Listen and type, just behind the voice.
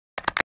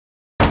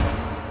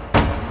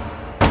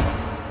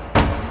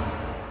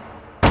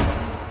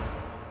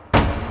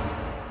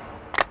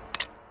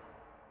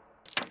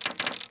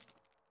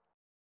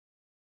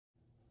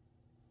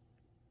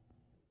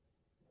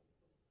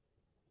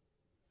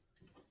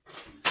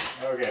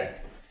Okay.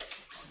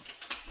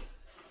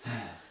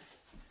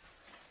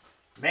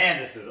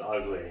 Man, this is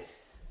ugly.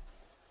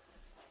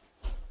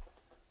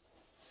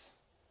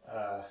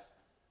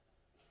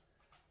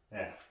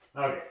 Yeah.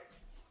 Okay.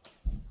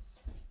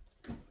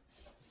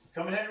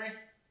 Coming, Henry?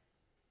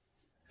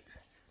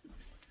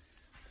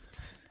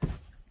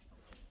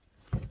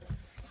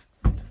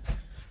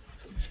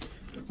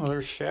 Oh,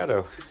 there's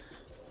Shadow.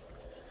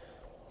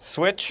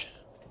 Switch.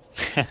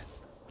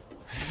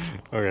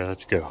 Okay,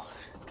 let's go.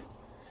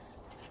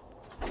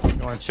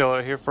 You want to chill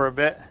out here for a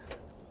bit?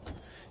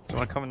 You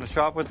want to come in the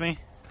shop with me?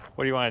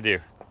 What do you want to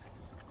do?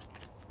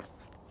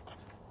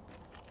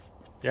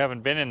 You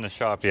haven't been in the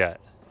shop yet.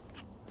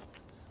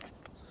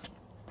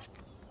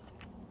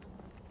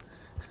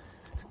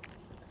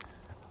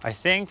 I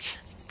think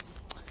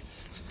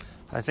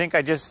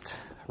I just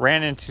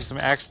ran into some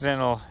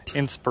accidental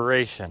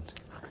inspiration.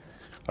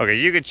 Okay,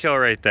 you could chill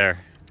right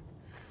there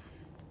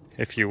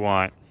if you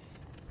want.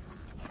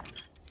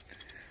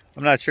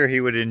 I'm not sure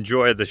he would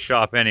enjoy the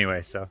shop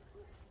anyway, so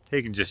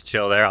he can just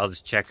chill there. I'll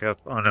just check up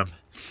on him.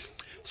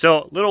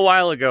 So, a little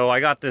while ago, I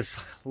got this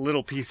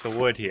little piece of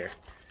wood here.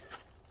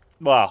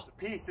 Well,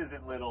 the piece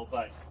isn't little,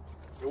 but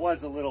it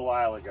was a little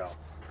while ago.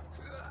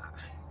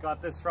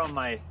 Got this from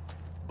my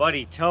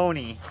buddy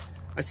Tony.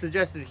 I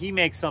suggested he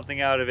make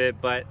something out of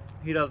it, but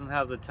he doesn't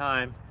have the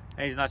time,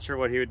 and he's not sure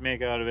what he would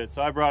make out of it.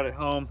 So I brought it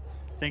home.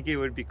 I think it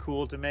would be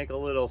cool to make a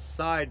little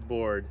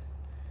sideboard.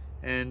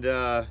 And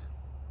I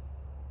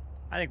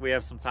think we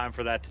have some time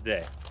for that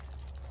today.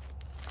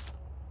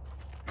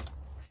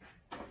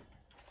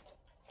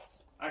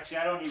 Actually,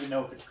 I don't even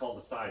know if it's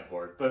called a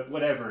sideboard, but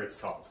whatever it's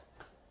called.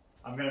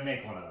 I'm gonna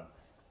make one of them.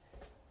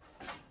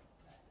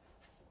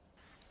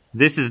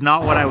 This is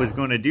not what I was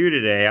going to do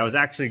today. I was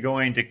actually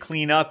going to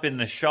clean up in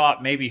the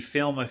shop, maybe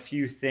film a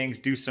few things,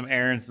 do some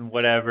errands and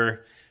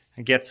whatever,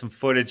 and get some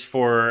footage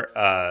for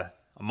a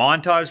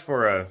montage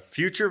for a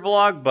future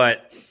vlog.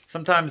 But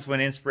sometimes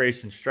when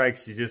inspiration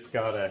strikes, you just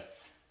gotta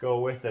go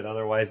with it,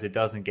 otherwise it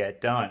doesn't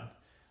get done.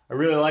 I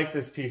really like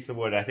this piece of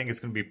wood. I think it's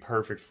gonna be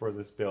perfect for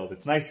this build.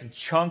 It's nice and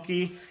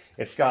chunky.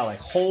 It's got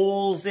like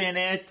holes in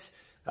it,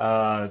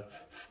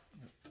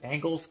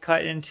 angles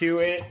cut into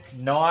it,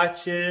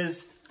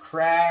 notches,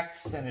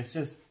 cracks, and it's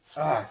just,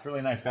 it's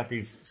really nice. Got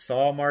these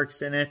saw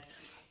marks in it.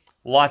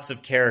 Lots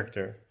of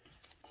character.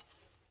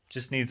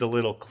 Just needs a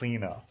little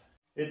cleanup.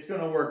 It's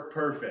gonna work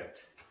perfect.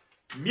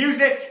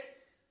 Music!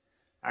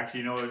 Actually,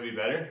 you know what would be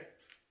better?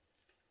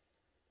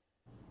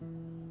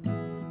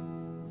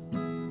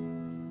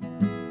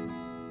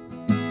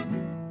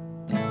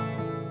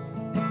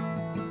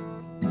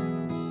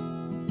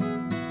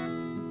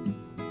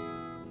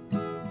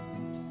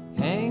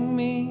 Hang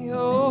me,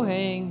 oh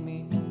hang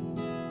me,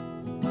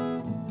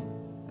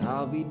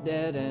 I'll be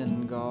dead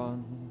and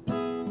gone.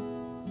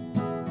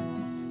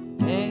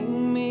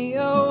 Hang me,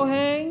 oh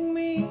hang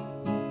me,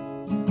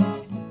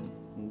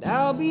 and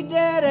I'll be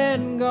dead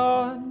and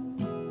gone.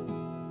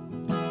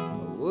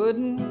 I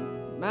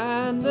wouldn't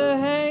mind the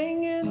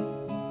hanging,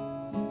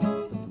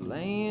 but the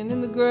laying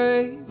in the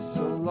grave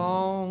so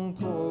long.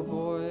 Poor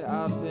boy,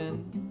 I've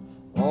been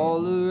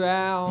all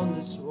around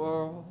this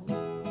world.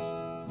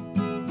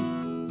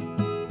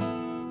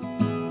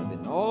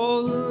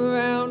 All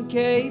around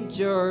Cape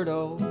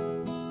Girardeau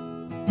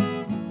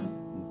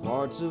and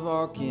parts of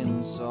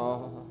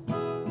Arkansas.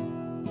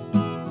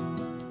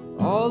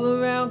 All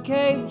around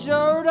Cape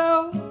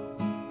Girardeau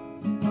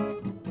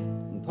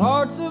and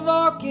parts of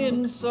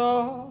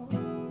Arkansas.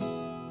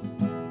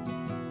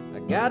 I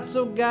got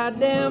so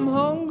goddamn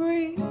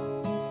hungry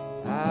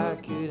I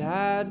could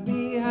hide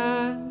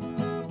behind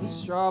the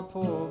straw.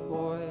 Poor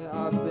boy,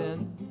 I've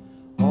been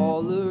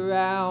all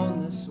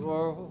around this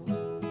world.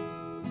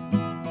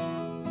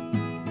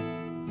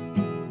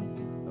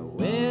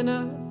 Went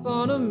up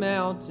on a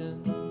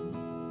mountain,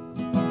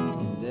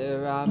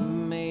 there I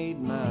made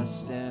my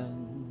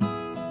stand.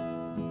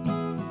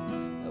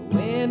 I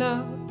went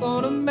up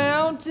on a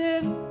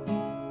mountain,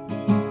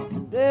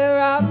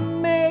 there I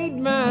made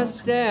my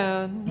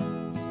stand.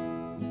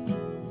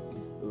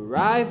 A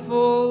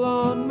rifle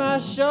on my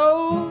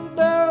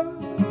shoulder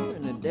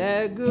and a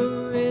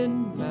dagger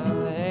in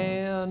my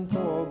hand.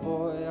 Poor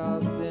boy,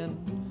 I've been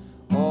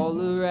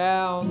all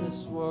around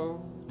this world.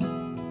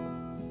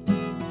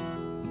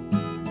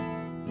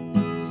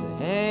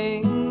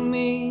 Hang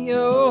me,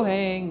 oh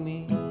hang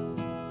me,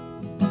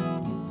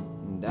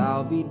 and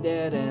I'll be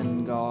dead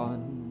and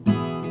gone.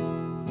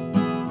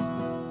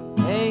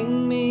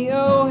 Hang me,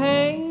 oh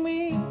hang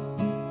me,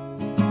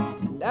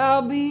 and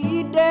I'll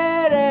be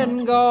dead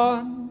and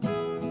gone.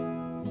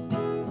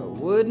 I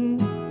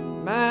wouldn't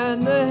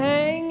mind the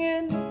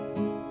hanging,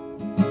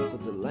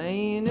 but the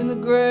laying in the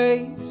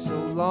grave so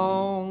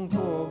long.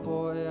 Poor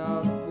boy,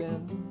 I've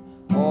been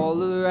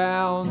all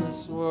around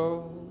this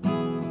world.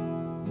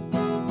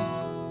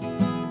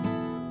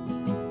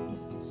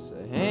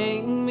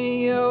 Hang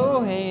me,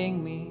 oh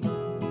hang me,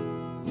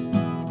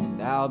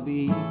 and I'll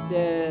be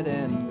dead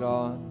and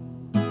gone.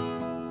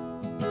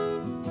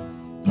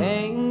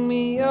 Hang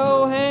me,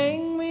 oh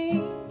hang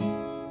me,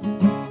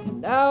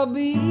 and I'll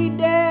be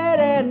dead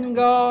and and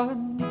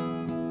gone.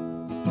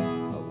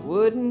 I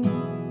wouldn't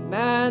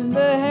mind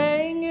the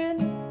hanging,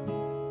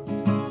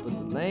 but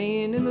the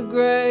laying in the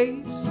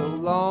grave so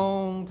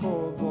long.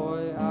 Poor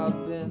boy,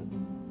 I've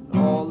been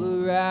all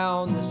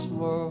around this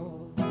world.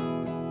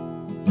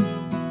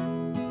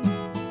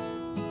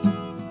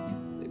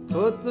 They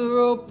put the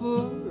rope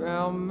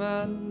around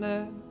my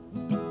neck,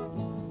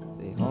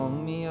 they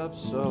hung me up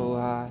so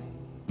high.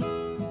 They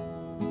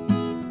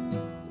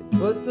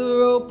put the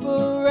rope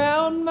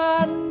around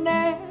my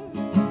neck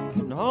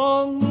and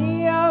hung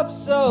me up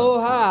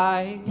so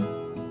high.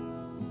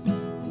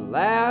 The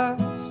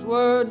last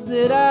words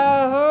that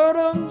I heard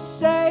them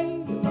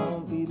say, it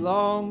won't be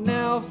long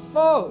now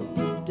before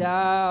you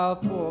die.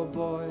 Poor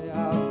boy,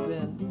 I've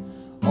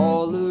been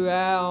all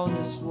around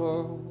this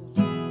world.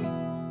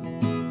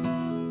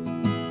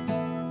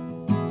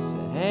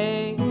 So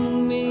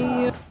hang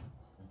me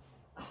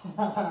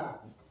up.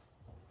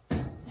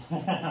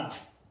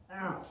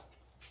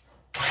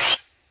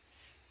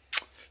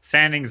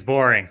 Sanding's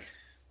boring.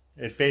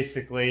 It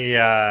basically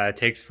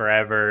takes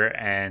forever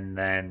and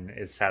then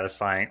is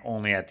satisfying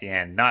only at the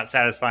end. Not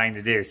satisfying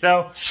to do. So,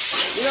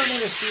 you don't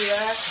need to see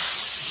that.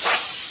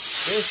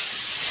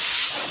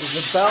 This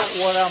is about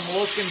what I'm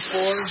looking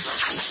for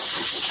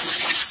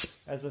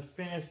as a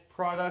finished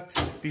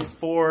product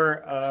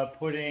before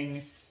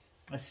putting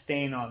a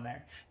stain on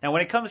there. Now,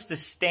 when it comes to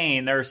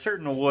stain, there are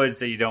certain woods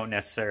that you don't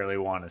necessarily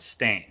want to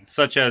stain,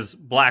 such as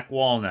black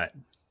walnut.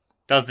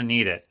 Doesn't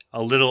need it.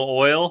 A little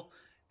oil,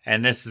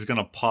 and this is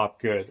gonna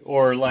pop good.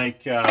 Or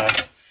like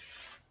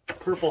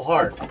purple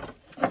heart.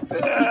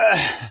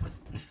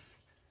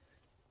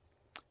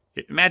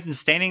 Imagine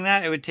staining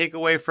that, it would take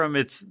away from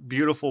its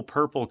beautiful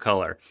purple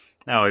color.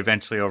 Now,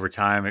 eventually over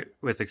time,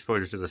 with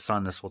exposure to the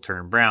sun, this will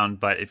turn brown,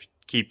 but if you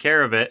keep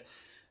care of it,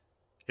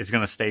 it's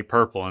gonna stay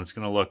purple and it's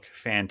gonna look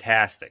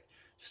fantastic.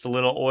 Just a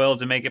little oil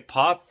to make it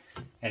pop,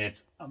 and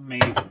it's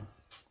amazing.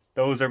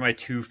 Those are my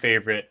two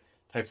favorite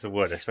types of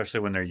wood, especially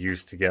when they're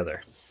used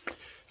together.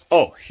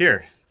 Oh,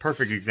 here.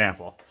 Perfect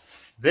example.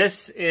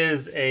 This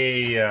is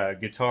a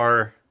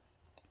guitar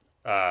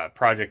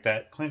project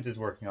that Clint is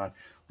working on.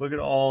 Look at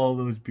all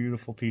those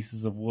beautiful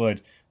pieces of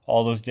wood,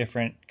 all those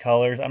different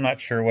colors. I'm not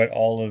sure what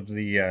all of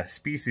the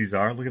species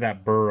are. Look at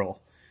that burl.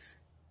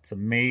 It's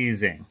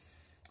amazing.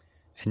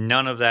 And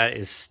none of that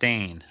is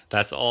stained.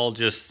 That's all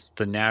just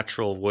the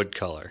natural wood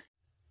color.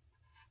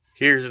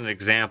 Here's an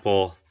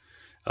example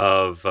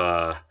of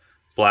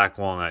black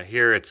walnut.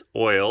 Here it's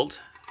oiled.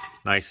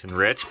 Nice and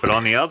rich, but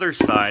on the other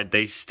side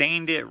they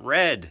stained it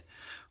red.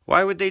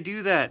 Why would they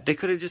do that? They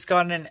could have just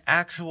gotten an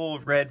actual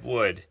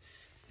redwood.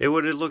 It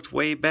would have looked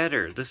way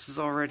better. This is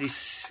already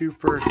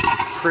super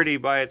pretty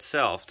by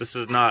itself. This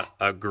is not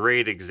a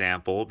great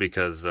example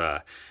because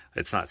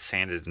it's not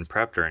sanded and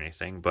prepped or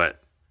anything,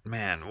 but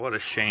man, what a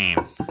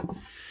shame.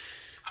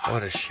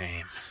 What a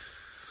shame.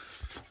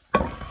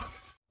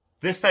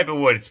 This type of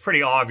wood, it's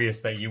pretty obvious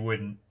that you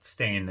wouldn't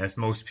stain this.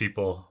 Most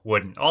people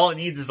wouldn't. All it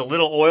needs is a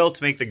little oil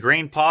to make the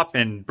grain pop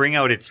and bring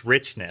out its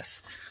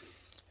richness.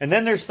 And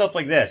then there's stuff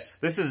like this.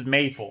 This is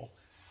maple.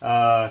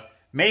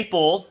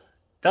 Maple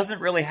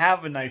doesn't really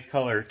have a nice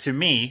color to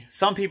me.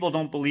 Some people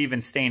don't believe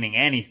in staining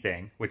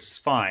anything, which is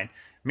fine.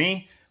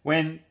 Me,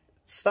 when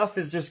stuff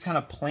is just kind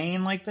of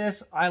plain like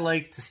this, I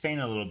like to stain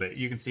a little bit.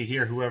 You can see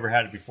here, whoever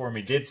had it before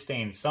me did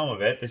stain some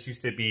of it. This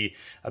used to be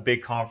a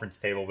big conference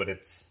table, but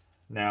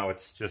now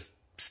it's just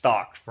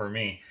stock for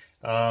me.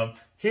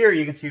 Here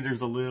you can see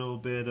there's a little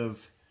bit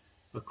of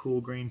a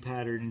cool grain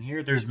pattern in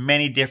here. There's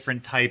many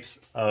different types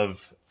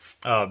of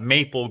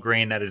maple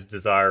grain that is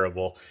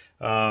desirable.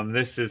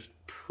 This is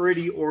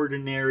pretty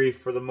ordinary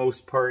for the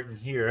most part in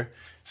here.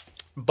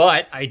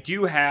 But I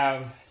do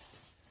have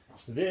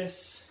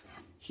this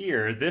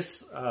here.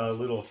 This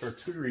little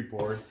charcuterie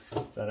board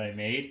that I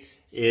made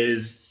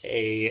is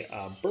a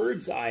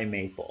bird's eye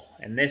maple,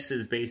 and this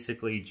is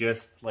basically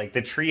just like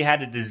the tree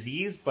had a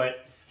disease,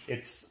 but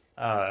it's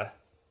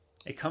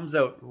it comes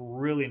out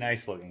really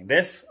nice looking.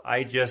 This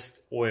I just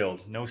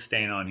oiled, no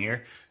stain on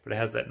here, but it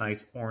has that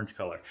nice orange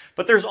color.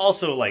 But there's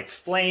also like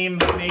flame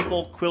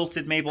maple,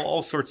 quilted maple,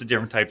 all sorts of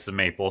different types of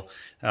maple.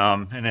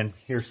 And then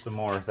here's some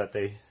more that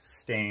they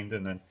stained,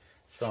 and then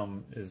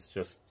some is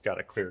just got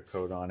a clear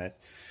coat on it.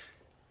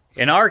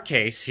 In our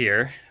case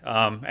here,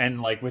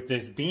 and like with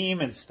this beam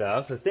and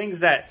stuff, the things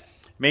that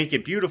make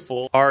it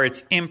beautiful are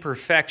its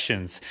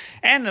imperfections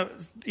and,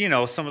 you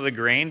know, some of the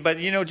grain, but,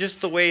 you know, just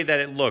the way that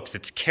it looks,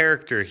 its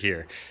character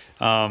here.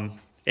 And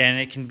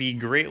it can be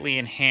greatly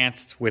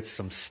enhanced with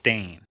some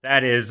stain.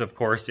 That is, of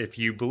course, if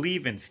you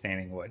believe in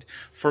staining wood.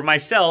 For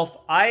myself,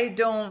 I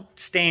don't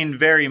stain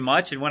very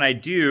much, and when I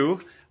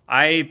do,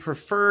 I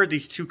prefer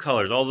these two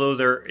colors, although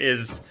there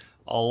is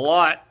a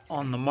lot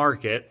on the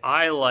market.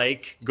 I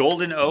like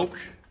Golden Oak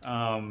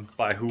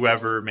by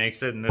whoever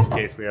makes it. In this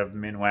case, we have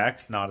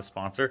Minwax, not a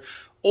sponsor.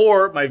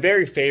 Or my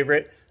very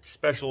favorite,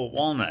 Special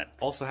Walnut.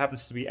 Also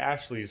happens to be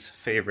Ashley's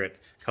favorite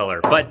color.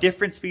 But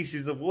different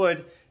species of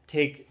wood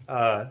take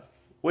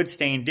wood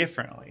stain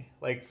differently.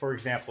 Like, for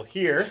example,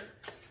 here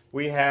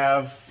we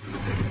have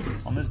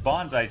on this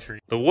bonsai tree.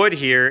 The wood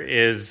here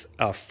is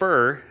a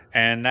fir,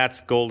 and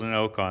that's golden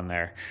oak on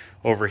there.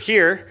 Over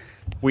here,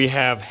 we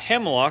have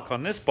hemlock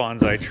on this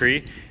bonsai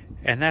tree,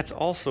 and that's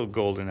also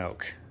golden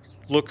oak.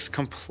 Looks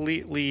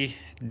completely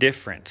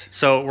different.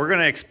 So we're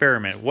gonna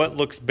experiment. What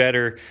looks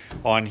better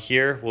on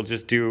here? We'll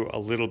just do a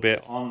little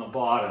bit on the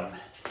bottom.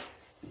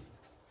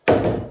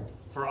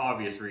 For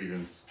obvious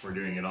reasons, we're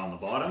doing it on the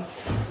bottom,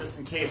 just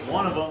in case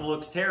one of them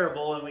looks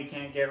terrible and we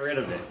can't get rid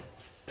of it.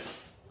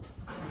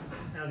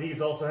 Now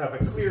these also have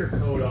a clear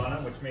coat on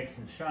them, which makes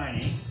them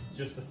shiny.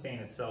 Just the stain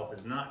itself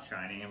is not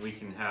shiny, and we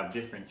can have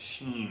different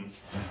sheens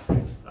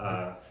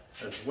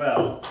as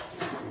well.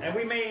 And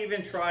we may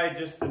even try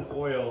just an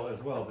oil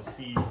as well to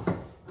see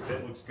if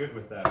it looks good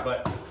with that.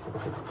 But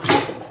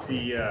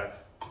the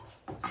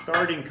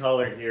starting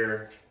color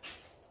here,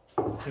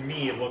 to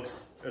me, it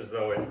looks as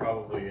though it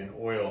probably in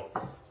oil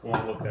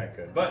won't look that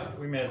good. But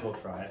we may as well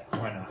try it.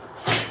 Why not?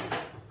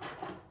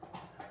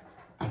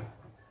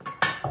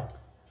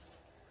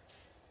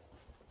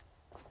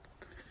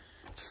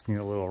 Just need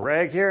a little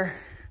rag here.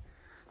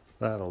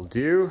 That'll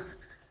do.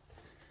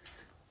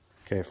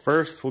 Okay,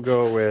 first we'll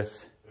go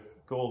with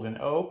golden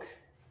oak.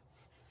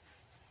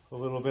 A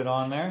little bit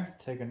on there.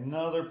 Take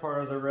another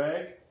part of the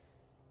rag,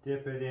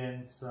 dip it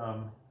in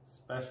some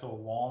special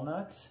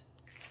walnut.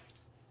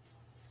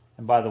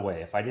 And by the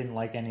way, if I didn't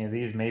like any of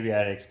these, maybe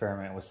I'd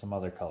experiment with some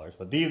other colors.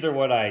 But these are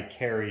what I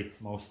carry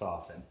most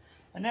often.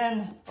 And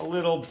then a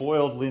little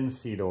boiled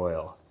linseed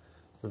oil.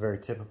 It's a very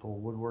typical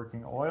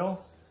woodworking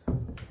oil.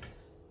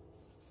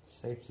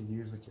 Safe to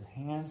use with your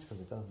hands because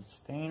it doesn't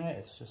stain it.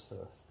 It's just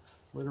a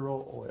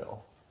literal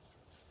oil.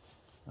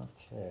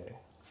 Okay,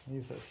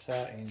 these have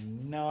sat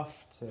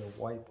enough to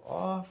wipe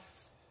off.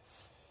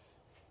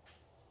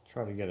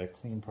 Try to get a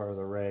clean part of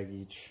the rag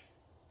each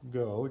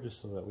go,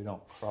 just so that we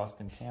don't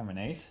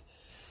cross-contaminate.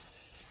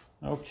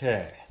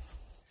 Okay.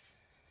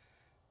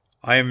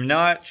 I'm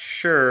not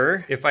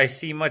sure if I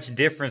see much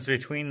difference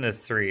between the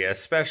three,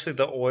 especially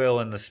the oil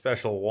and the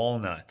special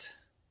walnut.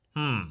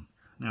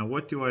 Now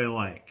what do I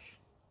like?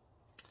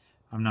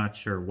 I'm not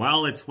sure.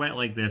 While it's wet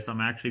like this,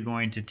 I'm actually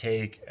going to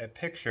take a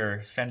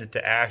picture, send it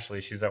to Ashley.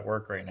 She's at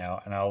work right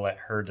now, and I'll let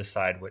her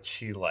decide what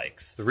she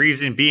likes. The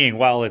reason being,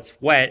 while it's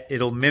wet,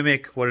 it'll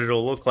mimic what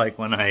it'll look like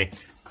when I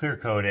clear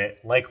coat it,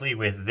 likely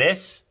with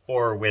this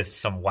or with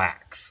some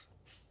wax.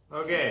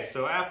 Okay,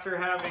 so after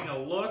having a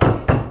look,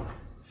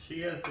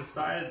 she has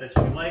decided that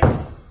she likes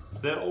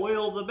the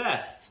oil the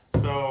best.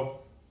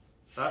 So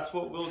that's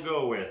what we'll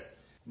go with.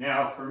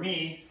 Now for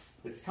me,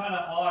 it's kind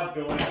of odd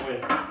going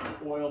with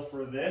oil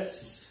for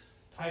this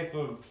type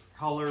of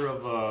color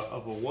of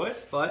a wood,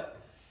 but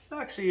it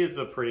actually is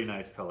a pretty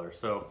nice color,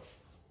 so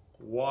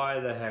why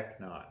the heck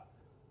not?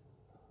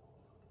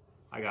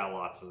 I got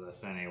lots of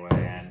this anyway,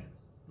 and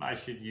I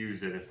should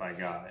use it if I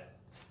got it.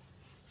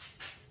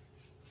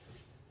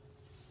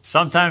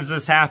 Sometimes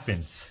this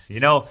happens. You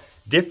know,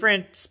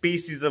 different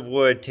species of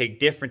wood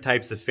take different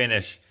types of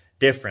finish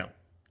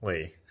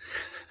differently.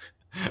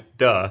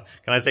 Duh.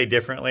 Can I say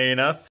differently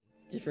enough?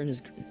 Different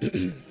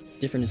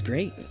is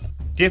great.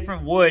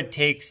 Different wood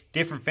takes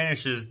different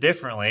finishes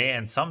differently,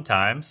 and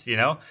sometimes, you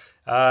know,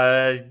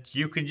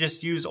 you can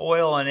just use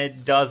oil and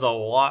it does a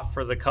lot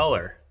for the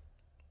color.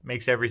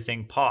 Makes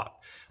everything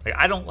pop. Like,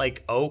 I don't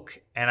like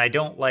oak, and I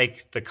don't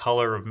like the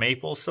color of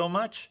maple so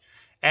much,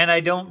 and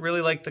I don't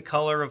really like the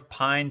color of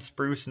pine,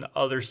 spruce, and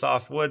other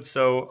soft woods,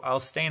 so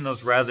I'll stain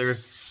those rather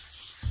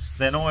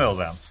than oil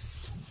them.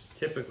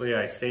 Typically,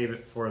 I save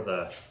it for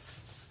the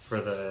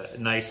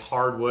nice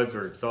hardwoods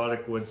or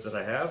exotic woods that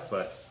I have,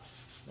 but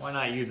why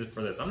not use it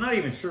for this? I'm not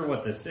even sure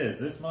what this is.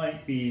 This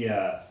might be,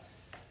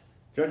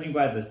 judging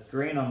by the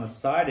grain on the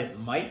side, it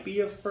might be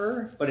a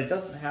fir, but it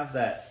doesn't have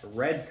that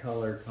red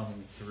color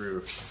coming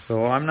through.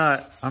 So I'm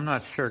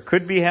not sure.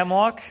 Could be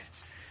hemlock.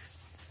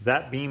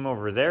 That beam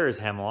over there is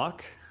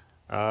hemlock.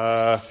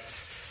 And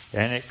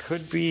it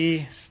could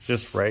be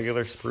just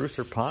regular spruce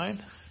or pine.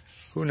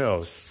 Who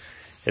knows?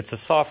 It's a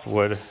soft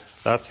wood,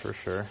 that's for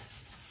sure.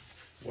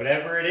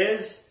 Whatever it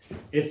is,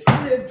 it's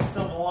lived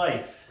some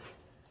life.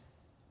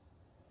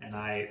 And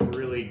I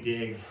really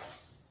dig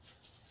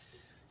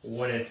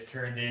what it's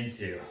turned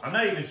into. I'm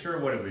not even sure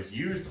what it was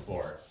used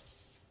for.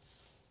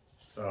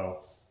 So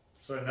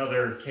it's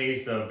another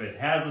case of it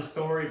has a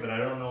story, but I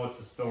don't know what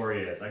the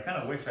story is. I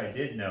kind of wish I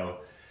did know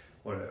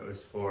what it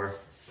was for.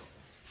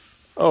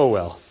 Oh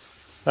well,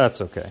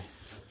 that's okay.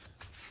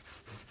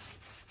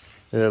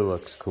 It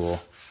looks cool.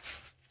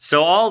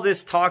 So all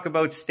this talk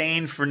about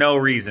stain for no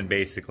reason,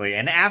 basically.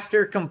 And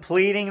after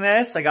completing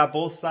this, I got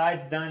both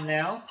sides done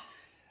now.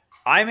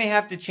 I may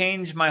have to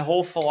change my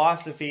whole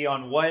philosophy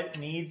on what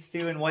needs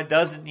to and what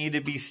doesn't need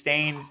to be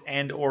stained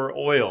and or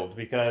oiled,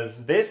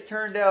 because this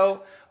turned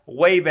out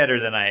way better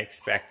than I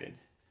expected.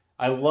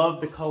 I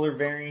love the color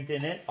variant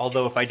in it,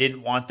 although if I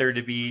didn't want there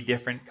to be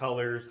different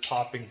colors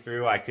popping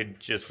through, I could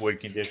just wood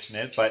condition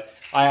it, but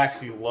I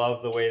actually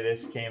love the way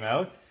this came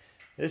out.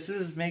 This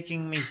is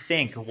making me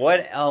think,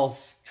 what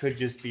else could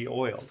just be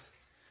oiled?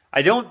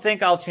 I don't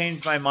think I'll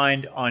change my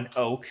mind on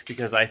oak,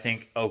 because I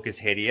think oak is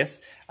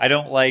hideous. I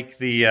don't like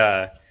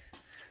the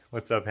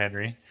What's up,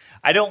 Henry?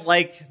 I don't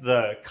like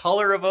the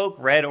color of oak,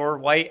 red or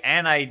white,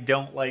 and I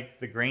don't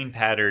like the grain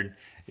pattern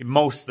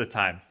most of the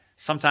time.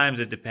 Sometimes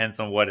it depends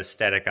on what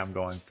aesthetic I'm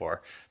going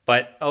for.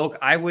 But oak,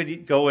 I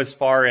would go as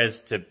far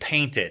as to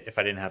paint it if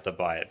I didn't have to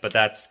buy it. But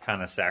that's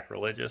kind of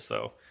sacrilegious,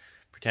 so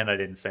pretend I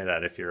didn't say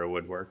that if you're a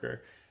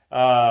woodworker.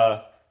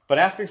 But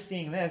after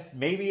seeing this,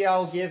 maybe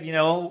I'll give, you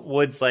know,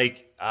 woods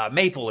like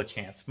maple a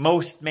chance.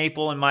 Most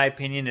maple, in my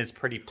opinion, is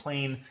pretty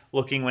plain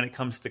looking when it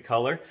comes to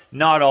color.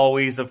 Not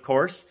always, of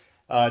course,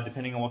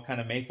 depending on what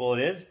kind of maple it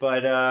is.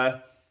 But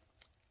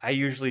I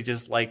usually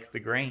just like the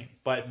grain.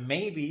 But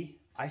maybe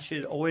I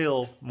should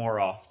oil more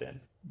often.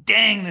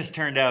 Dang, this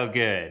turned out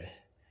good.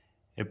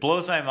 It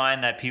blows my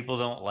mind that people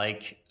don't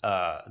like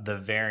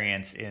the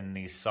variance in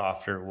these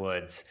softer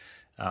woods.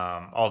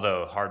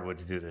 Although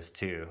hardwoods do this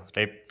too.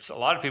 A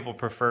lot of people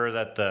prefer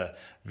that the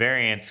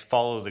variants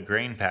follow the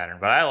grain pattern,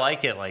 but I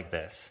like it like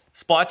this.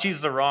 Splotchy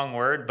is the wrong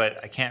word,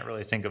 but I can't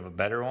really think of a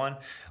better one,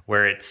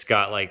 where it's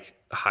got like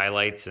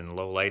highlights and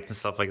lowlights and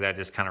stuff like that,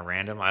 just kind of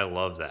random. I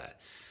love that.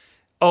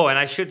 Oh, and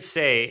I should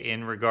say,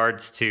 in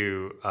regards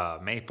to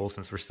maple,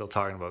 since we're still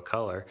talking about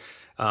color,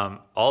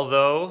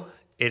 although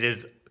it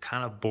is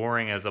kind of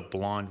boring as a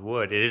blonde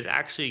wood, it is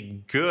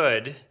actually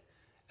good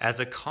as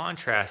a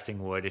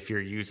contrasting wood if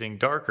you're using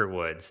darker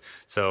woods.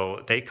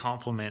 So they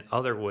complement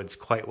other woods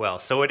quite well.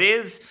 So it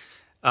is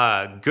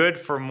good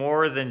for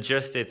more than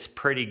just its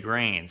pretty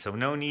grain. So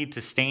no need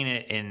to stain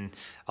it in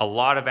a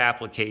lot of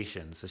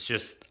applications. It's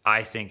just,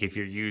 I think, if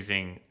you're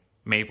using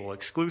maple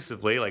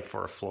exclusively, like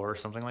for a floor or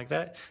something like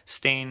that,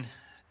 stain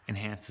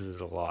enhances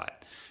it a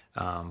lot.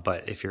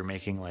 But if you're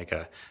making like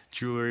a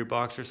jewelry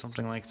box or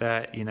something like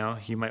that, you know,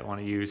 you might want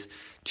to use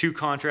two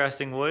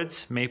contrasting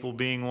woods, maple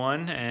being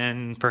one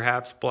and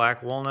perhaps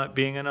black walnut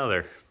being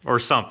another or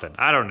something.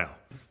 I don't know.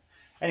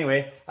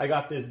 Anyway, I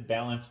got this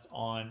balanced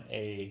on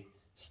a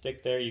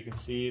stick there. You can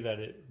see that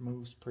it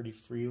moves pretty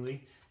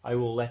freely. I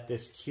will let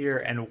this cure,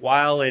 and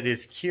while it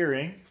is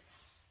curing,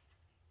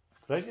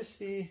 did I just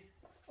see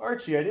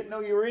Archie? I didn't know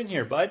you were in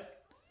here, bud.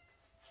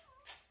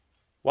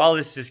 While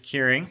this is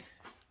curing,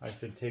 I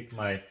should take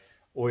my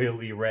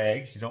oily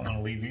rags. You don't want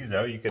to leave these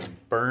out. You could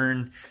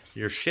burn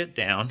your shit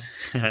down.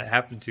 It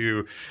happened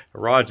to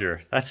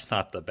Roger. That's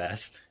not the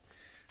best.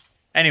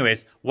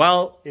 Anyways,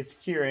 while it's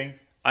curing,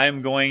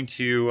 I'm going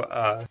to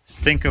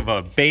think of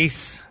a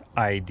base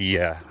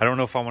idea. I don't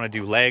know if I want to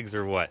do legs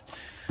or what.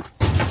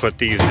 Put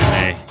these in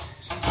a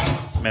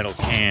metal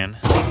can.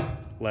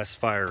 Less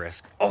fire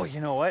risk. Oh,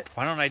 you know what?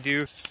 Why don't I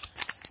do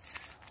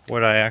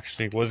what I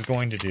actually was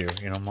going to do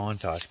in a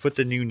montage? Put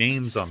the new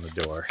names on the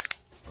door.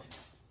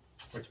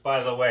 Which,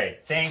 by the way,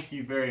 thank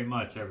you very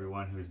much,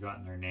 everyone who's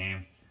gotten their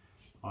name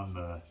on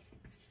the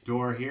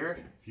door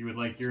here. If you would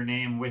like your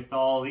name with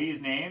all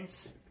these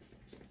names,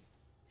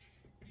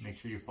 make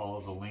sure you follow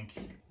the link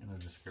in the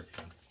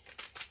description.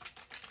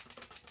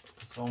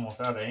 It's almost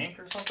out of ink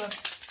or something.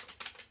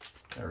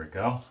 There we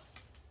go.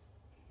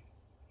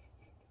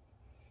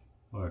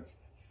 Look,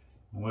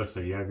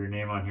 Melissa, you have your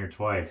name on here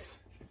twice,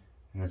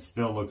 and it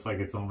still looks like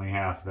it's only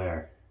half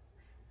there.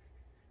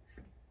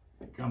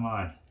 Come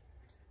on.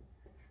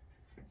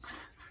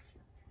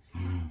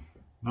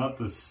 Not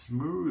the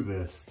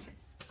smoothest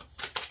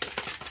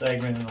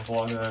segment in the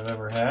vlog that I've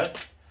ever had.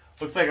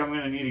 Looks like I'm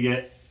going to need to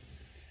get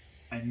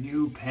a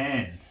new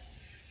pen.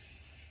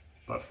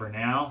 But for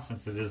now,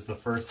 since it is the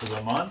first of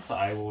the month,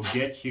 I will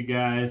get you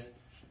guys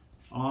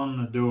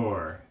on the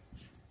door.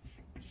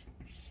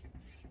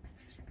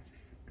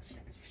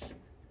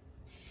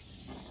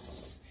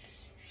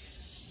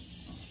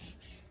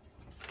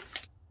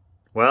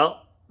 Well,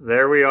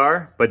 there we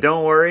are, but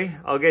don't worry,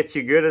 I'll get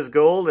you good as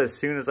gold as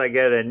soon as I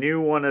get a new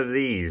one of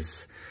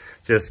these.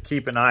 Just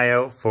keep an eye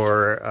out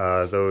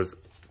for those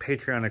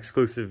Patreon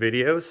exclusive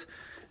videos,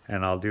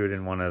 and I'll do it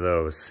in one of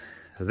those.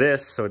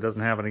 This, so it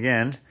doesn't happen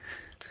again,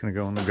 it's gonna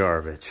go in the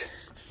garbage.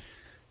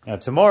 Now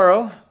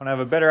tomorrow, when I have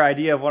a better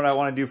idea of what I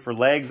wanna do for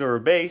legs or a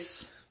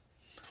base,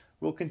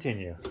 we'll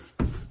continue.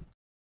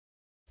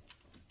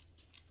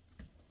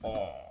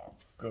 Oh,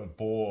 good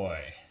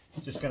boy.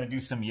 Just gonna do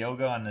some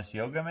yoga on this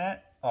yoga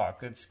mat. Oh,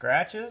 good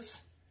scratches.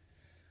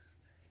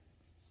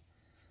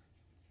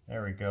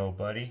 There we go,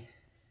 buddy.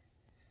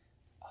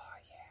 Oh,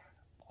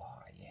 yeah.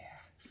 Oh, yeah.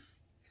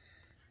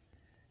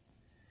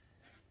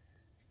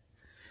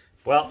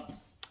 Well,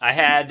 I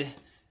had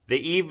the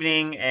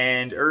evening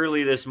and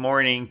early this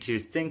morning to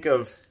think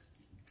of...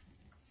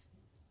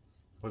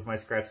 Was my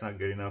scratch not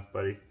good enough,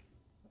 buddy?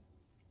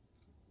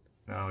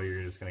 No,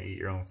 you're just going to eat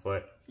your own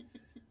foot.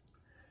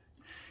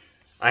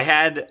 I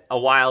had a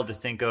while to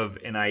think of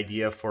an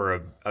idea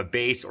for a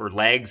base or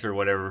legs or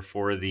whatever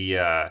for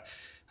the,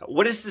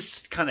 what is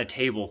this kind of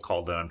table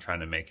called that I'm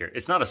trying to make here?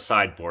 It's not a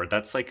sideboard.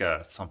 That's like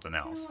a something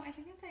else. No, I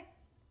think it's like,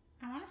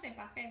 I want to say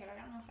buffet, but I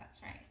don't know if that's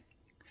right.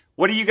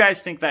 What do you guys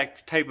think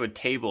that type of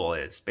table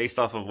is based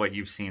off of what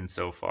you've seen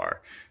so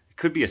far? It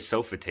could be a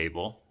sofa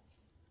table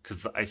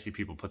because I see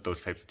people put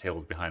those types of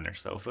tables behind their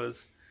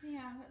sofas.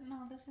 Yeah, but no,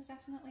 this is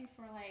definitely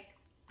for like,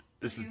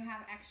 if you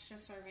have extra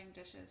serving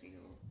dishes, you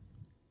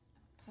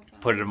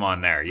put them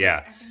on there.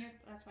 Yeah. I think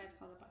that's why it's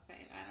called a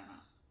buffet. I don't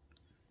know.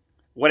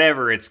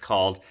 Whatever it's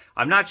called.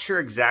 I'm not sure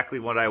exactly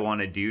what I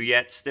want to do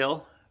yet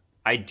still.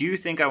 I do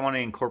think I want to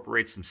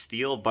incorporate some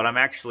steel, but I'm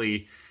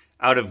actually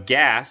out of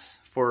gas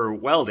for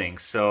welding,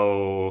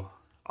 so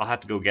I'll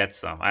have to go get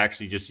some. I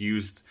actually just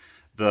used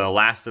the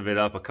last of it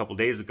up a couple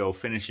days ago,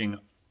 finishing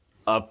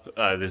up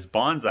this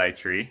bonsai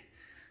tree.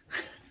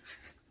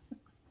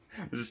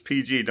 This is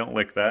PG, don't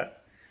lick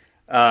that.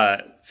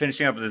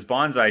 Finishing up this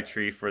bonsai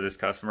tree for this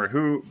customer,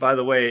 who, by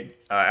the way,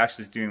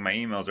 Ashley's doing my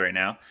emails right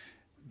now.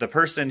 The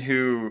person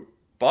who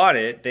bought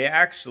it, they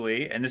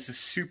actually, and this is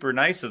super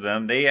nice of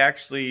them, they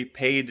actually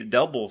paid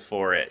double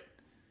for it,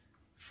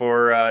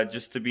 for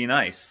just to be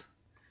nice,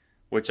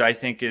 which I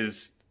think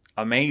is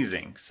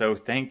amazing. So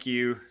thank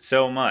you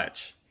so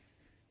much.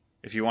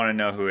 If you want to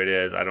know who it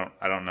is, I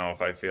don't know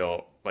if I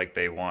feel like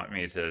they want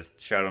me to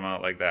shout them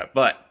out like that,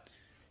 but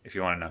if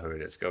you want to know who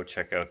it is, go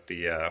check out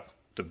the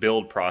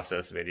build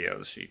process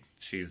videos.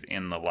 She's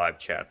in the live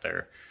chat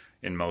there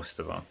in most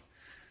of them.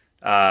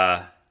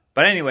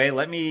 But anyway,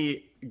 let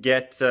me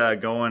get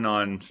going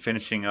on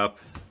finishing up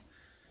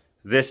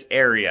this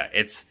area.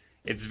 It's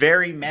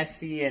very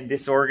messy and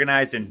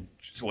disorganized and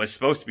was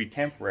supposed to be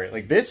temporary.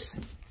 Like this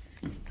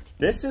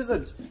is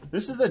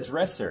a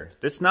dresser.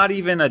 This is not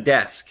even a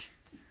desk.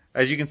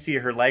 As you can see,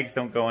 her legs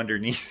don't go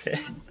underneath it.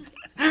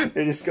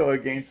 They just go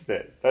against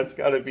it. That's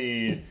got to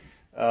be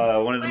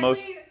one of the most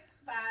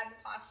bad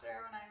posture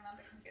when I'm on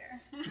the computer.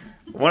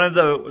 one of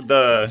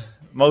the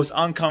most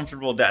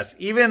uncomfortable desks.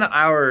 Even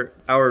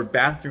our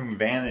bathroom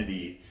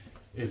vanity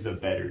is a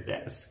better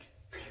desk.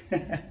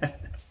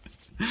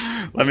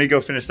 Let me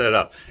go finish that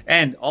up.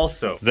 And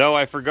also, though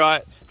I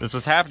forgot this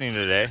was happening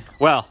today,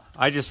 well,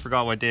 I just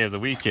forgot what day of the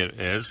week it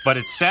is, but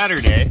it's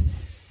Saturday,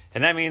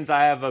 and that means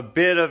I have a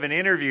bit of an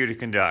interview to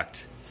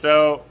conduct.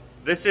 So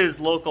this is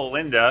local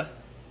Linda.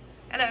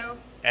 Hello.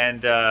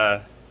 And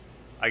I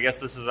guess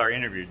this is our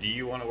interview. Do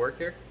you want to work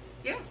here?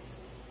 Yes.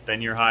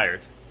 Then you're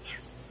hired.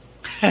 Yes.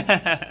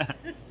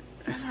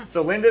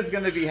 So Linda's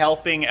going to be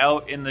helping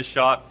out in the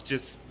shop,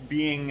 just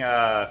being,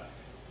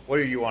 what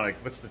do you want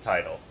to, what's the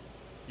title?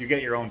 You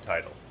get your own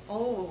title.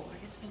 Oh, I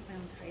get to make my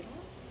own title?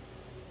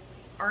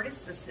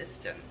 Artist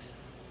assistant.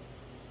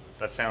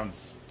 That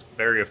sounds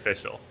very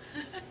official.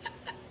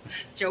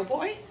 Joe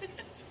boy?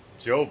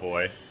 Joe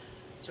boy.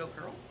 Joe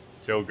girl?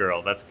 Joe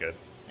girl, that's good.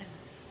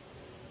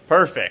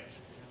 Perfect.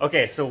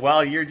 Okay, so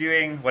while you're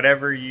doing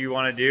whatever you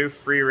want to do,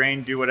 free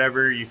reign, do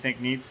whatever you think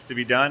needs to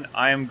be done,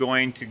 I am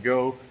going to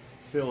go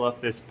fill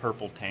up this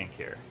purple tank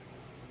here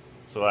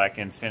so I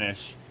can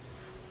finish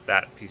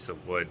that piece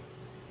of wood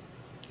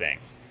thing.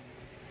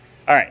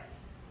 All right,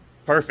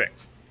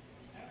 perfect.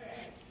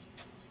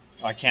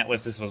 Oh, I can't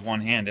lift this with one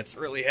hand. It's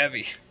really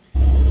heavy.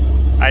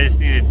 I just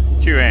needed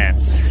 2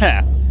 hands.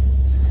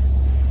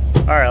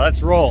 All right,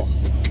 let's roll.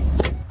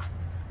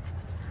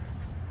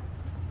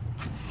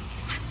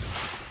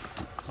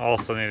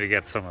 Also need to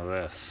get some of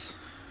this.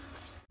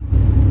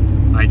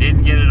 I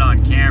didn't get it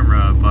on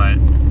camera, but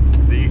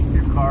these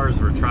two cars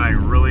were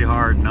trying really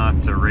hard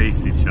not to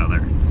race each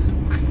other.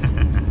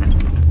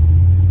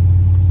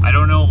 I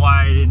don't know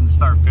why I didn't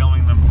start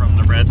filming them from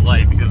the red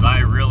light, because I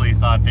really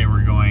thought they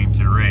were going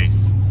to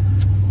race,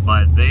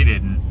 but they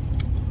didn't,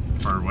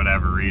 for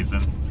whatever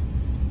reason.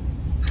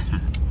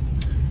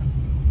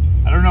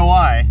 I don't know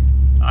why.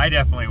 I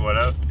definitely would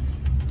have.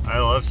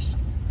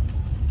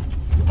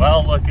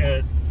 Well, look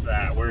at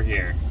that. We're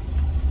here.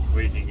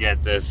 We can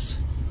get this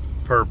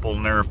purple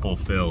nurple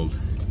filled.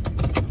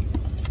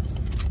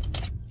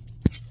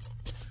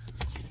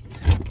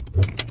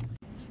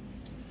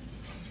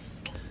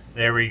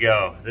 There we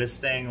go. This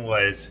thing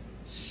was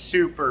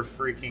super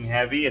freaking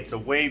heavy. It's a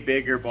way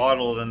bigger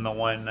bottle than the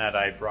one that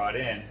I brought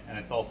in, and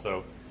it's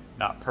also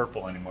not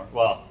purple anymore.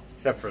 Well,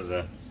 except for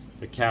the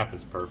cap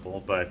is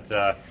purple,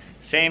 but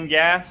same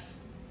gas,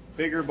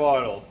 bigger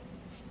bottle.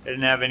 I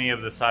didn't have any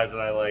of the size that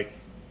I like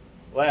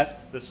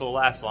left. This will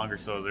last longer,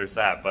 so there's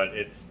that, but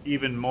it's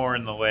even more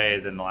in the way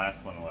than the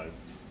last one was,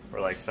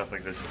 for like stuff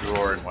like this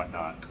drawer and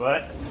whatnot,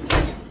 but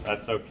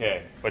that's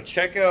okay. But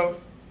check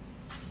out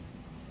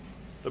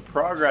the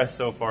progress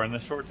so far in the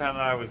short time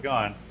that I was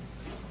gone.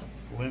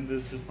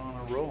 Linda's just on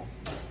a roll.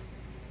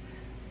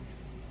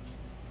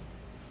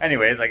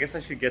 Anyways, I guess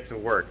I should get to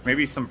work.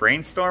 Maybe some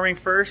brainstorming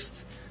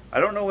first. I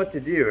don't know what to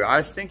do. I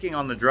was thinking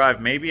on the drive,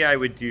 maybe I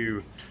would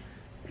do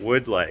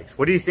wood legs.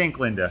 What do you think,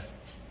 Linda?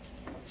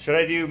 Should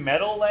I do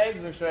metal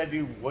legs or should I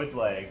do wood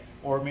legs?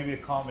 Or maybe a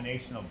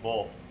combination of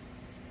both?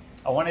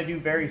 I want to do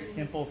very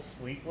simple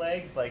sleek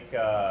legs, like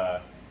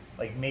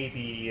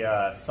maybe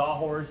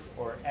sawhorse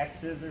or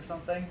X's or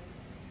something.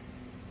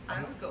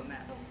 I would go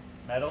metal.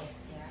 Metal?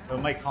 Yeah. It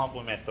might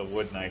complement the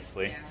wood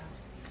nicely. Yeah.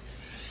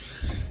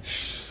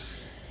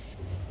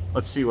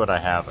 Let's see what I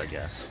have, I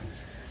guess.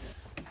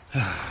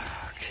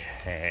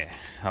 Okay,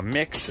 a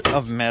mix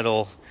of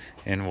metal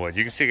and wood.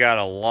 You can see I got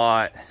a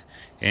lot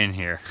in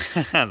here.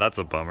 That's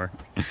a bummer.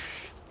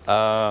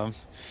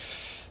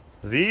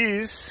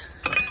 These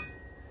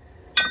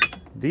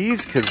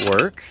could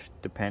work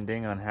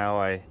depending on how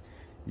I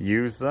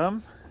use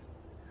them.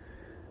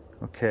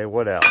 Okay,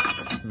 what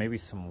else? Maybe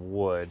some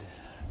wood.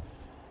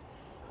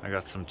 I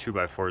got some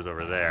 2x4s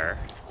over there.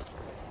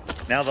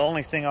 Now the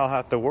only thing I'll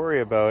have to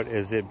worry about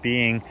is it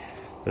being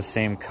the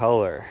same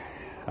color.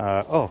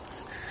 Oh,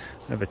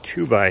 I have a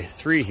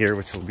 2x3 here,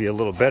 which will be a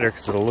little better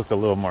because it'll look a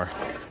little more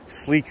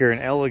sleeker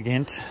and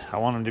elegant. I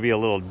want them to be a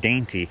little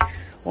dainty.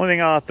 Only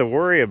thing I'll have to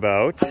worry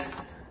about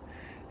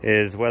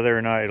is whether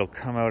or not it'll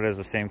come out as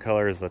the same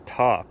color as the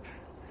top.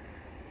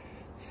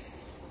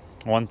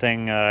 One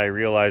thing I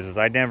realized is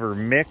I never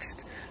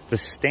mixed the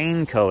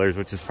stain colors,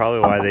 which is probably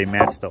why they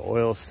match the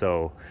oil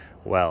so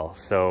well.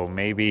 So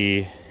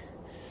maybe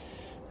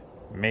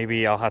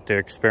I'll have to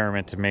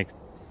experiment to make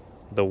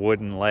the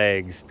wooden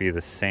legs be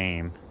the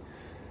same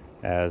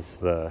as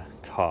the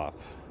top.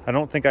 I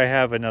don't think I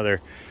have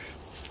another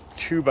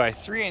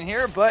 2x3 in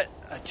here, but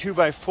a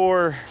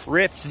 2x4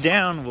 ripped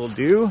down will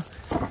do.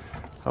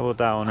 How about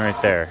that one right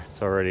there?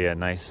 It's already a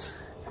nice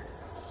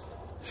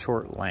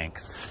short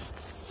length.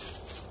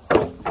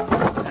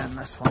 And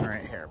this one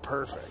right here,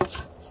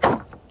 perfect.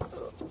 Aren't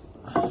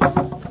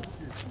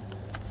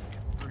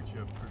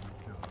you a pretty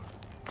dog?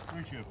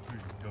 Aren't you a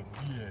pretty dog?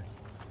 Yes.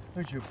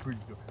 Aren't you a pretty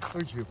dog?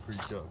 Aren't you a pretty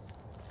dog?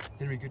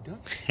 Henry, good dog?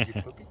 Good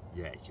puppy?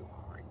 Yes, you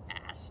are.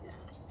 Yes,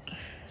 yes.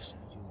 So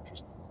you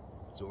just...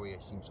 Sorry, I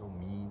seem so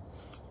mean.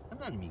 I'm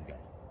not a mean guy.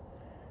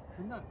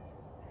 I'm not.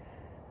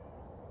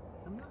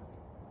 I'm not.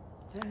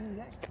 I'm not a mean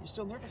guy. You're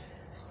still nervous?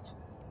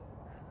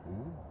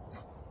 Ooh.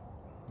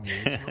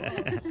 Yes, you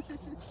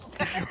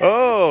are.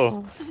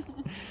 Oh!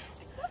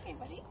 It's okay,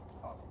 buddy.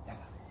 Oh, yeah.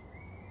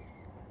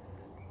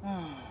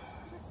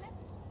 Just sit.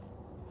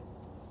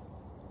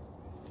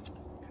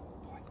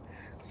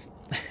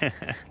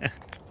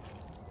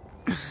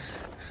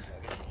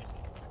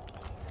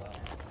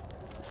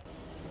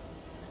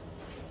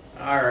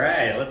 All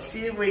right, let's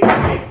see if we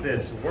can make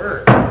this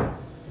work.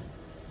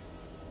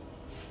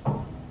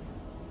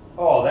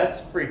 Oh, that's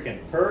freaking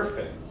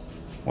perfect.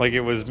 Like it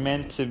was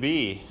meant to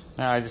be.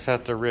 Now I just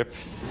have to rip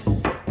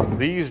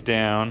these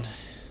down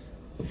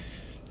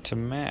to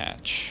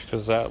match,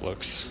 because that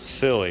looks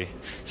silly.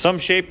 Some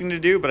shaping to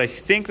do, but I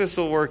think this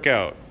will work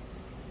out,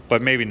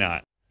 but maybe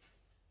not.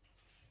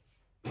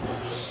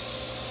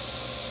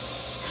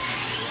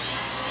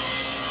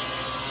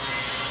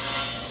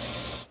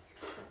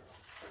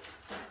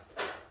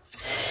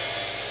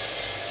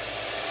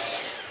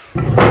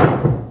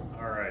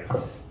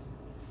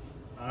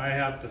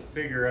 To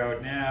figure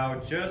out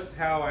now just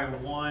how I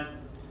want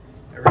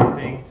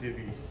everything to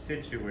be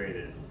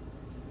situated.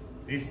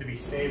 It needs to be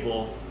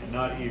stable and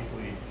not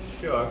easily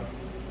shook.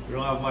 We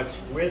don't have much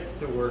width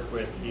to work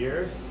with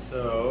here,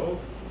 so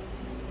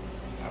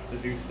I have to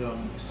do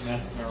some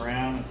messing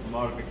around and some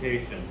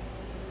modification.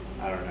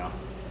 I don't know.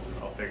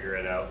 I'll figure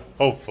it out.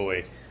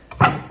 Hopefully.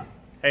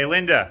 Hey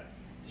Linda.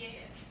 Yes.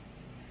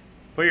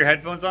 Put your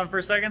headphones on for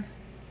a second.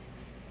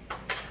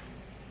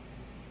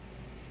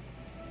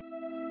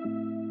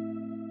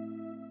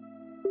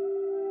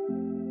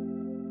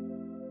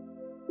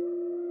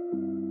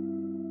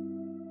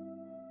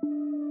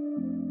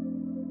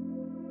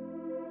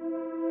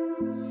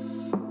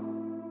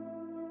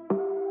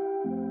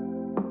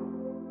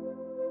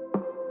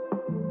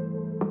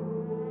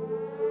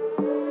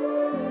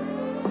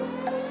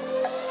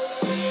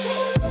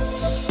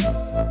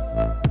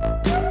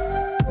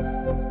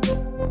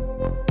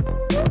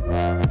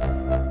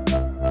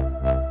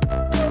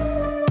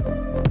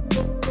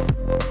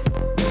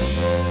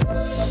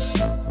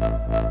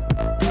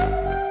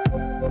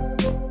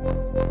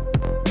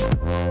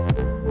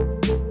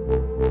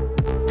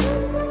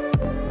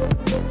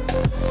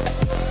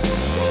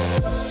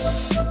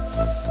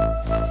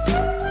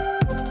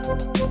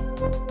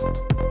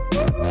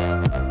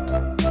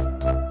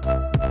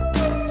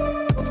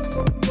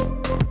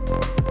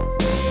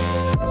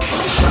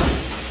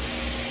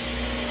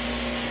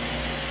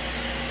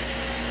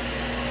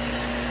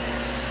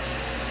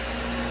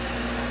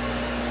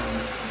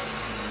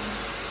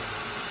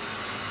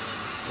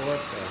 What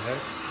the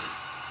heck?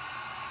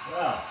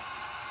 Well,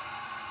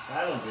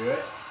 that'll do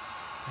it.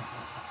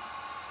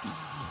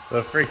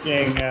 The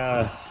freaking,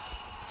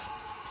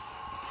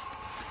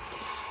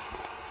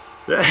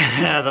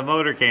 the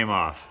motor came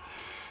off.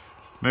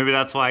 Maybe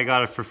that's why I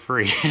got it for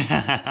free.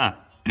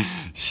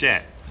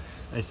 Shit.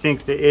 I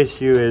think the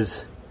issue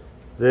is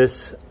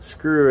this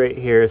screw right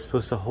here is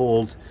supposed to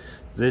hold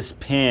this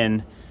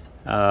pin,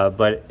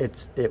 but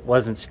it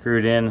wasn't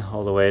screwed in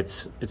all the way.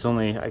 It's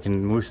only, I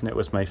can loosen it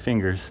with my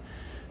fingers.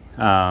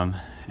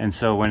 And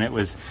so when it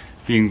was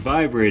being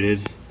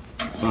vibrated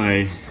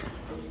by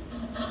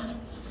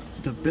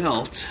the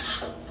belt,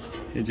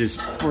 it just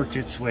worked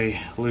its way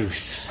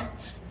loose.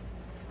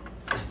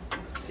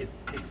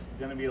 It's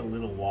gonna be a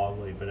little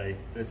wobbly, but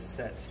this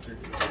set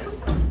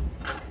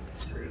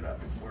screwed it up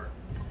before.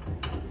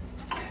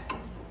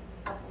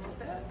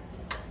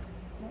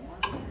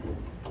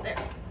 There.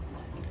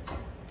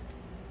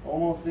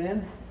 Almost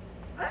in.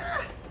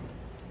 Ah!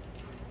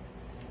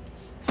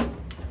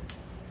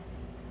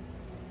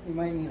 You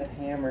might need a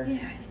hammer. Yeah,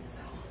 I think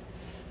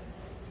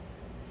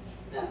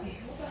so. Okay,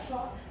 hold that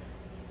thought.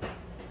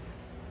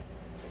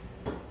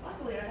 What?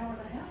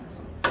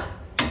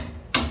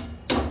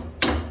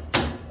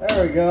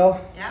 There we go.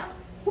 Yeah?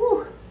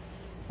 Whew.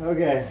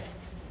 Okay.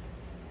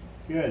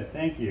 Good,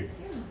 thank you.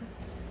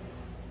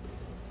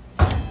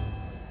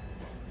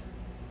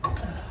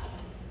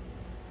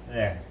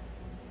 There.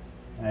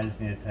 I just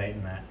need to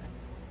tighten that.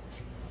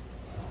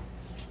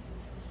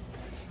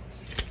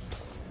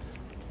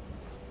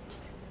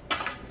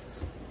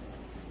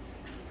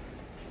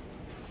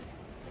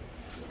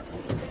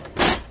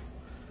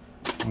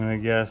 I'm gonna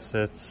guess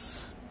it's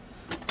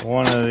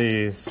one of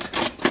these.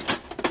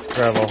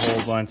 Grab a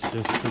whole bunch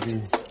just to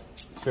be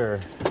sure.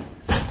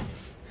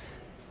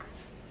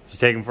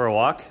 Just take him for a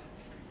walk?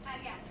 Yeah, I'm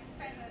just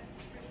trying to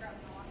figure out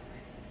the walk.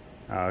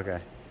 Oh, okay.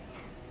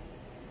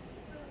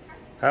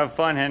 Have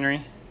fun,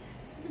 Henry.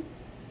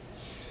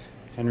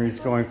 Henry's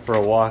going for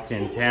a walk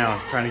in town,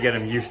 trying to get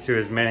him used to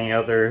as many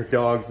other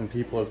dogs and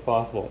people as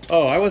possible.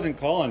 Oh, I wasn't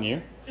calling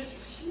you.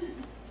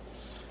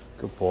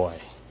 Good boy.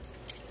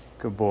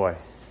 Good boy.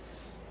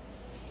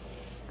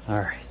 All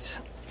right.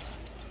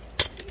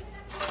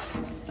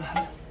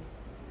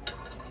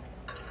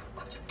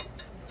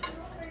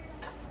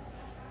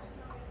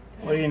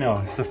 What do you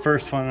know? It's the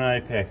first one that I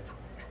picked.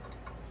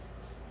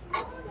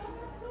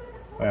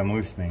 Wait, I'm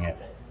loosening it.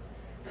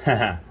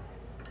 Haha.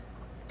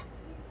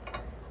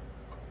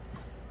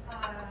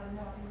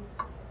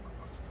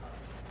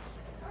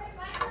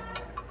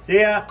 See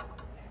ya.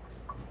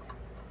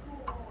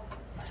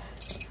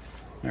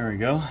 There we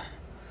go.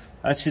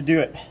 That should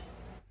do it.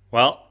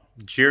 Well,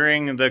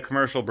 during the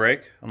commercial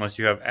break, unless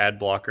you have ad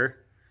blocker,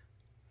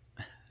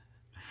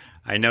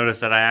 I noticed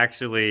that I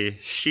actually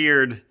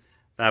sheared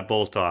that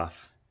bolt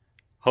off.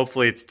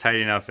 Hopefully it's tight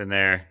enough in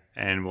there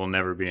and will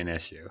never be an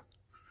issue.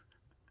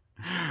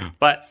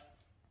 But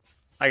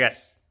I got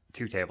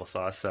 2 table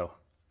saws, so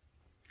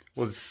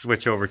we'll just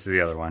switch over to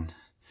the other one.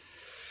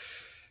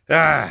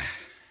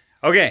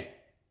 Okay.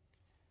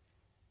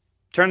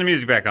 Turn the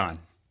music back on.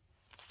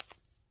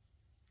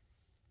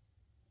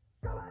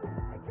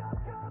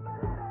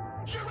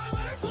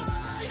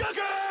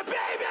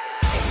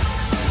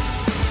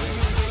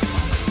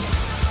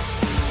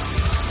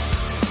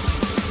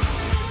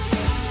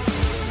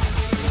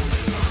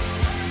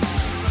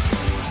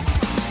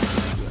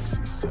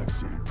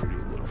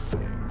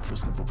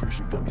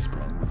 Got me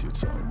sprung with your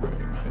tongue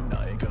ring. And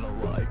I ain't gonna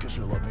lie, cause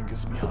your loving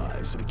gets me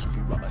high. So to keep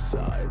you by my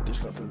side,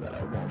 there's nothing that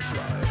I won't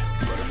try.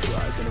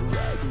 Butterflies and a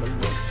rise, and my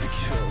looks to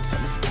kill.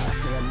 Time is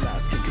passing, I'm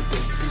asking, could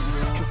this be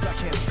real? Cause I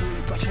can't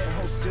sleep, I can't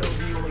hold still.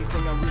 The only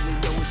thing I really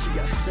know is she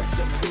got sex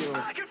appeal.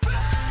 I can feel,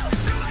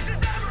 your life is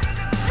never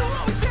enough. You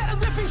always had to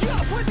lift me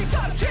up when these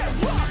times can't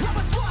walk. I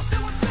was lost,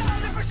 now I'm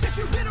found, ever since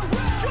you've been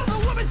around. You're the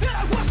woman that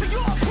I want, so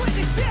you're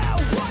putting it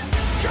down. What?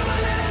 Come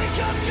on, lady,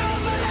 come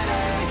on,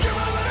 lady. You're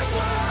my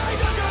butterfly,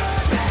 sugar.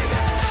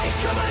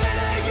 Come on,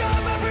 lady,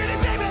 you're my pretty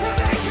baby. I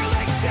make your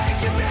legs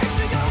shake and make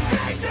me go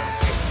crazy.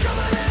 Come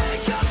on,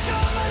 lady, come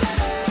on,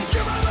 lady.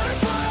 You're my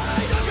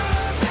butterfly, sugar,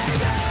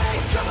 baby.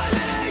 Come on,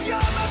 lady, you're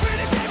my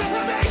pretty baby.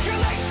 I make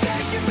your legs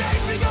shake and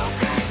make me go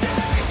crazy.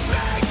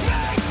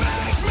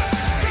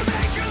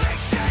 Make your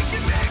legs shake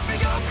and make me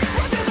go crazy.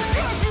 What's in the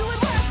sky for you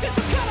and last is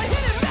some kind of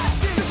hidden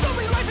message. To show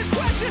me life is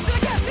precious, and I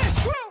guess it's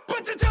true.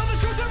 But to tell the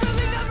truth, I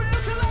really never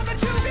knew till I met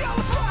you. See, I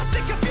was lost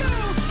and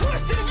confused,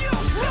 twisted and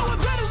used. Now I'm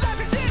better life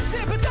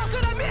existed, but that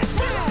I missed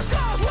it.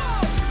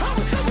 I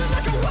was living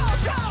like a wild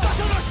child. Shot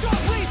on our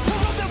short leash,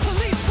 pull up the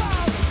police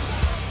files.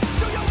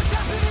 So yo, what's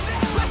happening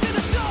now? Let's in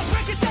the sun,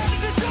 break it down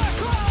in the dark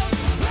clouds.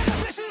 Man, I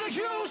vision of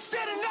you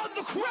standing out in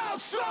the crowd.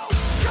 So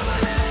come on,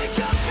 lady,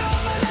 come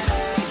on,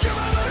 lady. You're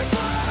my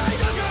butterfly,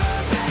 sugar,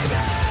 baby.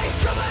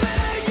 Come on,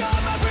 lady,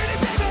 you're my pretty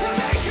baby. I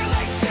make your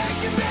legs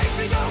shake and make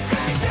me go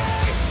crazy.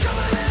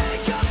 Come on, lady,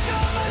 come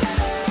on,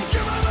 lady.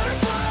 You're my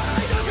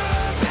butterfly, sugar,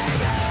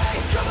 baby.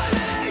 Come on,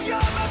 lady,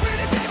 you're my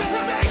pretty baby.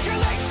 I make your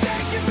legs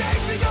shake and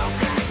make me go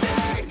crazy.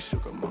 Hey,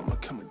 sugar mama,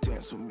 come and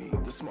dance with me.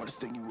 The smartest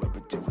thing you ever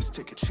did was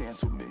take a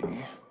chance with me.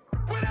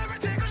 Whatever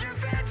tickles your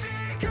fancy,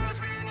 cause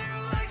me and you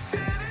like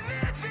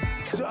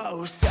Cincinnati.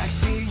 So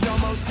sexy,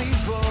 almost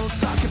evil.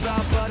 Talk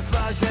about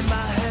butterflies in my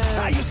head.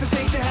 I used to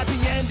think the happy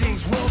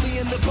endings were only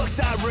in the books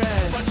I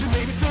read. But you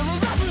made me feel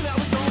alive when I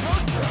was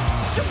almost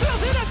wrong. You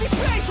filled an empty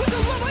space with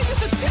the love I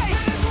used to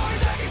chase. As far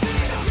as I can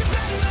see, don't get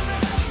better than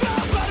that. So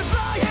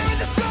butterfly, here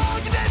is a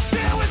song and that's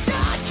it with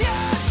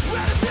podcast.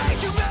 Let it make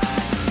you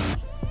mess.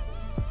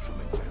 Come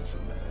and dance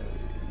with me.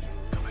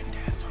 Come and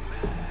dance with me.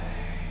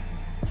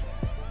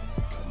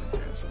 Come and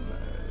dance with me.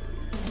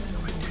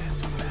 Come and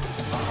dance with me.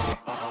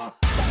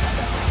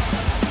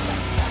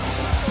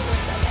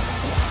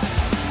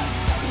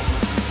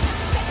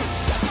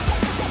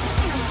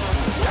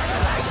 Turn the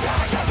lights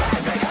out.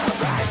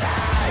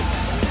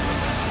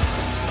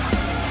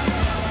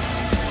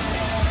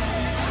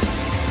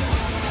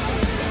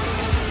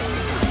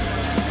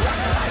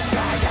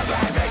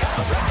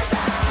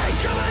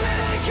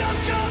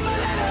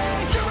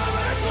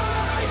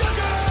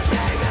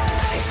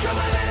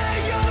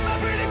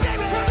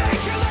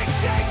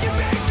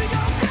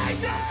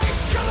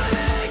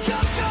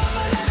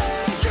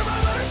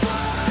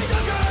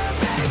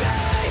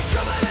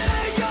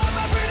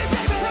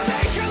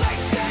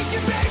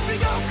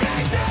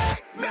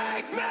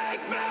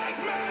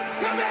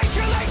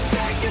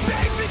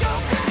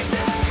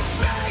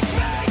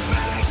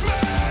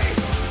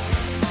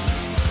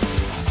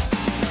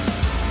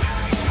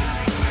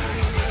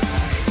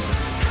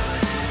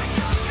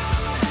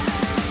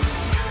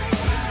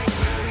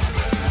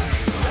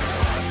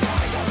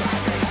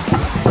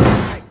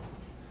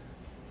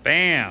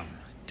 Bam,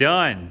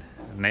 done.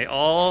 And they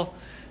all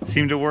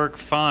seem to work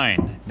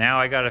fine. Now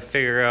I gotta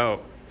figure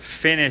out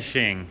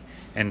finishing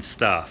and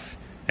stuff.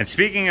 And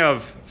speaking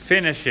of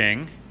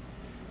finishing,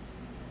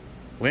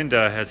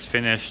 Linda has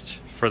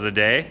finished for the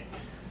day,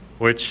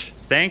 which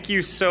thank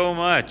you so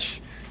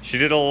much. She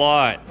did a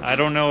lot. I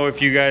don't know if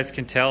you guys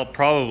can tell.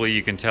 Probably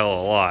you can tell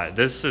a lot.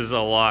 This is a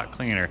lot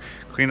cleaner.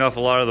 Cleaned off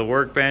a lot of the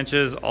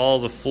workbenches, all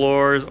the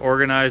floors,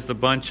 organized a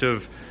bunch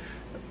of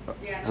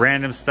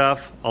random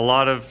stuff, a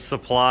lot of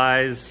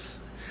supplies.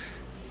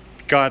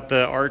 Got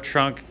the art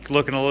trunk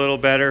looking a little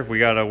better. We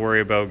got to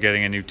worry about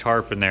getting a new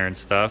tarp in there and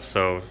stuff,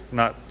 so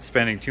not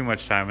spending too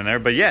much time in there.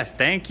 But yes,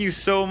 thank you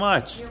so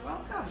much. You're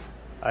welcome.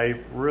 I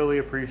really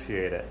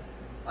appreciate it.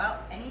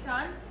 Well,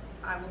 anytime,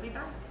 I will be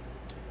back.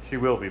 She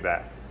will be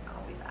back.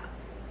 I'll be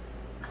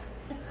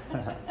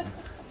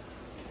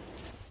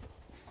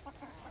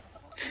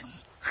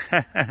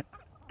back.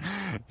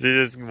 She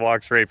just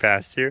walks right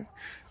past you.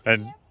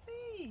 And Can't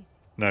see.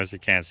 no, she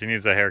can't. She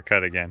needs a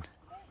haircut again.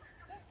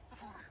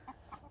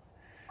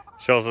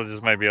 She also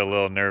just might be a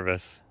little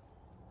nervous.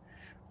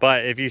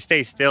 But if you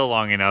stay still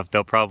long enough,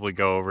 they'll probably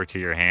go over to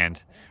your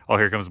hand. Oh,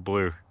 here comes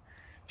Blue.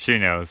 She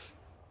knows.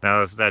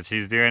 Now that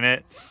she's doing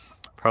it,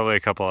 probably a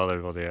couple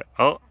others will do it.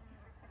 Oh.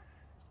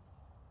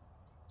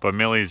 But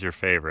Millie's your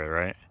favorite,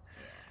 right?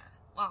 Yeah.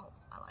 Well,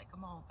 I like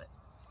them all, but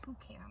who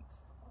can't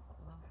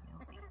love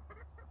Millie?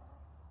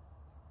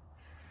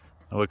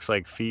 It looks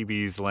like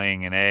Phoebe's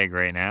laying an egg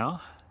right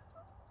now.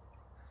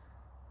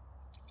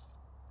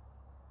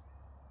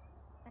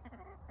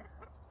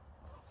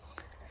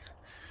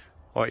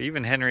 Well,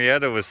 even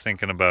Henrietta was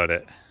thinking about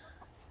it.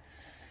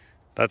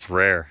 That's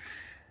rare.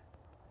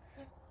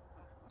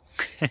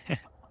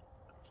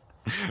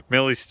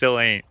 Millie still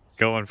ain't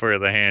going for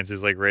the hand.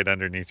 She's like right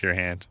underneath your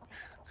hand.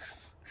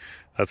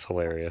 That's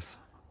hilarious.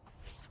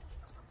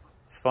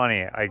 It's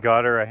funny. I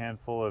got her a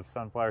handful of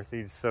sunflower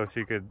seeds so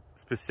she could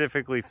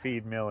specifically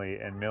feed Millie,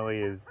 and Millie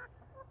is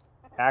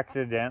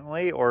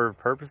accidentally or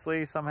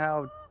purposely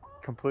somehow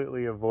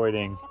completely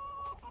avoiding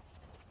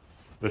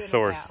the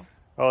source.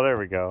 Oh, there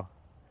we go.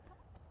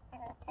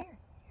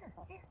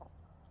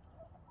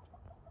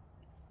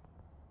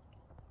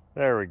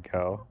 There we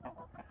go.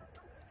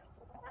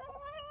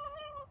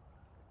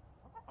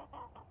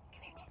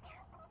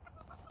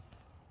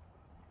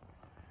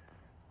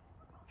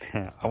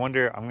 I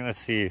wonder, I'm gonna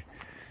see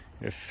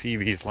if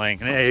Phoebe's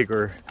laying an egg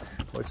or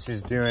what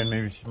she's doing.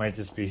 Maybe she might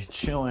just be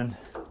chilling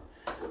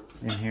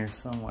in here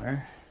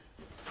somewhere.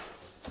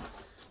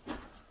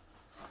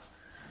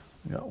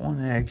 We got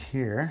one egg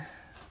here.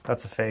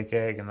 That's a fake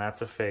egg and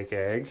that's a fake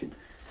egg.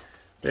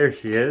 There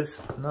she is.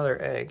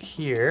 Another egg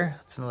here.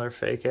 That's another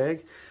fake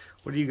egg.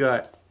 What do you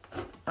got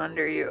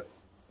under you?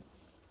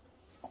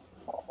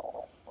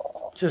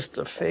 Just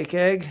a fake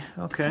egg?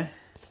 Okay.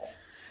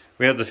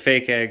 We have the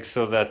fake egg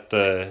so that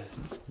the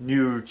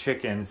new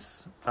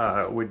chickens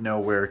would know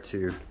where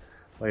to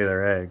lay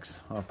their eggs.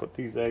 I'll put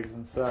these eggs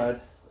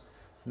inside.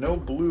 No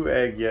blue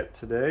egg yet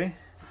today,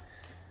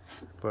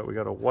 but we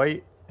got a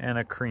white and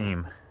a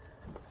cream.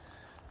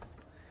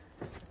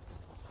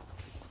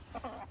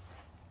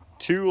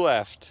 2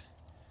 left.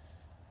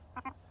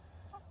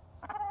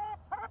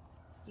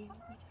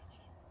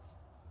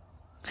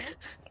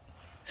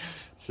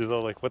 She's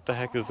all like, what the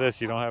heck is this?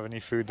 You don't have any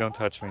food, don't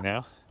touch me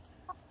now.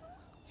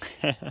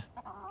 Come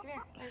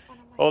here, there's one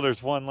on my Oh,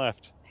 there's one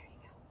left.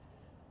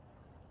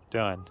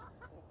 There you Done.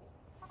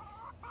 go.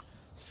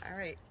 All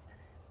right.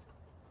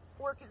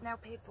 Work is now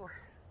paid for.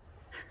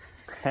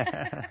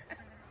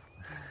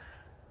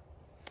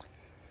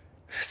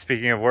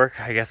 Speaking of work,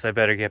 I guess I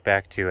better get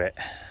back to it.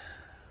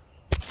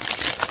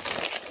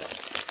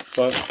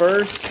 But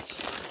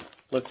first,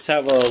 let's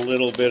have a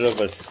little bit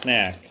of a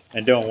snack.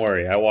 And don't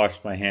worry, I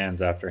washed my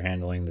hands after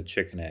handling the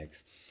chicken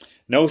eggs.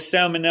 No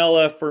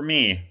salmonella for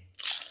me.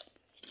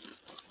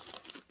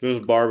 This is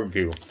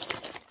barbecue.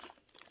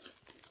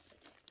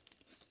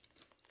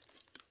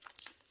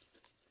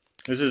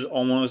 This is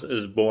almost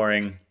as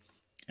boring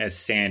as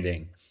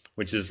sanding,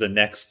 which is the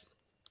next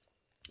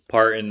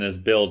part in this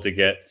build to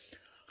get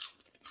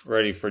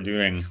ready for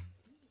doing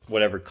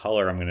whatever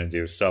color I'm going to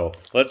do. So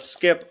let's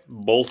skip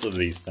both of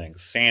these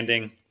things,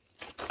 sanding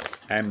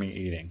and me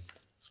eating.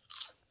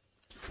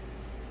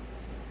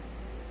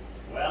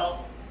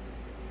 Well,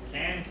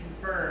 can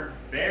confirm,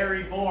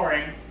 very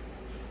boring,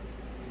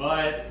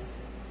 but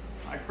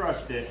I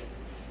crushed it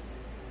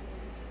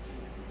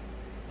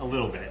a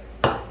little bit.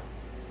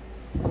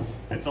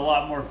 It's a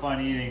lot more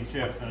fun eating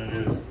chips than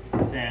it is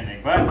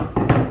sanding, but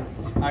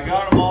I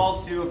got them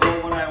all to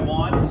about what I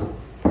want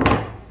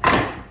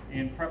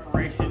in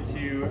preparation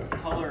to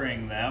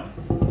coloring them.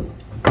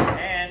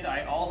 And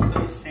I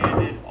also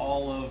sanded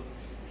all of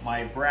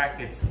my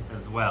brackets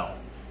as well.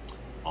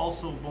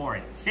 Also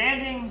boring.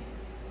 Sanding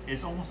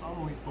is almost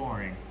always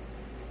boring,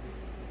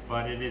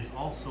 but it is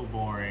also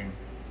boring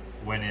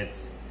when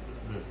it's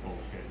this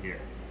bullshit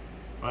here.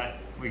 But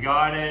we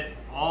got it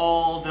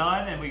all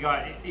done, and we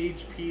got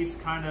each piece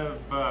kind of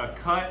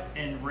cut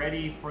and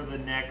ready for the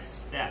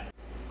next step.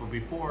 But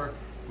before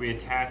we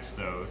attach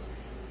those,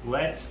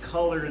 let's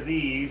color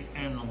these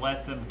and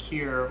let them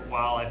cure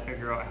while I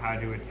figure out how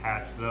to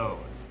attach those.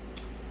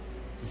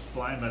 Just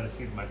flying by the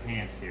seat of my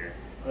pants here.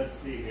 Let's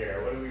see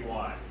here, what do we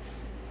want?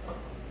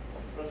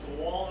 Special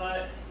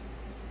walnut,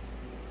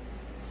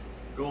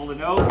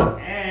 golden oak,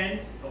 and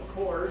of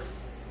course,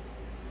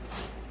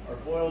 our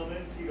boiled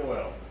linseed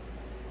oil.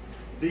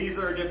 These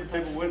are a different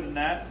type of wood than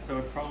that, so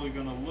it's probably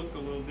gonna look a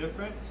little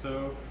different.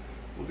 So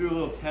we'll do a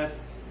little test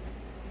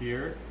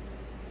here.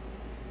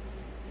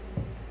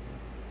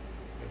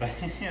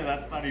 Yeah,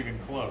 that's not even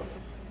close.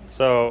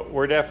 So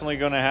we're definitely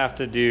gonna have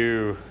to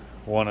do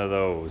one of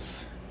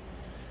those.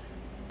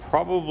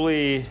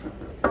 Probably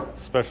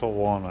special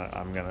walnut,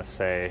 I'm gonna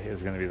say,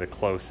 is gonna be the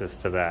closest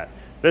to that.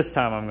 This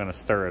time I'm gonna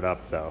stir it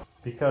up though,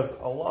 because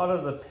a lot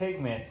of the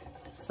pigment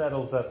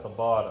settles at the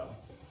bottom.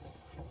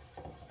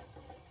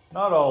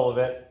 Not all of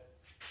it,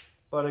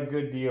 but a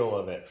good deal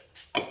of it.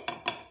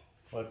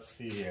 Let's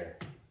see here.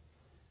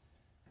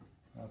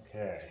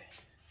 Okay.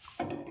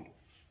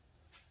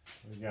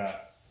 We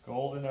got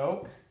golden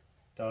oak,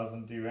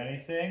 doesn't do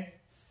anything.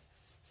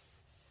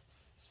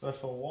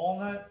 Special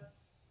walnut,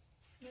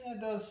 yeah,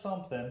 it does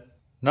something.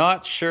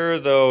 Not sure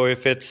though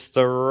if it's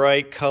the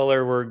right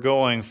color we're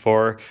going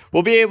for.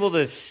 We'll be able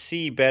to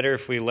see better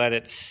if we let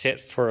it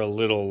sit for a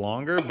little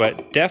longer,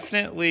 but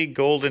definitely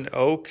golden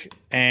oak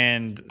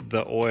and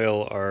the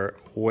oil are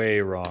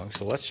way wrong.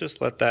 So let's just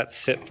let that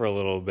sit for a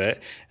little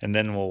bit and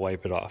then we'll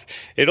wipe it off.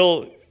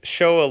 It'll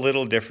show a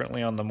little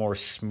differently on the more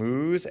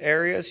smooth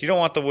areas. You don't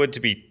want the wood to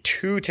be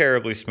too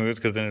terribly smooth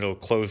because then it'll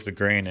close the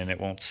grain and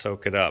it won't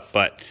soak it up.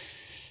 But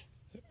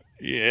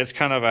it's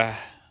kind of a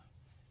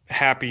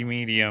happy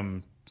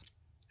medium.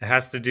 It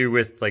has to do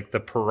with like the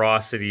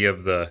porosity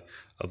of the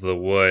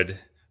wood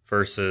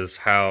versus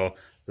how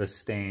the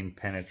stain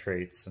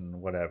penetrates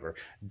and whatever.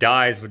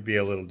 Dyes would be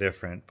a little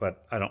different,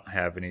 but I don't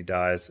have any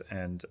dyes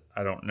and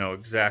I don't know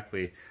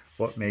exactly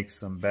what makes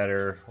them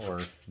better or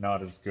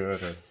not as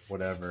good or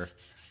whatever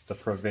the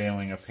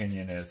prevailing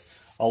opinion is.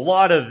 A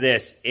lot of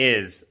this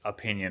is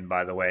opinion,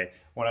 by the way.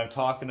 When I'm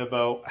talking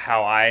about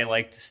how I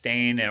like to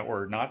stain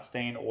or not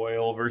stain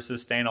oil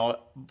versus stain,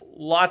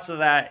 lots of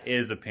that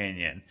is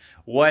opinion.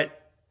 What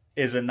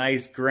is a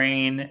nice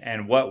grain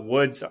and what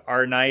woods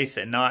are nice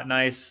and not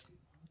nice,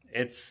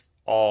 it's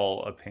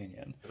all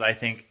opinion. I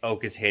think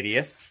oak is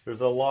hideous.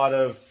 There's a lot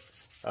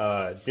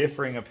of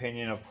differing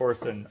opinion, of course,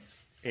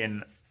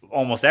 in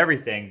almost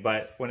everything,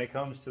 but when it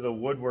comes to the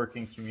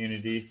woodworking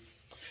community,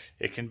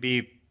 it can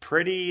be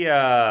pretty,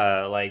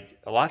 like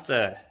lots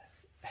of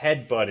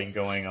headbutting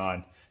going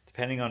on,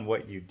 depending on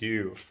what you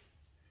do.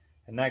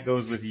 And that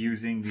goes with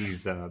using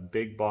these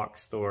big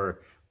box store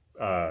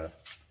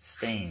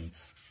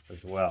stains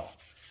as well.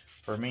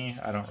 For me,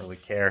 I don't really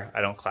care.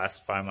 I don't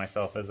classify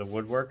myself as a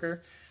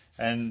woodworker.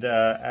 And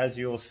as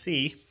you'll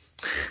see,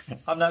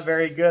 I'm not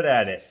very good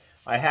at it.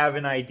 I have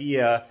an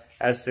idea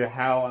as to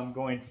how I'm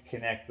going to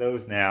connect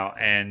those now,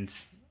 and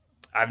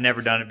I've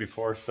never done it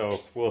before,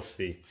 so we'll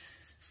see.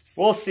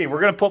 We'll see.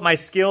 We're going to put my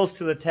skills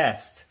to the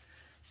test.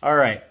 All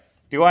right.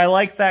 Do I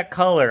like that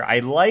color? I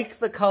like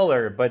the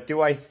color, but do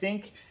I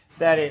think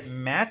that it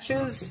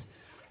matches?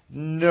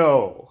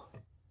 No.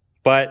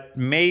 But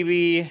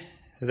maybe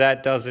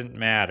that doesn't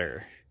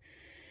matter.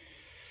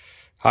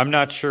 I'm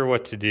not sure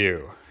what to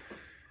do.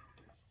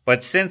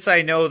 But since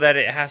I know that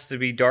it has to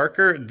be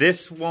darker,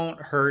 this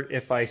won't hurt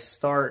if I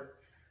start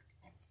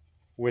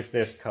with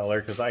this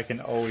color, because I can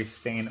always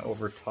stain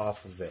over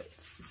top of it.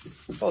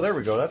 Oh, there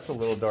we go. That's a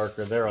little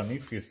darker there on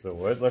these pieces of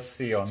wood. Let's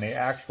see on the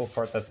actual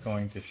part that's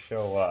going to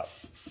show up.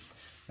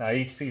 Now,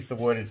 each piece of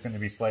wood is going to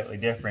be slightly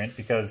different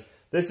because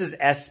this is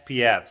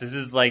SPF. This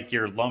is like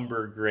your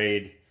lumber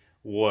grade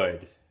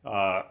wood.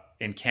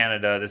 In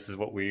Canada, this is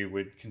what we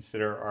would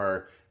consider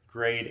our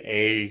grade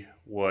A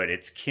wood.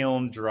 It's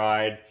kiln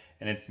dried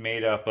and it's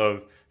made up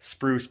of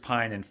spruce,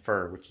 pine, and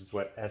fir, which is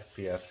what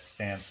SPF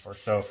stands for.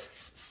 So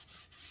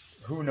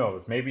who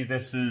knows? Maybe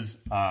this is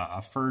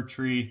a fir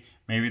tree,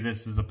 maybe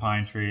this is a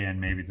pine tree, and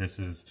maybe this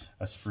is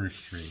a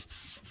spruce tree.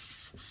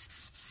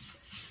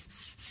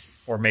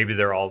 Or maybe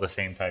they're all the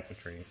same type of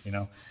tree, you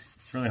know?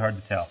 It's really hard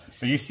to tell.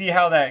 But you see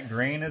how that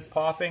grain is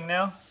popping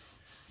now?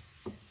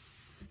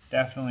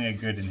 Definitely a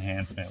good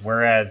enhancement.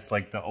 Whereas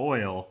like the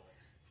oil,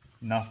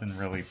 nothing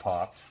really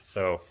popped.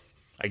 So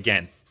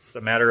again, it's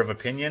a matter of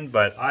opinion,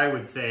 but I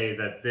would say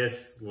that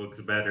this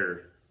looks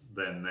better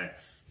than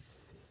this.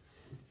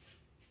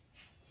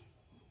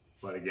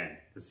 But again,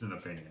 it's an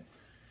opinion.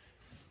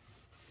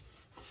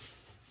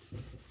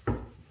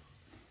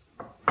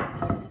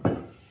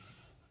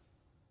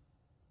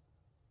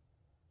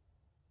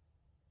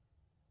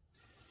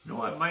 You know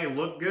what might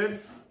look good?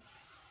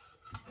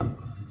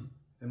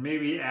 And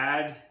maybe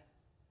add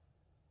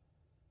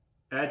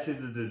to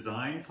the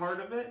design part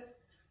of it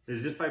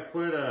is if I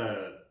put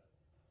a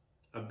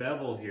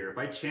bevel here. If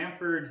I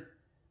chamfered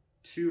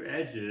two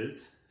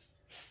edges,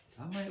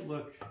 that might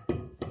look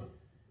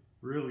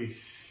really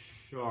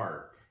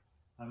sharp.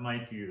 I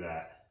might do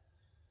that.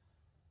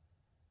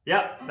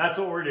 Yep, that's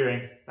what we're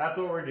doing. That's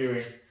what we're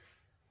doing.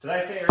 Did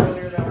I say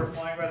earlier that we're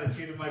flying by the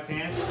seat of my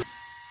pants?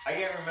 I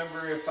can't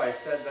remember if I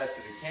said that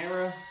to the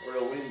camera or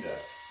to Linda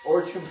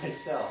or to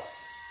myself.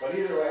 But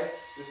either way,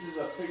 this is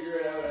a figure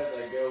it out as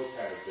I go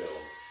kind of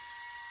build.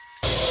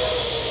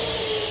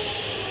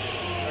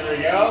 There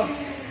we go.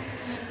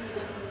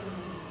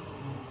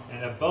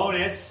 And a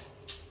bonus,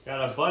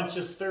 got a bunch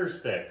of stir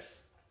sticks.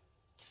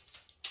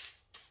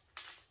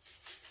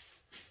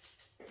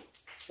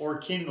 Or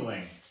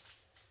kindling.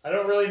 I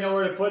don't really know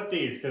where to put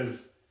these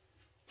because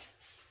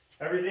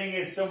everything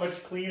is so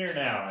much cleaner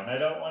now and I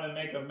don't want to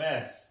make a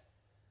mess.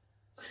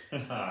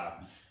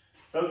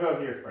 They'll go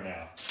here for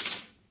now.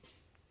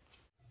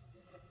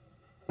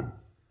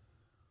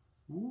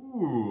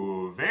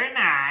 Ooh, very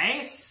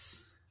nice.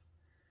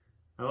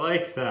 I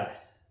like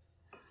that.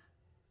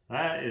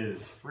 That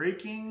is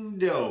freaking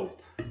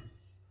dope.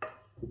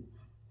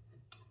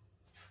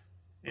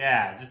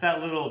 Yeah, just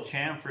that little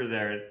chamfer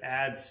there, it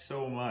adds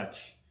so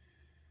much.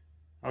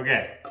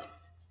 Okay,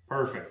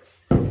 perfect.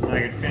 Now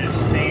I can finish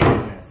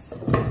staining this.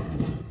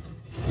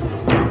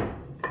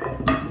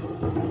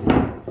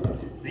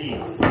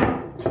 These.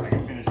 I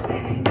can finish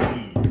staining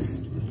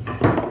these.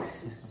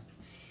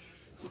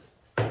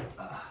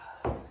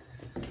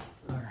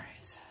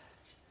 Alright.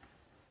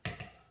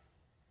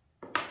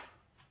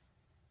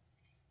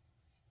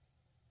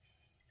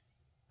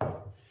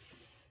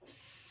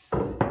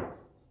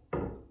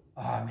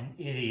 Oh, I'm an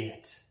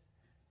idiot.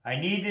 I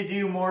need to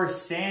do more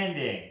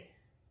sanding.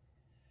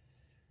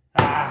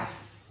 I'll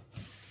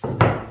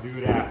do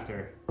it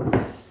after.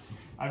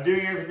 I'm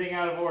doing everything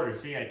out of order.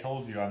 See, I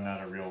told you I'm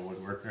not a real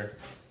woodworker.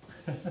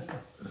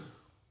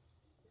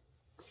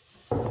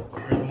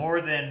 There's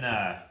more than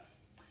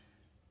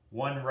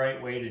one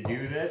right way to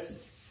do this,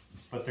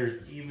 but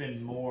there's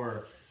even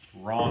more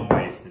wrong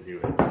ways to do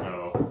it,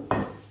 so.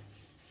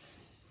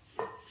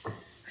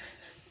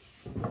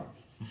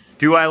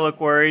 Do I look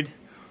worried?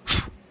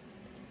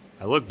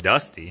 I look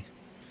dusty.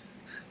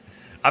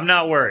 I'm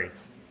not worried.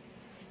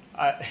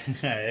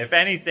 If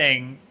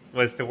anything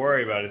was to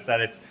worry about, it's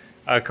that it's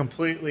a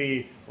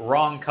completely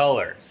wrong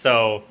color.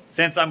 So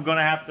since I'm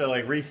gonna have to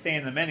like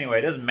restain them anyway,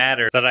 it doesn't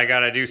matter that I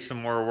gotta do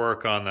some more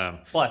work on them.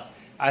 Plus,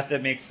 I have to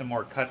make some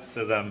more cuts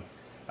to them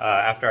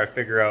after I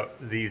figure out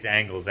these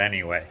angles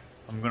anyway.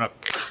 I'm gonna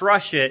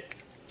crush it.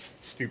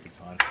 Stupid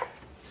pun.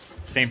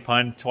 Same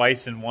pun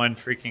twice in one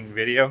freaking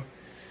video.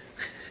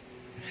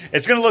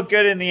 It's gonna look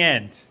good in the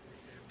end.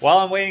 While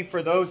I'm waiting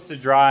for those to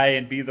dry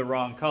and be the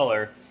wrong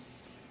color,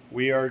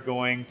 we are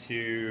going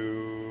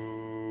to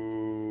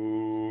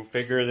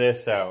figure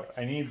this out.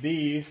 I need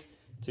these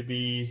to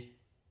be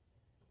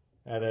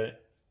at a,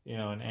 you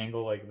know, an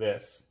angle like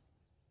this.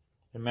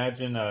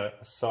 Imagine a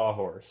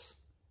sawhorse.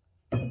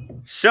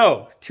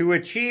 So, to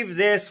achieve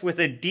this with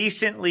a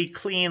decently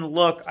clean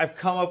look, I've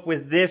come up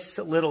with this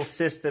little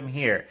system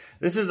here.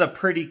 This is a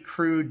pretty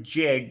crude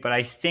jig, but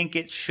I think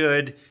it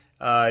should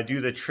do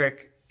the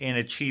trick in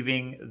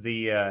achieving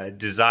the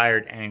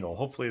desired angle.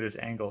 Hopefully this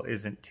angle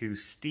isn't too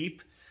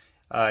steep.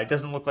 It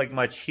doesn't look like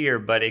much here,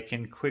 but it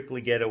can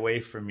quickly get away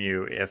from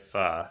you if,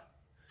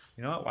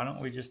 you know what, why don't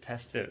we just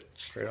test it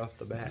straight off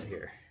the bat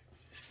here?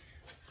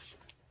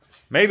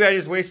 Maybe I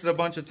just wasted a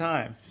bunch of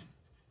time.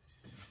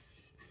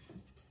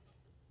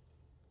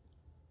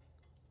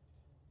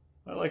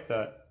 I like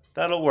that.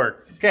 That'll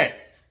work. Okay.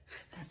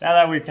 Now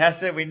that we've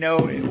tested it, we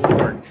know it will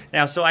work.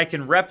 Now, so I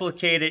can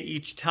replicate it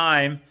each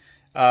time.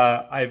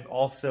 I've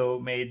also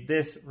made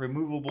this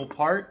removable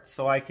part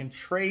so I can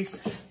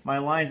trace my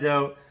lines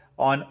out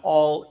on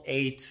all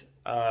 8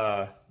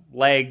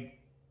 leg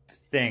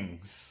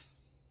things.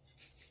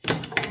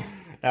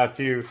 Now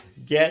to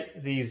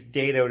get these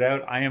datoed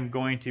out, I am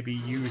going to be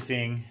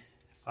using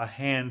a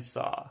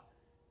handsaw.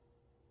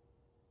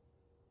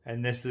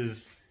 And this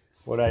is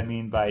what I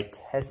mean by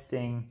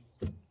testing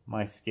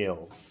my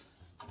skills.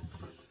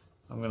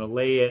 I'm going to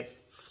lay it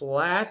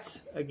flat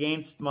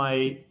against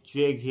my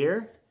jig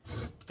here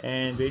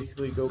and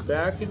basically go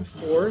back and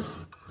forth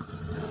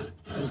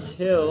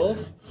until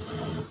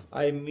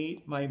I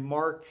meet my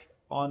mark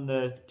on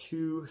the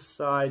 2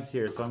 sides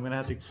here. So I'm going to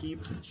have to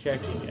keep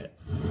checking it.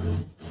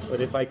 But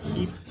if I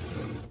keep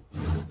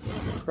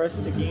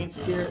pressed against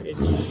here, it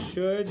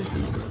should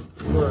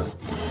work.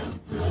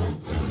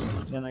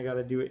 Then I got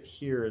to do it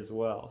here as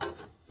well.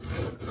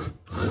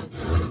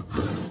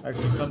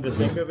 Actually, come to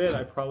think of it,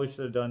 I probably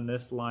should have done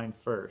this line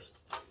first.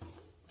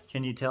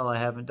 Can you tell I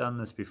haven't done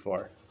this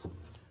before?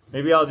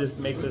 Maybe I'll just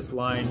make this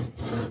line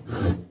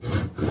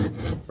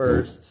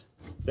first,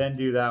 then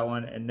do that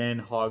one, and then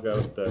hog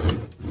out the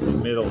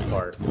middle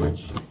part,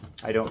 which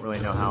I don't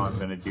really know how I'm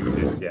going to do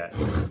this yet.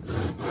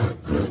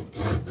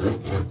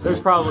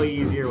 There's probably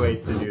easier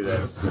ways to do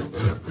this,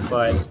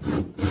 but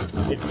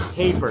it's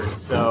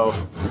tapered, so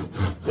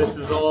this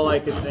is all I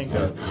could think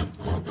of.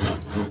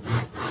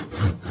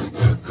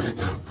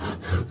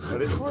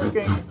 But it's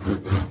working.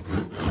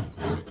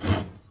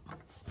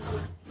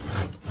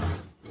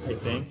 I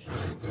think.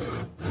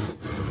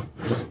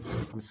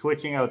 I'm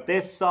switching out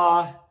this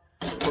saw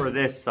for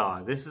this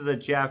saw. This is a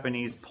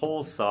Japanese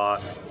pole saw,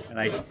 and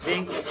I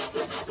think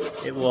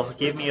it will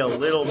give me a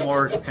little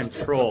more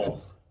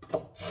control.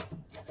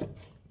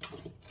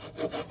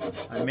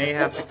 I may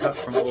have to cut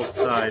from both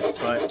sides,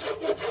 but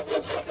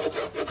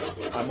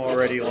I'm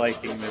already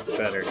liking this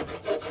better.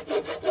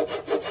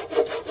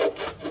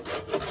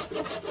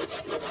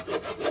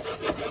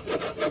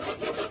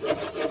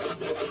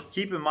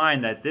 Keep in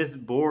mind that this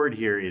board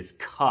here is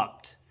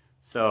cupped,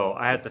 so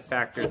I have to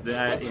factor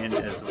that in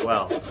as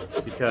well,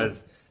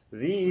 because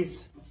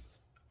these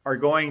are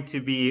going to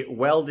be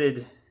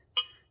welded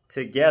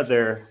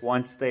together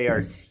once they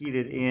are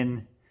seated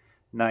in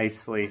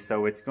nicely.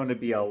 So it's going to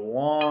be a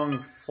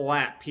long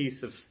flat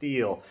piece of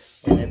steel,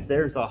 and if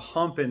there's a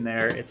hump in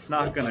there, it's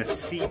not going to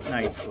seat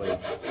nicely.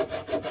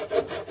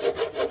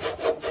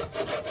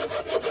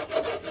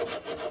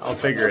 I'll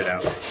figure it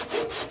out.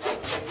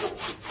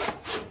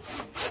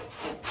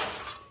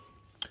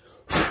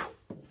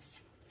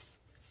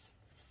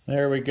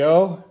 There we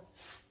go.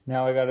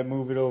 Now I got to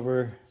move it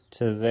over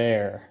to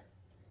there.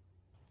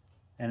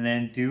 And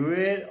then do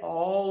it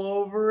all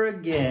over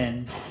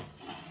again.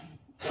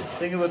 The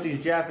thing about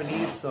these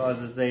Japanese saws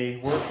is they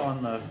work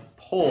on the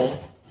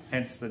pole,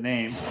 hence the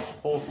name,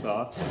 pole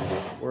saw.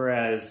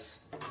 Whereas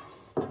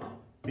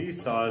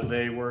these saws,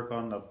 they work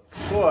on the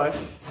push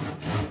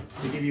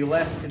to give you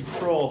less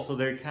control, so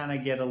they kind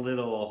of get a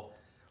little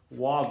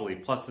wobbly.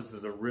 Plus this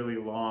is a really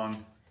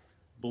long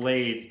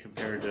blade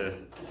compared to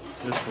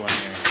this one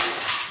here.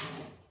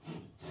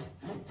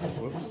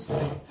 Whoops.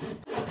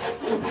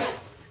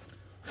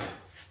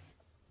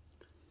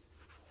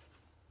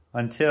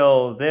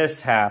 Until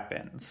this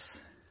happens.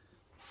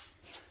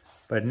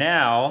 But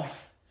now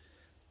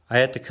I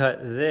have to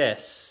cut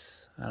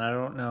this, and I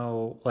don't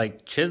know,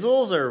 like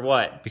chisels or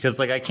what, because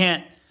like I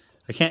can't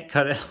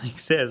cut it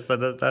like this.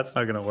 That's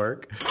not gonna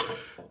work.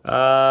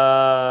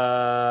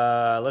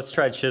 Let's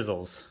try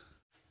chisels.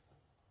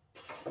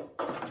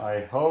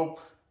 I hope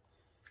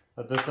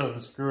that this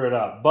doesn't screw it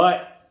up,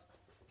 but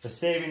the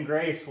saving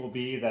grace will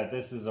be that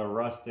this is a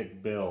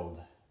rustic build,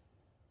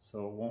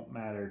 so it won't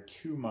matter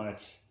too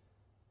much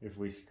if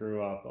we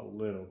screw up a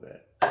little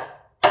bit.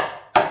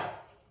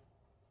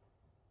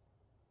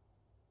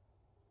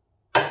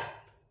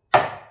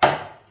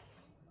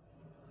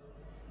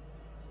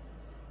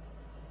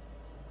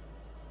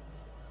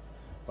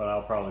 But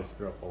I'll probably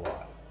screw up a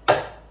lot.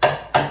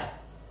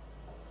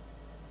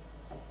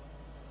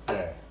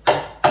 Okay.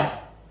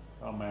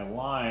 On my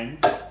line,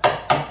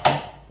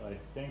 I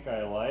think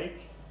I like.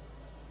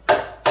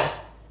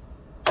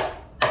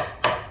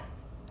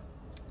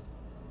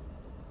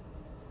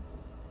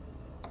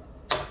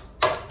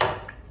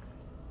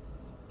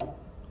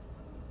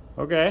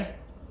 Okay,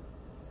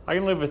 I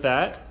can live with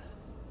that.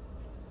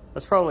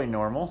 That's probably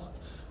normal.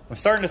 I'm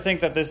starting to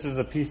think that this is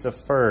a piece of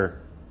fur.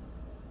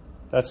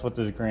 That's what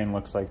this grain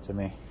looks like to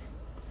me.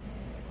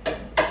 If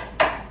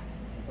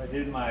I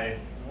did my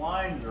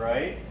lines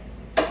right,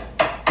 it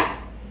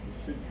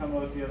should come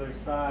out the other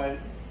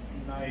side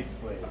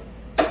nicely.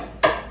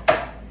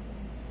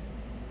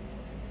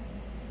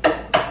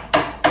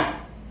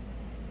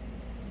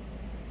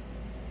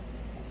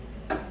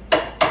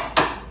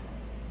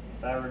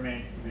 That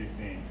remains to be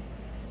seen.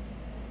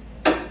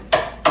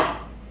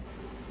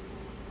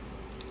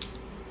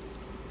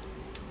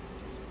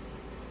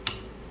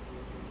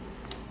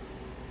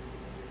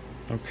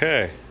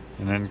 Okay,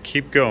 and then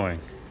keep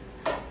going.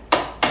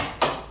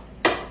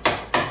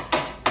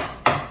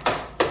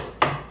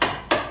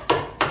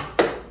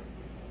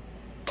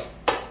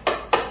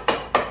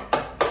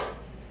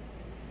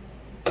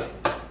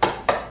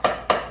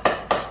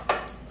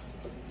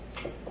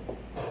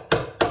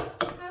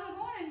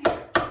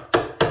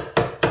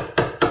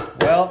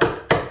 Well,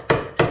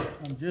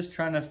 I'm just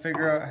trying to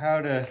figure out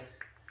how to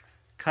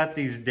cut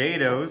these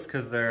dados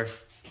because they're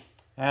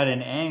at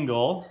an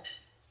angle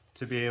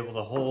to be able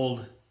to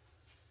hold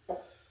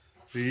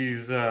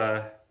these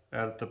at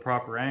the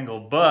proper angle.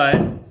 But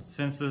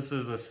since this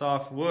is a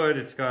soft wood,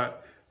 it's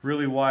got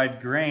really wide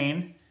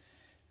grain,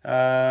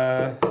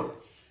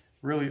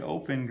 really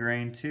open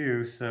grain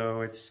too,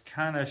 so it's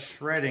kind of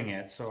shredding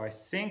it. So I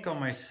think on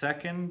my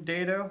second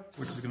dado,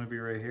 which is going to be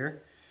right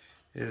here,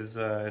 is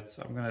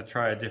I'm going to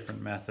try a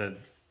different method.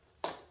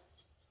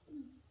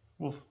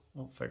 We'll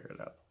figure it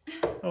out.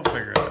 We'll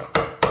figure it out.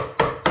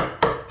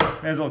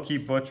 May as well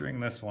keep butchering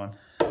this one.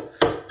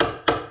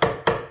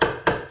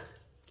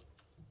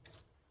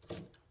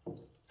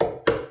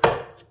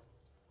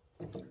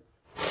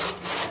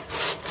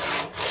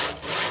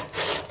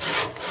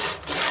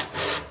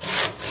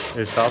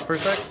 Did it stop for a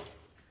sec?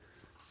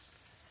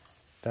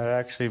 That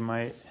actually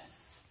might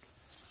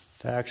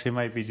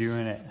be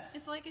doing it.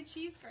 It's like a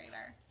cheese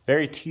grater.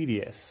 Very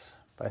tedious,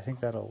 but I think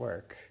that'll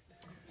work.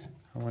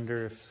 I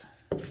wonder if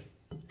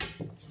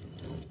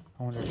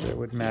it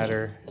would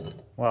matter.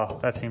 Well,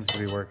 that seems to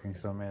be working,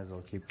 so I may as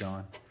well keep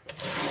going.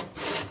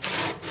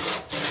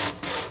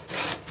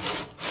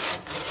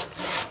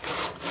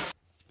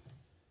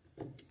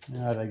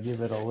 Now to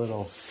give it a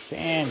little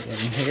sand in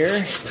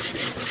here.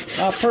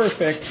 Not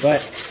perfect,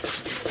 but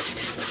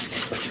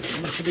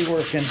it should be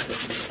working.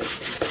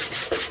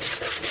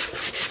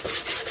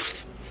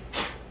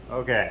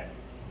 Okay.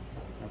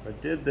 If I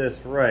did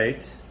this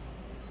right,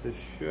 this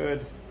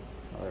should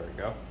Oh, there we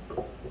go.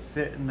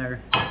 Fit in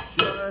there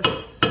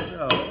just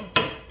so.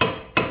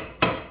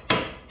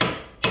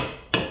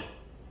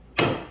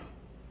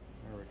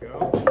 There we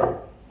go.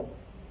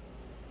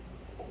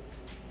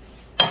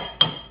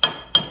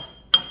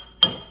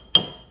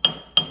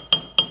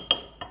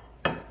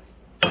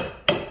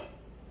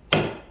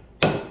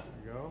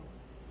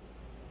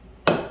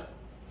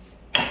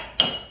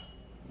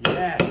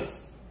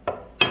 Yes.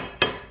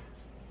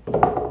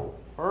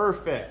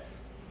 Perfect.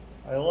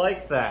 I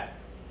like that.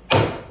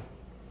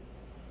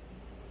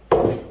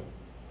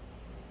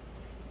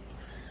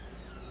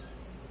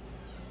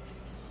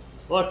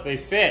 Look, they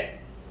fit.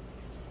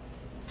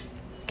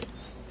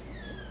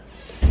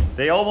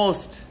 They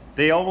almost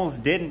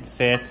didn't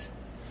fit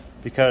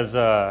because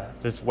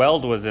this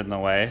weld was in the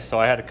way, so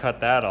I had to cut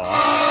that off.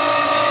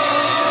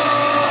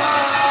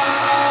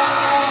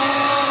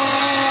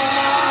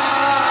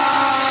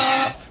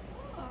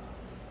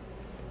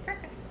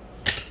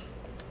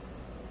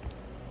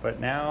 But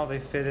now they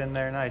fit in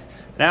there nice.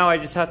 Now I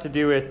just have to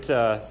do it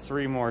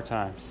 3 more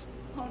times.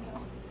 Oh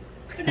no.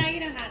 So now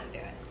you know how to do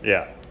it.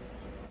 Yeah.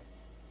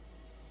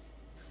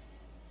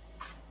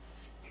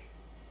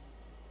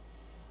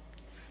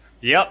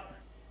 Yep.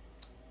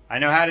 I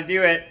know how to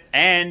do it,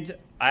 and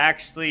I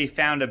actually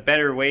found a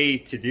better way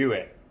to do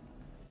it.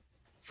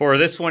 For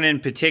this one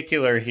in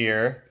particular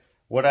here,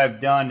 what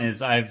I've done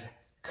is I've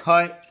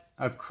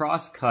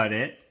cross-cut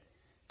it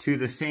to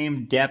the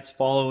same depth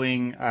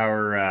following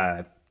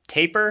our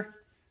taper,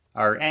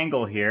 our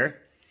angle here,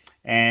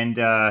 and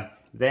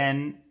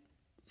then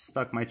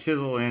stuck my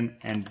chisel in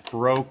and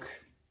broke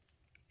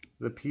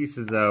the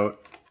pieces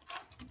out.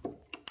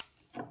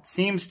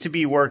 Seems to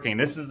be working.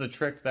 This is a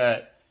trick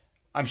that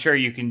I'm sure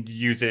you can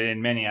use it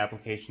in many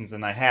applications,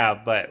 and I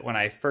have, but when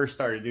I first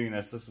started doing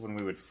this is when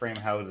we would frame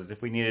houses.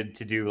 If we needed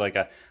to do like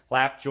a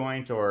lap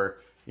joint or,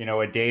 you know,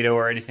 a dado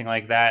or anything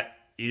like that,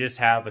 you just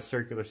have a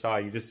circular saw.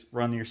 You just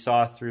run your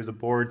saw through the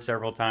board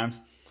several times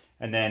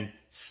and then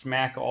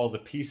smack all the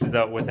pieces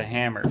out with a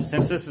hammer.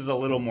 Since this is a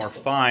little more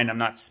fine, I'm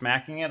not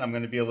smacking it. I'm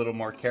going to be a little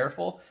more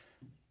careful.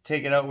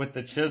 Take it out with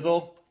the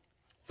chisel,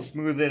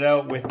 smooth it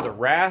out with the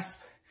rasp,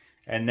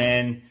 and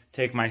then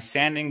take my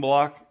sanding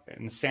block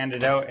and sand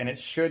it out, and it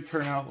should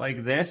turn out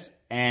like this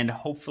and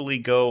hopefully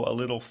go a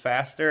little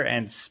faster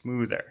and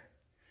smoother.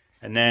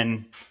 And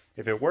then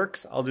if it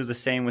works, I'll do the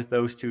same with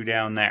those two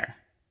down there.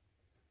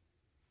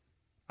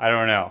 I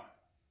don't know.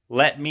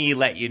 Let me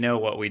let you know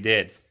what we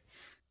did.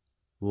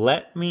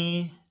 Let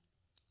me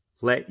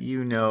let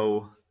you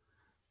know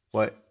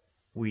what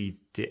we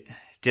did.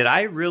 Did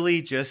I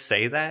really just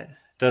say that?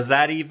 Does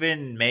that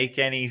even make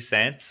any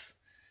sense?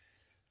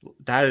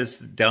 That is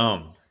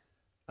dumb.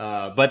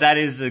 But that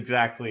is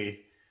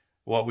exactly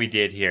what we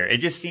did here. It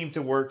just seemed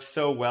to work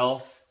so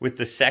well with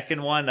the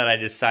second one that I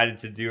decided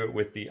to do it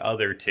with the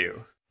other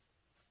two.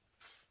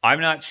 I'm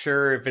not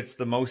sure if it's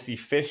the most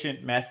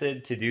efficient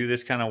method to do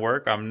this kind of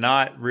work. I'm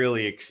not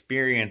really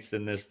experienced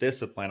in this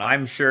discipline.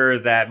 I'm sure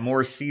that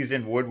more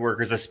seasoned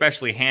woodworkers,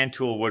 especially hand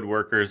tool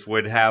woodworkers,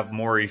 would have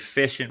more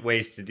efficient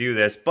ways to do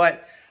this.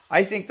 But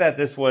I think that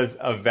this was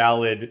a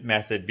valid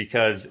method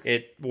because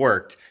it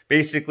worked.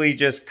 Basically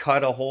just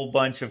cut a whole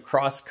bunch of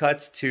cross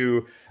cuts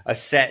to a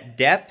set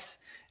depth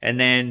and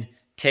then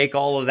take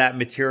all of that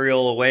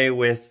material away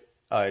with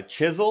a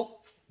chisel.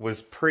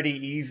 Was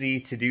pretty easy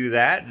to do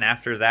that, and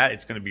after that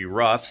it's going to be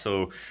rough,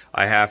 so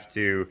I have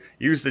to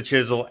use the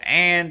chisel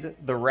and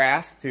the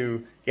rasp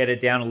to get it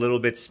down a little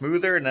bit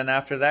smoother, and then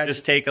after that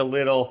just take a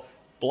little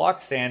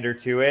block sander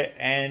to it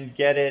and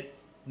get it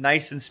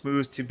nice and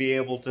smooth to be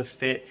able to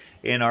fit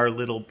in our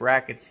little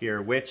brackets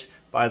here, which,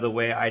 by the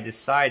way, I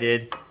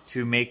decided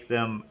to make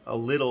them a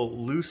little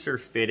looser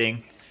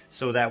fitting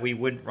so that we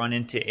wouldn't run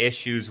into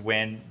issues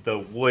when the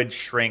wood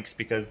shrinks,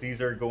 because these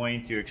are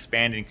going to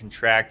expand and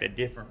contract at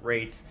different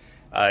rates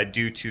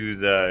due to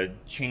the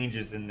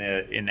changes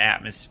in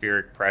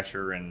atmospheric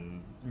pressure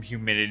and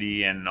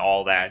humidity and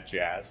all that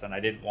jazz. And I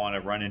didn't want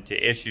to run into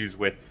issues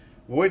with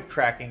wood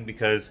cracking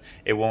because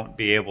it won't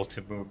be able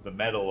to move the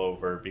metal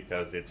over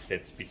because it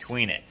sits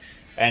between it.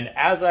 And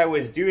as I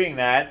was doing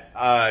that,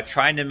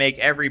 trying to make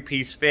every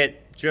piece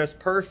fit just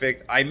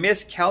perfect, I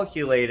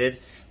miscalculated,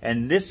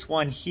 and this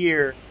one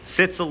here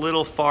sits a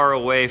little far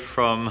away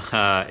from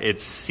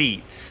its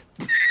seat.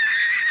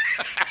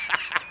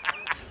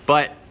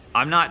 But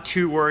I'm not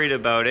too worried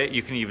about it.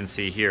 You can even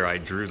see here, I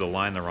drew the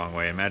line the wrong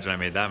way. Imagine I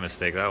made that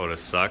mistake. That would have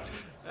sucked.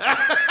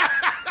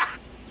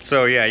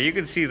 So yeah, you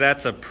can see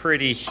that's a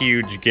pretty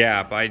huge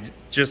gap. I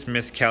just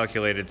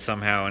miscalculated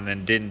somehow and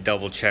then didn't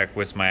double check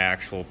with my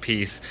actual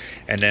piece.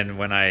 And then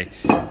when I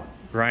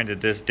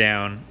grinded this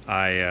down,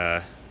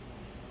 I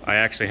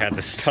actually had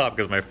to stop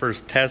because my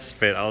first test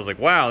fit, I was like,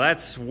 wow,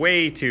 that's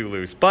way too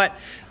loose. But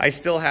I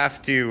still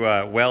have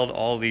to weld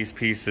all these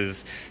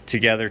pieces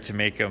together to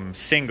make them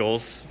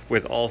singles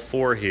with all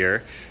 4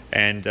 here.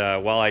 And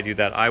while I do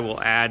that, I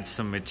will add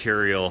some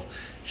material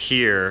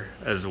here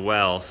as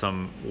well,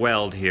 some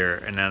weld here,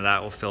 and then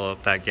that will fill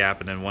up that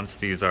gap. And then once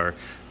these are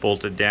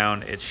bolted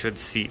down, it should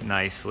seat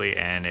nicely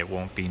and it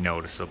won't be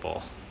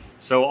noticeable.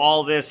 So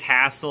all this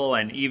hassle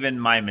and even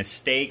my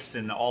mistakes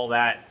and all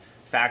that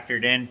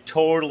factored in,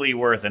 totally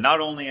worth it.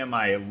 Not only am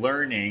I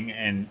learning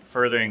and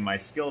furthering my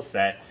skill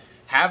set,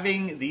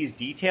 having these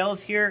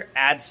details here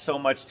adds so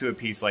much to a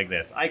piece like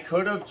this. I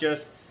could have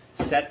just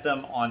set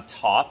them on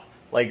top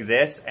like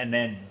this and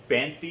then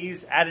bent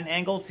these at an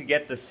angle to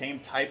get the same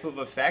type of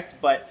effect,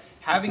 but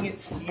having it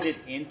seated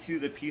into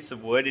the piece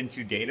of wood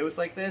into dados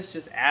like this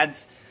just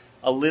adds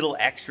a little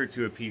extra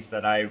to a piece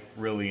that I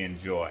really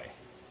enjoy.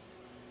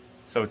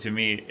 So to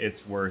me,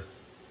 it's worth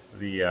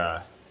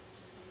the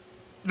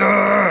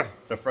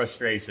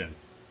frustration.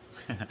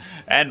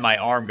 And my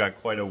arm got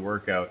quite a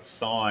workout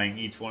sawing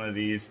each one of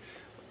these.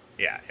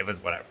 Yeah, it was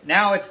whatever.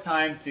 Now it's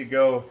time to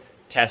go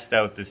test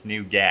out this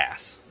new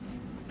gas.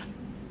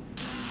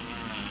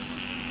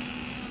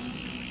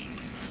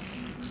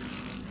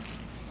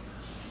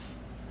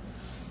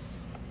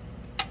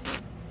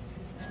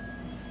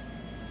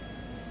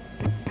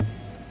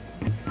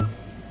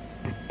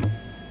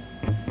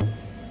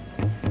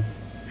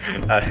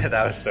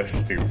 That was so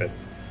stupid.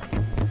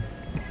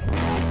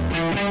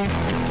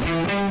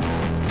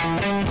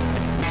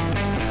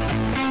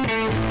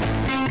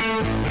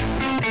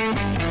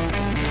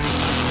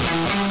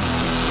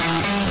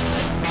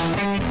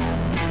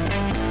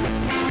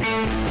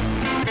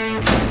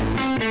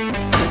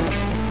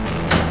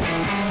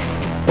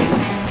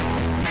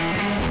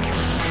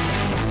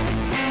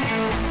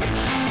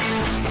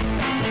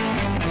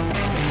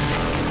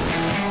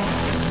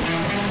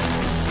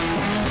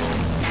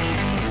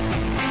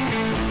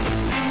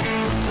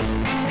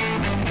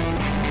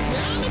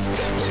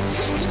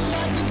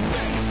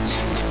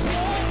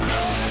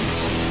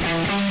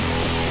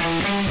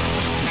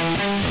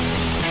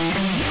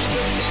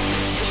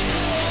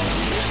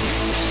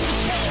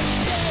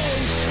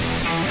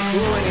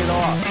 Cooling it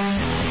off.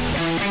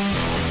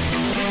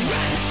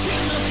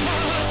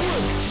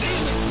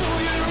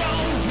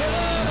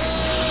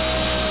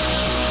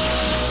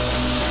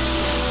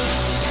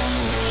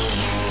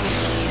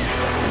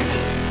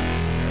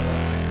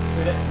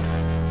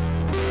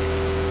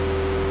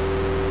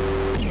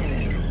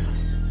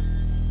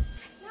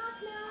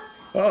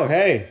 Oh,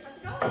 hey.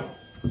 How's it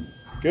going?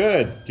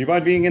 Good. Do you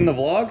mind being in the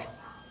vlog?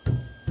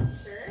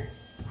 Sure.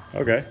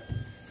 Okay.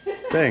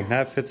 Dang,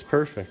 that fits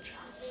perfect.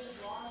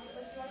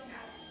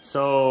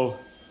 So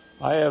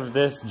I have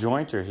this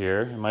jointer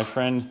here, and my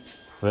friend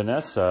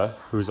Vanessa,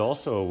 who's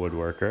also a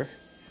woodworker,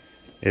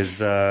 is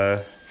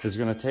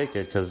gonna take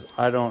it because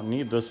I don't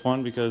need this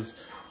one because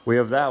we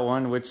have that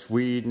one which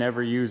we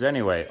never use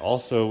anyway.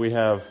 Also, we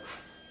have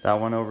that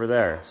one over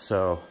there.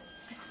 So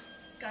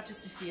Got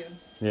just a few.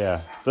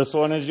 yeah, this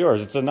one is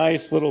yours. It's a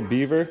nice little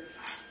beaver.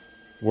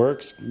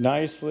 Works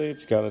nicely.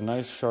 It's got a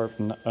nice sharp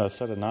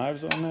set of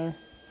knives on there.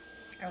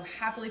 I will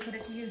happily put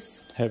it to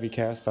use. Heavy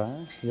cast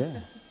iron. Yeah.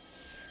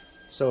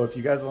 So if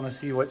you guys want to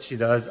see what she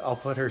does, I'll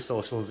put her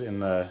socials in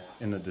the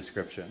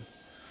description.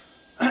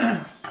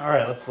 All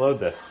right, let's load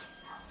this.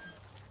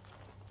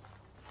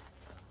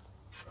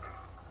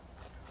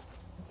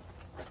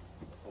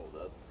 Hold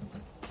up.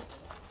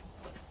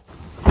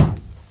 Awesome,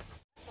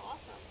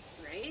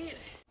 right?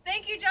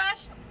 Thank you,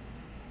 Josh.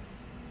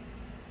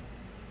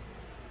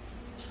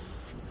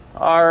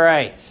 All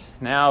right,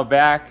 now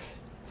back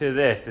to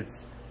this.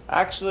 It's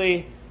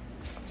actually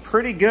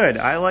pretty good.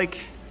 I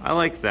like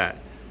that.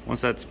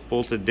 Once that's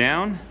bolted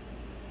down,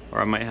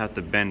 or I might have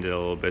to bend it a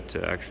little bit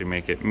to actually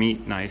make it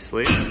meet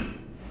nicely.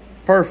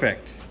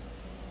 Perfect.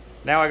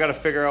 Now I gotta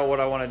figure out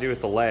what I wanna do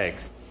with the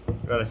legs.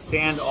 Gotta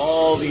sand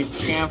all these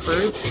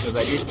chamfers, because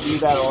I didn't do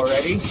that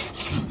already.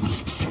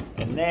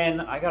 And then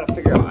I gotta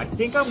figure out, I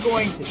think I'm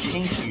going to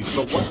paint these,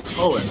 but what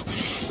color?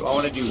 Do I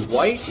wanna do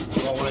white?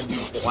 Do I wanna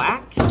do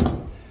black?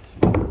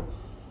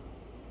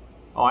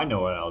 Oh, I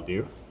know what I'll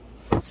do.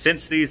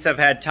 Since these have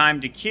had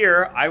time to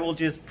cure, I will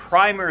just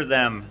primer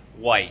them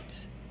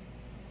white.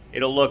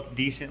 It'll look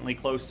decently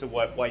close to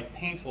what white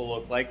paint will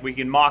look like. We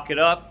can mock it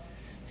up,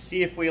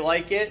 see if we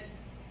like it.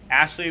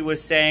 Ashley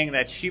was saying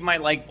that she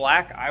might like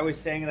black. I was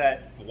saying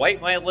that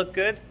white might look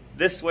good.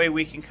 This way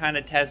we can kind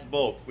of test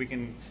both. We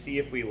can see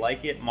if we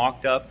like it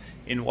mocked up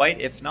in white.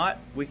 If not,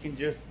 we can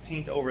just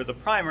paint over the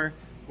primer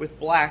with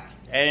black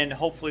and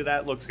hopefully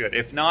that looks good.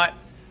 If not,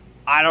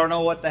 I don't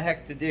know what the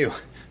heck to do.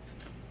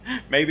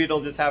 Maybe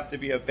it'll just have to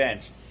be a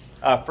bench.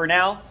 For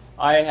now,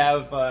 I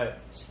have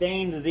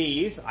stained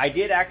these. I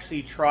did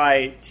actually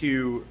try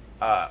to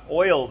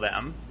oil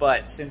them,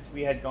 but since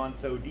we had gone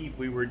so deep,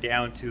 we were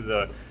down to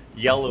the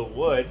yellow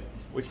wood,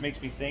 which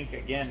makes me think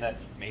again that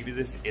maybe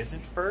this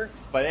isn't fir.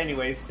 But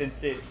anyways,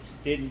 since it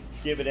didn't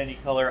give it any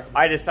color,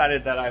 I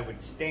decided that I would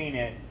stain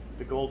it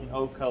the golden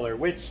oak color,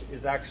 which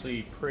is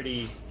actually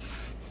pretty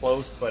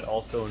close, but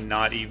also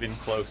not even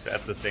close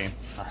at the same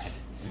time.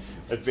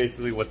 That's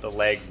basically what the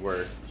legs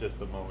were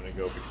just a moment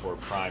ago before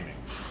priming.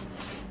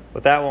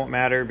 But that won't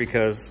matter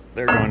because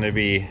they're going to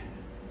be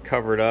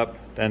covered up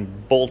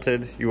and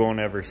bolted. You won't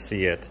ever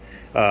see it.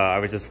 I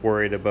was just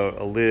worried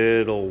about a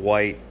little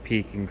white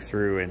peeking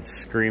through and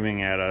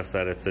screaming at us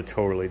that it's a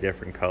totally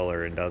different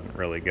color and doesn't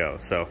really go.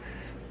 So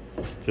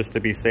just to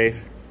be safe,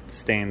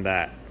 stain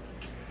that.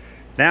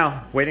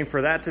 Now, waiting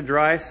for that to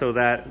dry so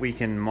that we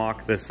can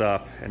mock this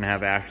up and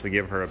have Ashley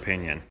give her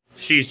opinion.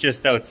 She's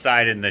just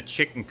outside in the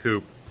chicken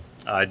coop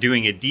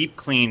doing a deep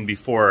clean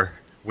before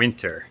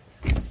winter.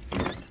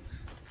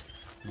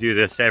 Do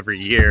this every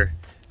year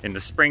in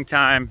the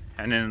springtime,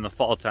 and then in the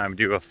fall time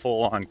do a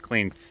full-on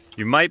clean.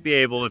 You might be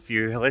able, if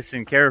you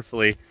listen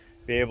carefully,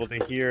 be able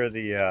to hear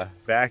the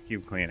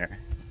vacuum cleaner.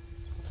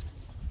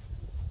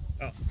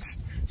 Oh,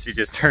 she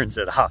just turns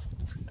it off.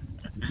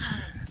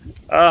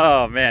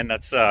 Oh man,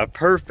 that's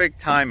perfect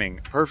timing.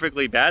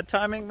 Perfectly bad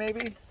timing,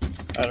 maybe?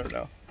 I don't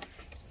know.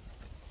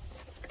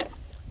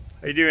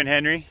 How you doing,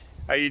 Henry?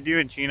 How you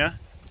doing, Gina?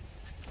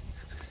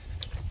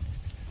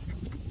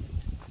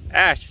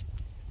 Ash,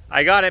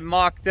 I got it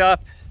mocked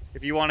up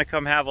if you want to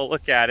come have a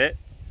look at it.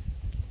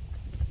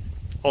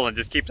 Hold on,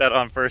 just keep that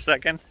on for a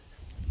second.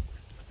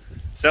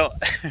 So,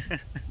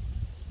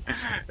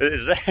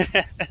 is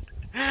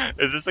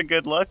this a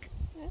good look?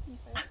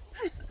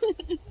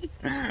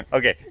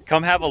 Okay,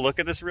 come have a look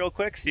at this real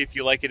quick, see if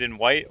you like it in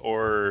white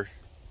or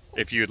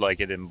if you'd like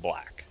it in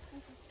black.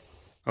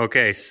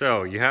 Okay,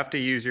 so you have to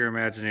use your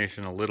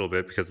imagination a little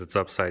bit because it's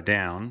upside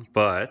down,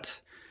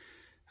 but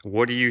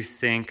what do you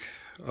think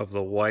of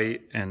the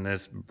white and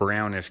this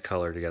brownish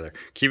color together?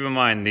 Keep in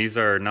mind, these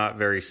are not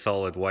very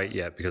solid white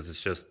yet because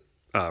it's just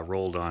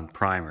rolled on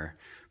primer.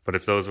 But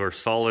if those were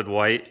solid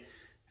white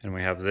and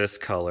we have this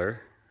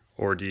color,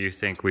 or do you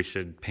think we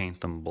should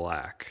paint them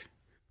black?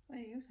 What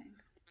do you think?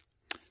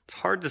 It's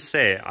hard to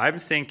say. I'm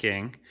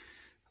thinking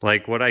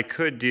like what I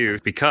could do,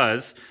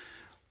 because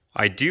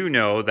I do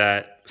know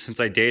that since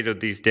I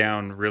dated these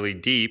down really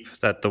deep,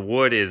 that the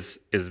wood is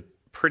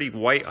pretty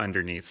white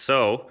underneath.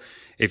 So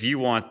if you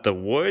want the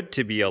wood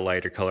to be a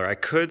lighter color, I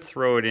could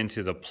throw it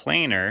into the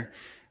planer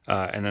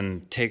and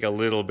then take a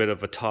little bit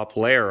of a top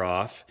layer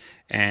off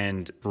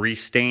and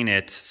restain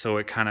it so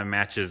it kind of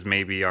matches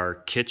maybe our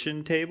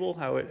kitchen table,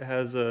 how it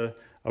has a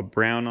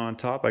brown on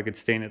top. I could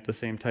stain it the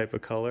same type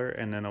of color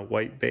and then a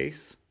white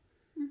base.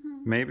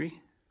 Maybe?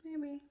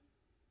 Maybe.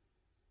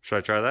 Should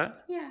I try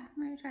that? Yeah,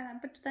 maybe try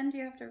that. But then do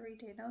you have to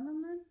redate them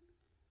then?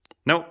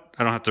 Nope,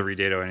 I don't have to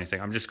redado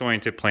anything. I'm just going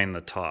to plane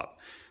the top.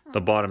 Oh.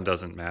 The bottom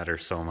doesn't matter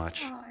so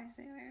much. Oh, I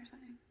see what you're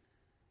saying.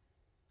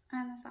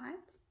 And the sides?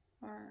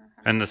 Or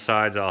And the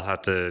sides, I'll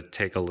have to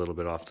take a little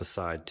bit off the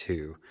side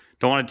too.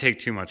 Don't want to take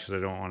too much because I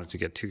don't want it to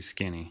get too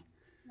skinny.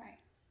 Right.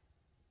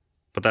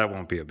 But that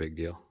won't be a big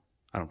deal,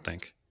 I don't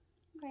think.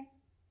 Okay.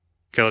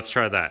 Okay, let's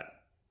try that.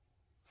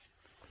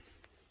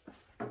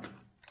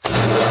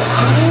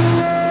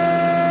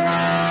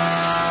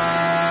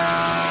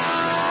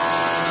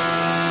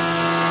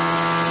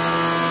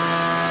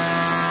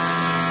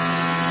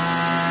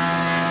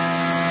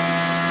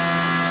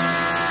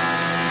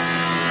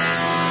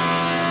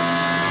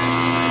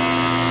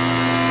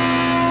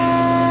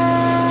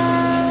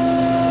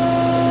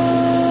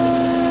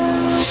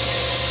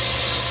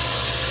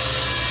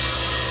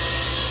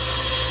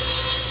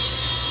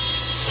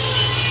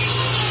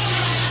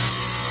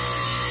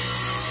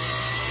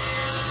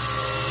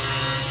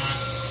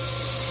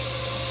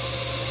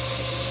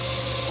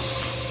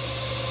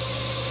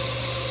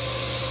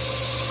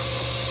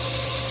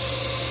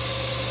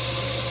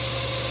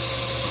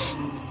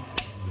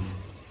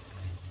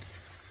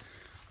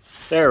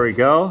 There we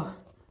go.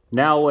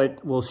 Now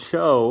what we'll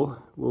show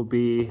will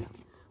be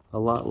a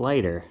lot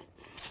lighter.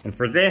 And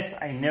for this,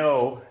 I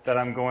know that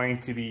I'm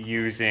going to be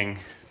using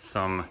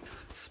some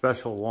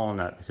special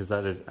walnut because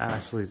that is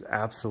Ashley's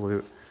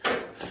absolute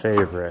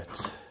favorite.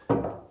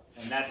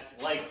 And that's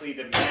likely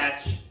to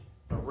match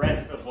the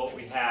rest of what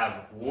we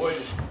have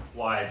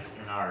wood-wise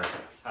in our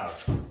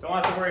house. Don't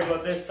have to worry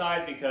about this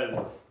side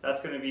because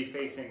that's going to be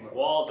facing the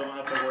wall. Don't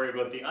have to worry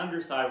about the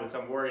underside, which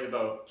I'm worried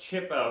about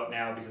chip out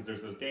now because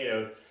there's those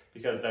dados,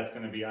 because that's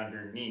going to be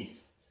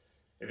underneath.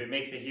 If it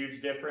makes a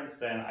huge difference,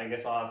 then I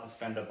guess I'll have to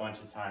spend a bunch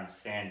of time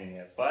sanding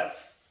it. But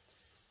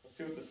let's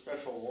see what the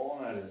special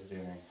walnut is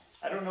doing.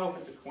 I don't know if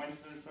it's a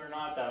coincidence or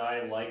not that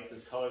I like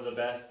this color the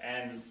best,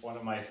 and one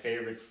of my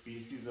favorite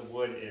species of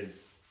wood is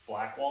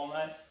black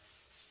walnut.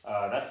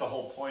 That's the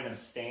whole point of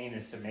stain,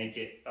 is to make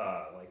it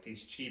like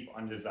these cheap,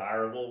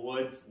 undesirable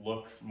woods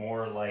look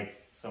more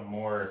like some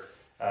more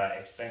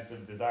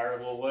expensive,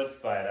 desirable woods.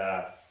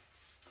 But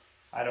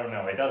I don't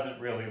know, it doesn't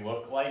really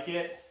look like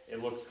it.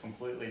 It looks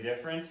completely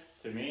different,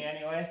 to me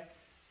anyway,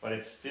 but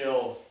it's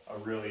still a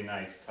really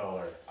nice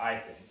color, I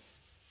think.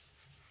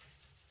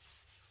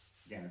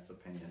 Again, it's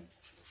opinion.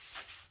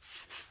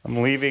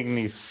 I'm leaving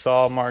these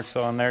saw marks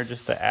on there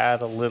just to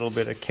add a little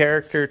bit of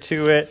character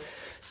to it,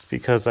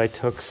 because I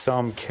took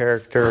some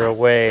character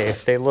away.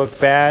 If they look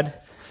bad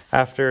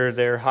after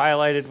they're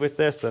highlighted with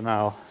this, then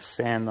I'll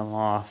sand them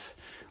off.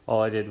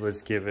 All I did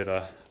was give it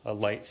a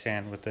light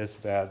sand with this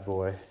bad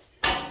boy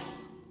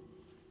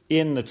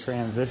in the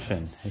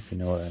transition, if you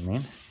know what I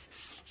mean.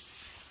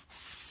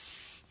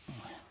 There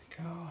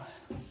we go.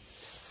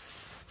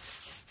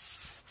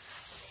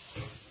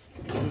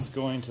 This is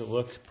going to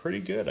look pretty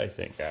good, I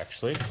think,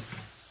 actually.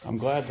 I'm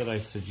glad that I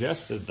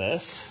suggested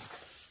this.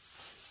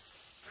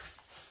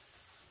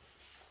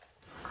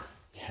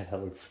 Yeah,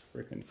 That looks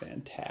freaking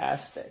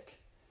fantastic.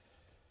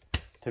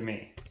 To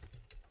me.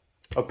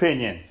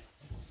 Opinion.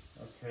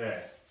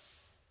 Okay.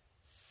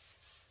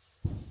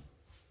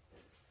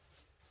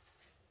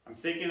 I'm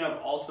thinking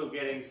of also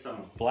getting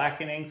some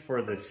blackening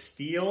for the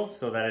steel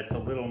so that it's a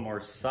little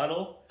more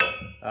subtle.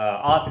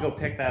 I'll have to go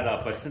pick that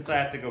up, but since I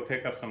have to go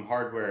pick up some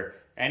hardware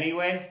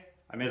anyway,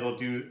 I may as well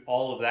do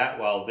all of that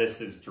while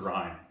this is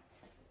drying.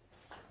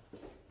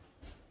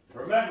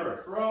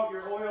 Remember, throw out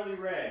your oily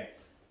rags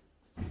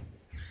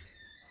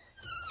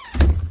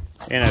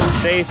in a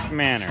safe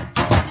manner.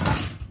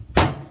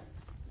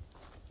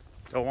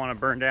 Don't want to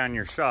burn down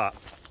your shop,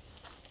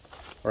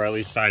 or at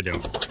least I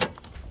don't.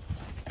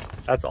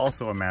 That's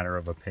also a matter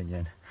of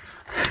opinion.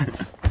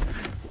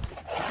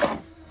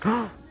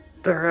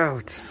 They're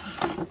out.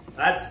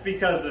 That's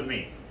because of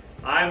me.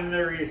 I'm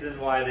the reason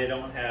why they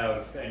don't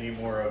have any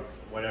more of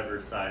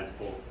whatever size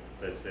bolt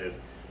this is.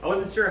 I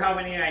wasn't sure how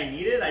many I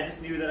needed. I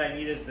just knew that I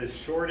needed the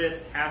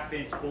shortest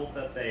 1/2-inch bolt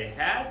that they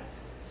had.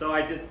 So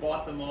I just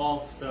bought them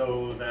all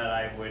so that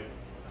I would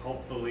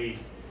hopefully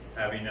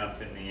have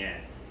enough in the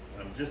end.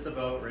 I'm just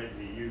about ready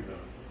to use them.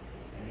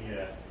 I need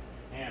a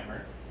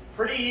hammer.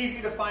 Pretty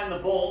easy to find the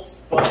bolts,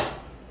 but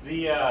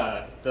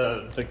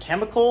the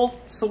chemical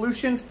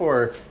solution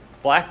for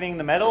blackening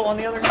the metal, on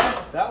the other hand,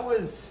 that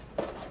was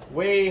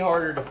way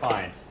harder to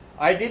find.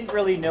 I didn't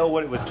really know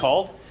what it was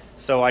called,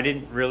 so I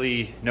didn't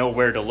really know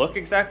where to look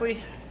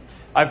exactly.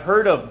 I've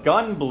heard of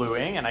gun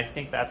bluing, and I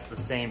think that's the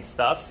same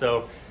stuff,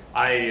 so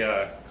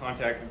I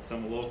contacted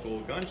some local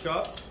gun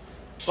shops,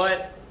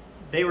 but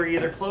they were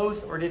either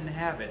closed or didn't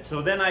have it.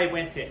 So then I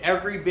went to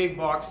every big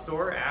box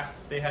store, asked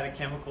if they had a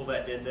chemical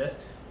that did this.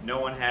 No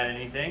one had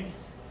anything.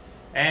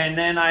 And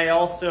then I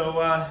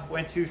also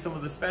went to some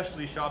of the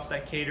specialty shops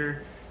that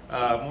cater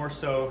more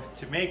so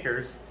to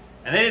makers,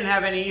 and they didn't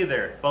have any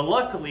either. But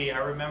luckily I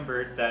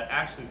remembered that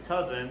Ashley's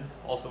cousin,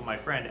 also my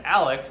friend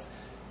Alex,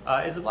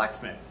 is a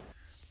blacksmith.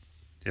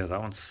 Yeah,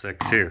 that one's sick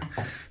too.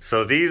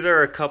 So these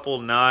are a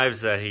couple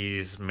knives that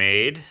he's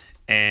made,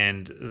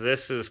 and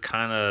this is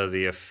kind of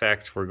the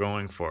effect we're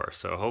going for.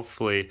 So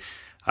hopefully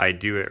I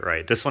do it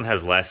right. This one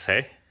has less,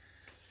 hey?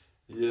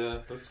 Yeah,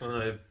 this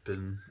one I've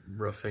been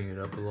roughing it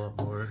up a lot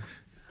more.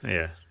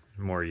 Yeah,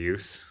 more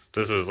use.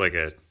 This is like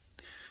a...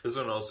 This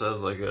one also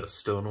has like a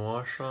stone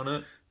wash on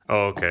it.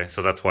 Oh, okay.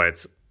 So that's why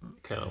it's...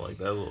 Kind of like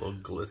that little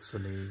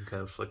glistening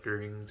kind of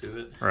flickering to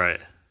it.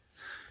 Right.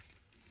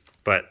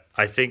 But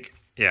I think,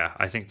 yeah,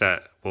 I think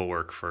that will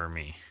work for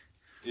me.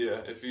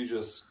 Yeah, if you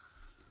just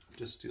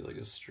do like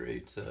a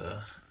straight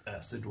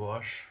acid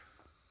wash.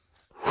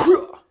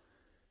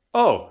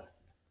 Oh,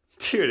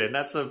 dude, and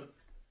that's a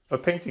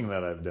painting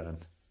that I've done.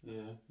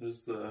 Yeah,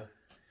 there's the...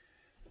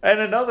 And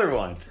another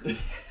one.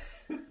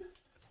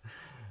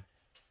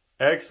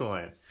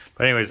 Excellent.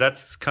 But anyways,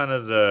 that's kind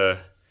of the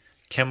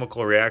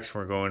chemical reaction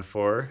we're going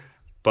for,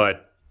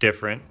 but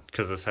different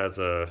because this has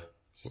a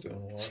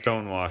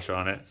stone wash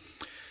on it.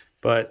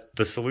 But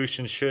the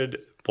solution should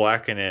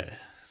blacken it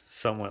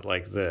somewhat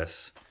like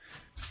this.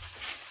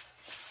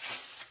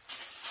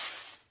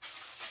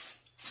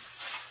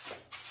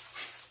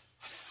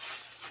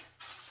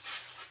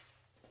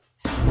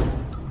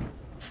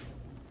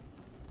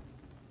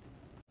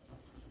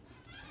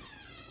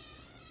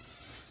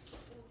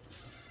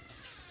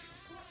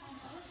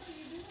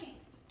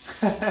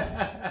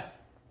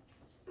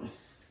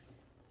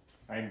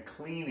 I'm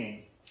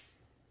cleaning.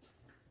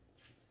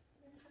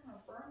 You're gonna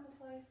burn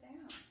the place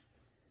down.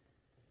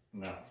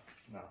 No,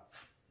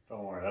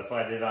 don't worry. That's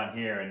why I did it on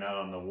here and not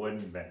on the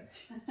wooden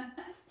bench.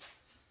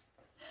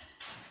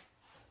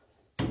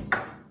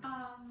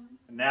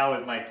 Now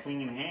with my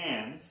clean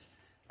hands,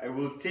 I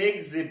will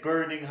take the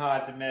burning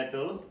hot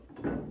metal.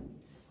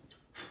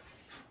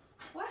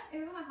 What?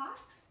 Isn't it hot?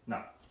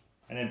 No.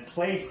 And then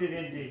place it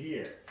into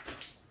here.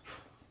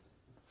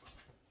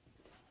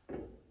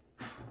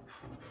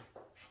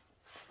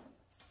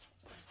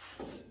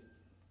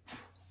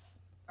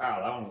 Ow,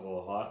 that one was a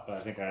little hot, but I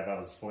think that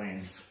was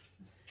flames.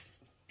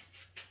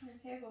 Your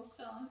table's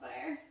still on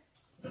fire.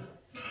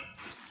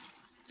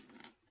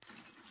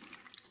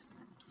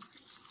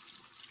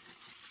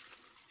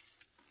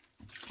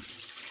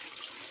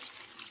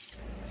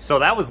 So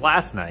that was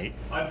last night.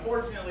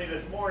 Unfortunately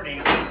this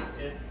morning,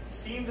 it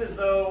seemed as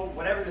though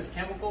whatever this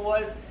chemical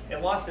was,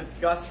 it lost its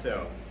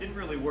gusto. Didn't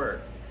really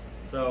work.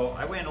 So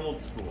I went old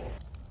school.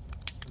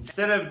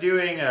 Instead of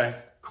doing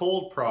a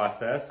cold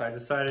process, I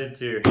decided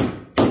to...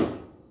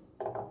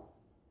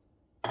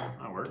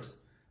 That works.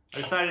 I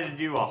decided to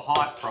do a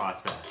hot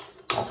process.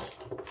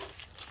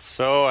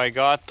 So I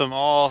got them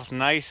all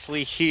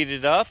nicely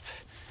heated up.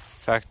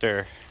 In fact,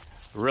 they're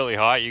really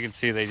hot. You can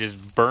see they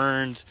just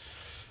burned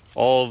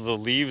all the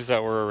leaves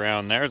that were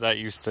around there. That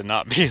used to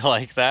not be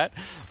like that,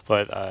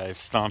 but I've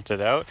stomped it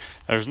out.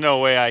 There's no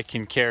way I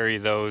can carry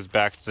those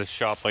back to the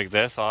shop like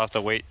this. I'll have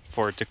to wait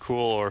for it to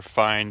cool or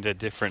find a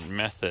different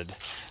method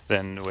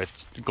than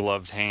with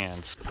gloved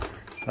hands.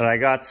 But I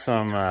got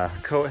some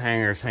coat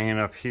hangers hanging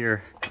up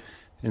here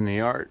in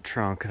the art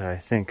trunk that I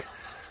think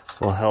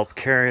will help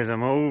carry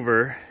them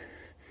over.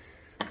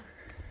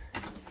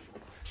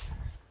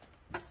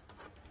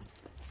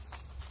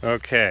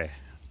 Okay,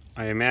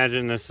 I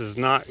imagine this is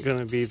not going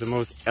to be the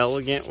most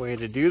elegant way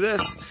to do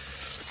this.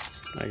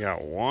 I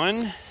got one.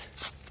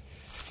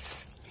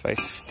 If I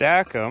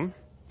stack them,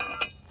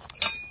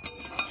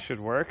 should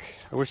work.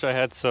 I wish I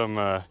had some,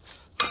 well,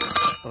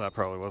 that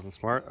probably wasn't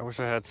smart. I wish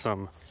I had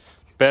some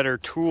better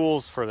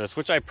tools for this,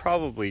 which I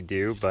probably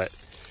do, but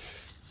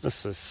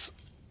this is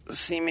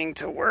seeming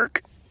to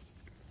work.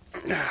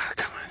 Ah,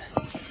 come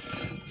on.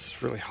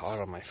 It's really hot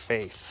on my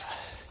face.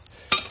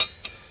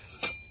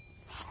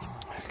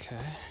 Okay.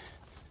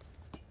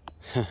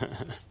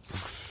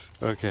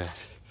 Okay.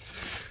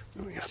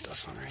 We got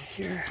this one right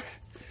here.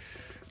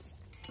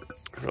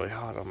 Really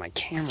hot on my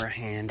camera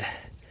hand.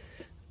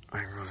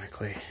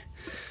 Ironically,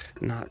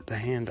 not the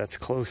hand that's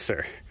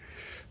closer.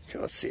 Okay,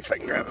 let's see if I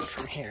can grab it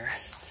from here.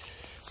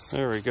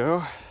 There we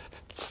go.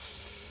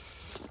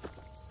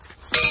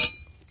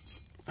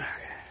 Okay.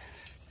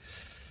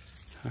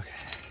 Okay.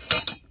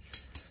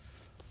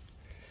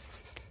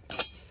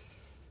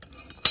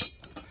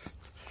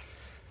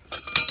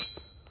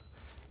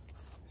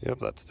 Yep,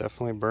 that's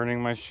definitely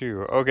burning my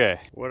shoe. Okay,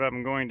 what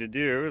I'm going to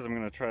do is I'm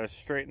going to try to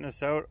straighten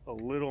this out a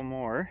little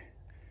more.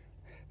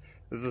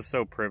 This is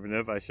so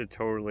primitive, I should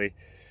totally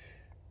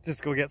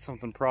just go get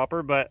something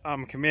proper, but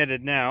I'm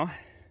committed now.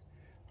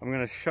 I'm going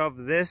to shove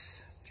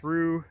this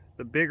through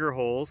the bigger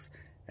holes,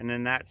 and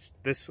then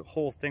this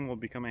whole thing will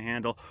become a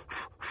handle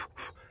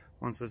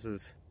once this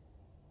is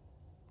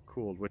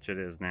cooled, which it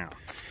is now.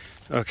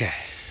 Okay,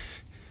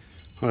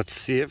 let's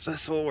see if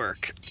this will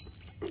work.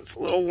 It's a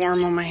little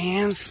warm on my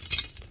hands.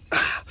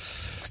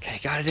 Okay,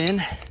 got it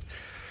in.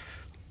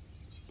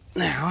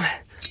 Now,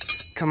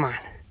 come on.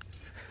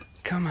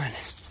 Come on.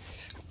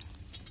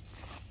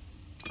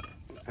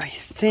 I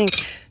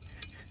think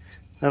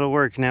that'll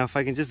work. Now, if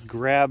I can just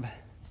grab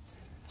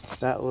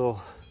that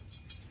little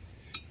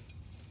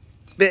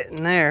bit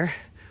in there.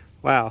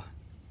 Wow.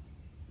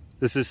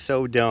 This is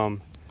so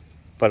dumb,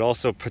 but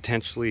also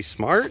potentially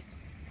smart.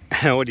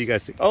 What do you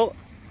guys think?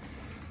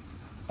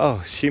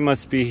 Oh, she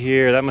must be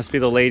here. That must be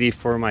the lady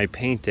for my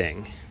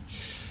painting.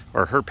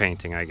 Or her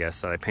painting, I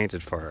guess, that I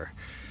painted for her.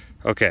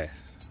 Okay,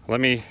 let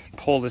me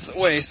pull this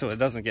away so it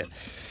doesn't get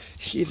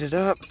heated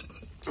up.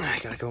 I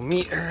gotta go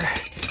meet her.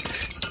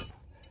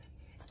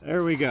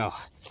 There we go.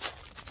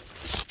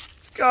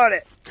 Got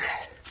it. So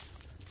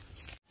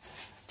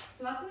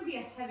that's gonna be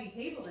a heavy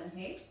table then,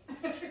 hey?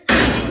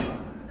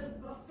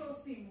 It also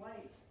seem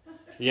light.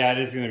 Yeah, it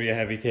is gonna be a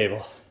heavy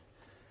table.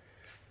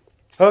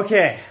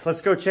 Okay,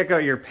 let's go check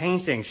out your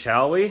painting,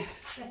 shall we?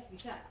 Yes, we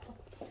shall.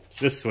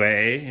 This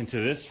way into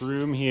this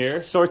room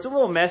here. So it's a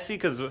little messy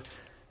because we've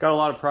got a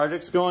lot of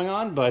projects going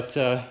on, but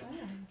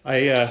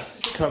I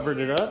covered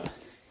it up.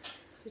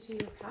 To do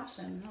your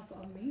passion, that's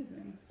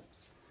amazing.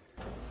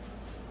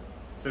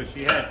 So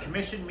she had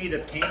commissioned me to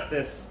paint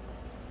this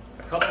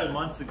a couple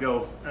months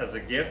ago as a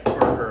gift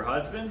for her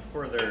husband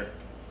for their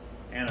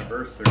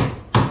anniversary.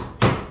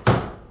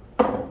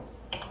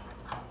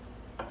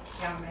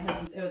 Yeah, my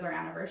husband's, it was our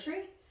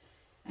anniversary.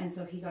 And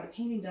so he got a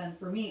painting done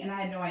for me, and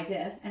I had no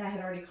idea. And I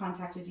had already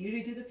contacted you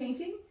to do the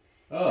painting.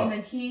 Oh. And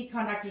then he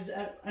contacted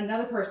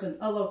another person,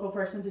 a local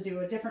person, to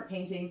do a different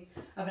painting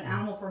of an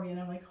animal for me. And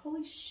I'm like,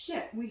 holy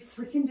shit, we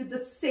freaking did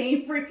the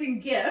same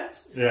freaking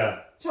gift.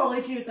 Yeah.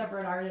 Totally two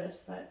separate artists.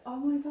 But oh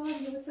my god,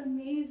 he looks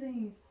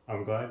amazing.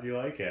 I'm glad you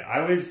like it. I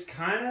was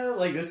kind of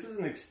like, this is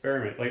an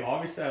experiment. Like,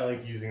 obviously I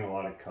like using a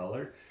lot of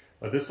color.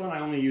 But this one I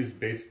only used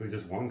basically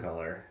just one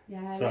color. Yeah,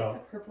 I like the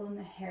purple in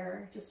the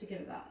hair just to give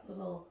it that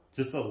little...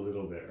 Just a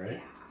little bit, right?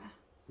 Yeah.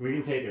 We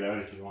can take it out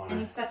if you want. And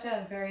he's such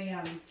a very...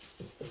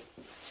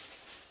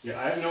 Yeah,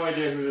 I have no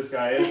idea who this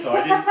guy is, so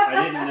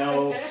I didn't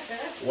know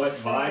what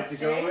vibe to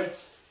go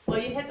with. Well,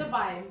 you hit the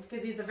vibe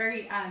because he's a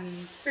very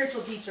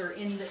spiritual teacher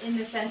in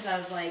the sense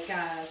of like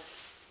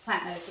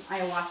plant medicine,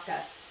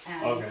 ayahuasca,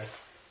 and okay.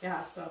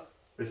 Yeah, so.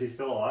 Is he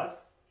still alive?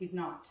 He's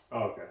not.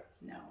 Oh, okay.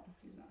 No,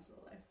 he's not still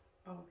alive.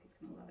 Oh, he's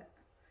gonna love it.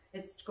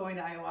 It's going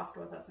to ayahuasca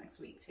with us next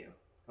week too.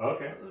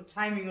 Okay. So the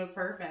timing was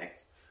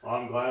perfect. Well,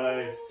 I'm glad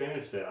I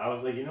finished it. I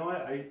was like, you know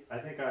what? I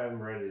think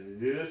I'm ready to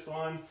do this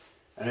one.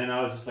 And then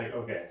I was just like,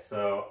 okay,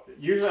 so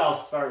usually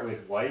I'll start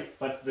with white,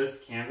 but this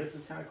canvas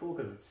is kind of cool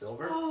because it's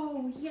silver.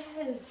 Oh, yes.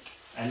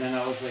 And then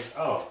I was like,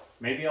 oh,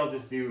 maybe I'll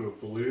just do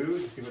blue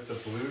to see what the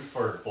blue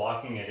for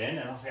blocking it in.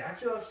 And I was like,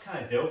 actually, that was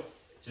kind of dope,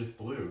 just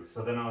blue.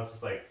 So then I was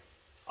just like,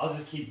 I'll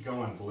just keep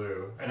going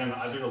blue. And then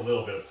I did a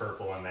little bit of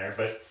purple in there,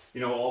 but you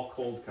know, all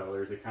cold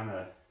colors, it kind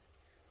of...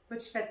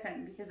 Which fits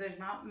in because there's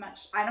not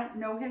much, I don't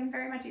know him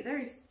very much either.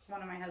 He's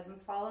one of my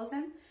husbands follows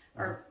him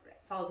or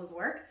follows his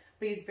work,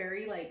 but he's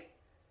very like,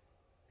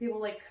 people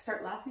like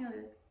start laughing. I'm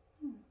like,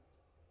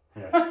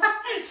 yeah.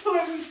 So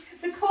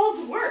the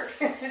colds work.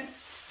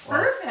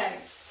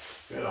 Perfect.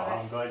 Good.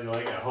 I'm glad you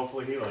like it.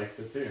 Hopefully he likes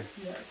it too.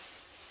 Yes.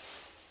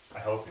 I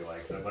hope he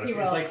likes it. But he if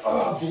he's like,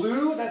 oh,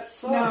 blue? That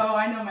sucks. No,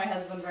 I know my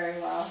husband very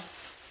well.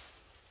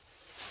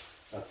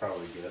 That's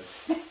probably good.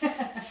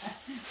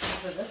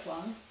 For this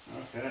one.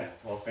 Okay.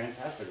 Well,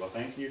 fantastic. Well,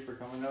 thank you for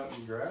coming out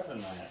and grabbing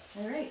that.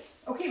 All right.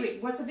 Okay,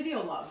 wait. What's a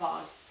video log?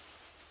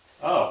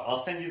 Oh,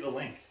 I'll send you the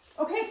link.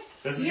 Okay.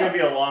 This is going to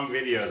be a long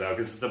video, though,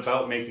 because it's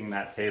about making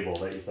that table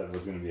that you said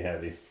was going to be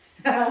heavy.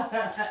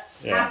 Yeah.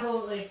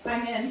 Absolutely.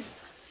 I'm in.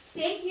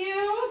 Thank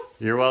you.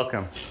 You're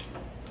welcome.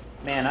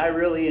 Man, I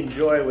really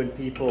enjoy when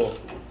people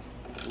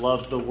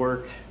love the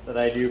work that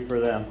I do for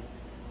them.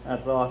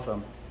 That's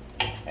awesome.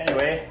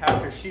 Anyway,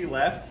 after she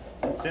left,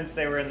 since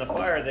they were in the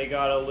fire, they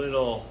got a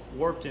little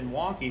warped and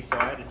wonky, so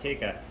I had to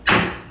take a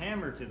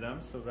hammer to them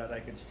so that I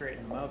could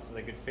straighten them out so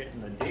they could fit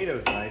in the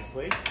dados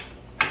nicely.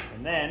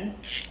 And then,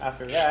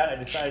 after that, I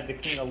decided to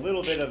clean a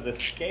little bit of the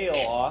scale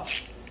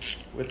off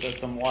with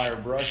some wire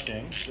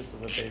brushing, just so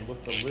that they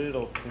looked a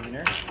little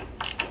cleaner.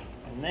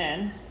 And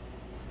then,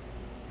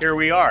 here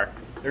we are.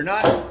 They're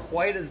not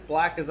quite as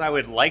black as I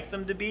would like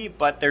them to be,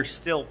 but they're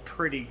still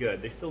pretty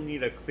good. They still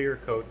need a clear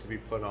coat to be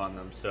put on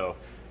them, so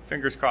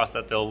fingers crossed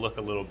that they'll look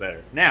a little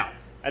better. Now,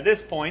 at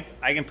this point,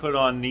 I can put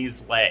on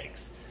these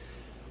legs.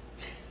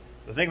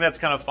 The thing that's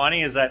kind of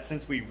funny is that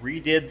since we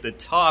redid the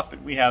top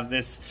and we have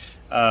this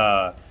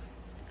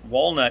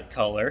walnut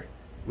color,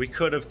 we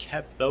could have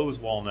kept those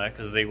walnut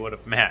because they would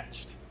have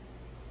matched.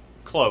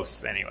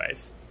 Close,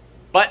 anyways.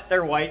 But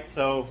they're white,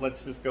 so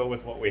let's just go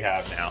with what we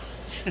have now.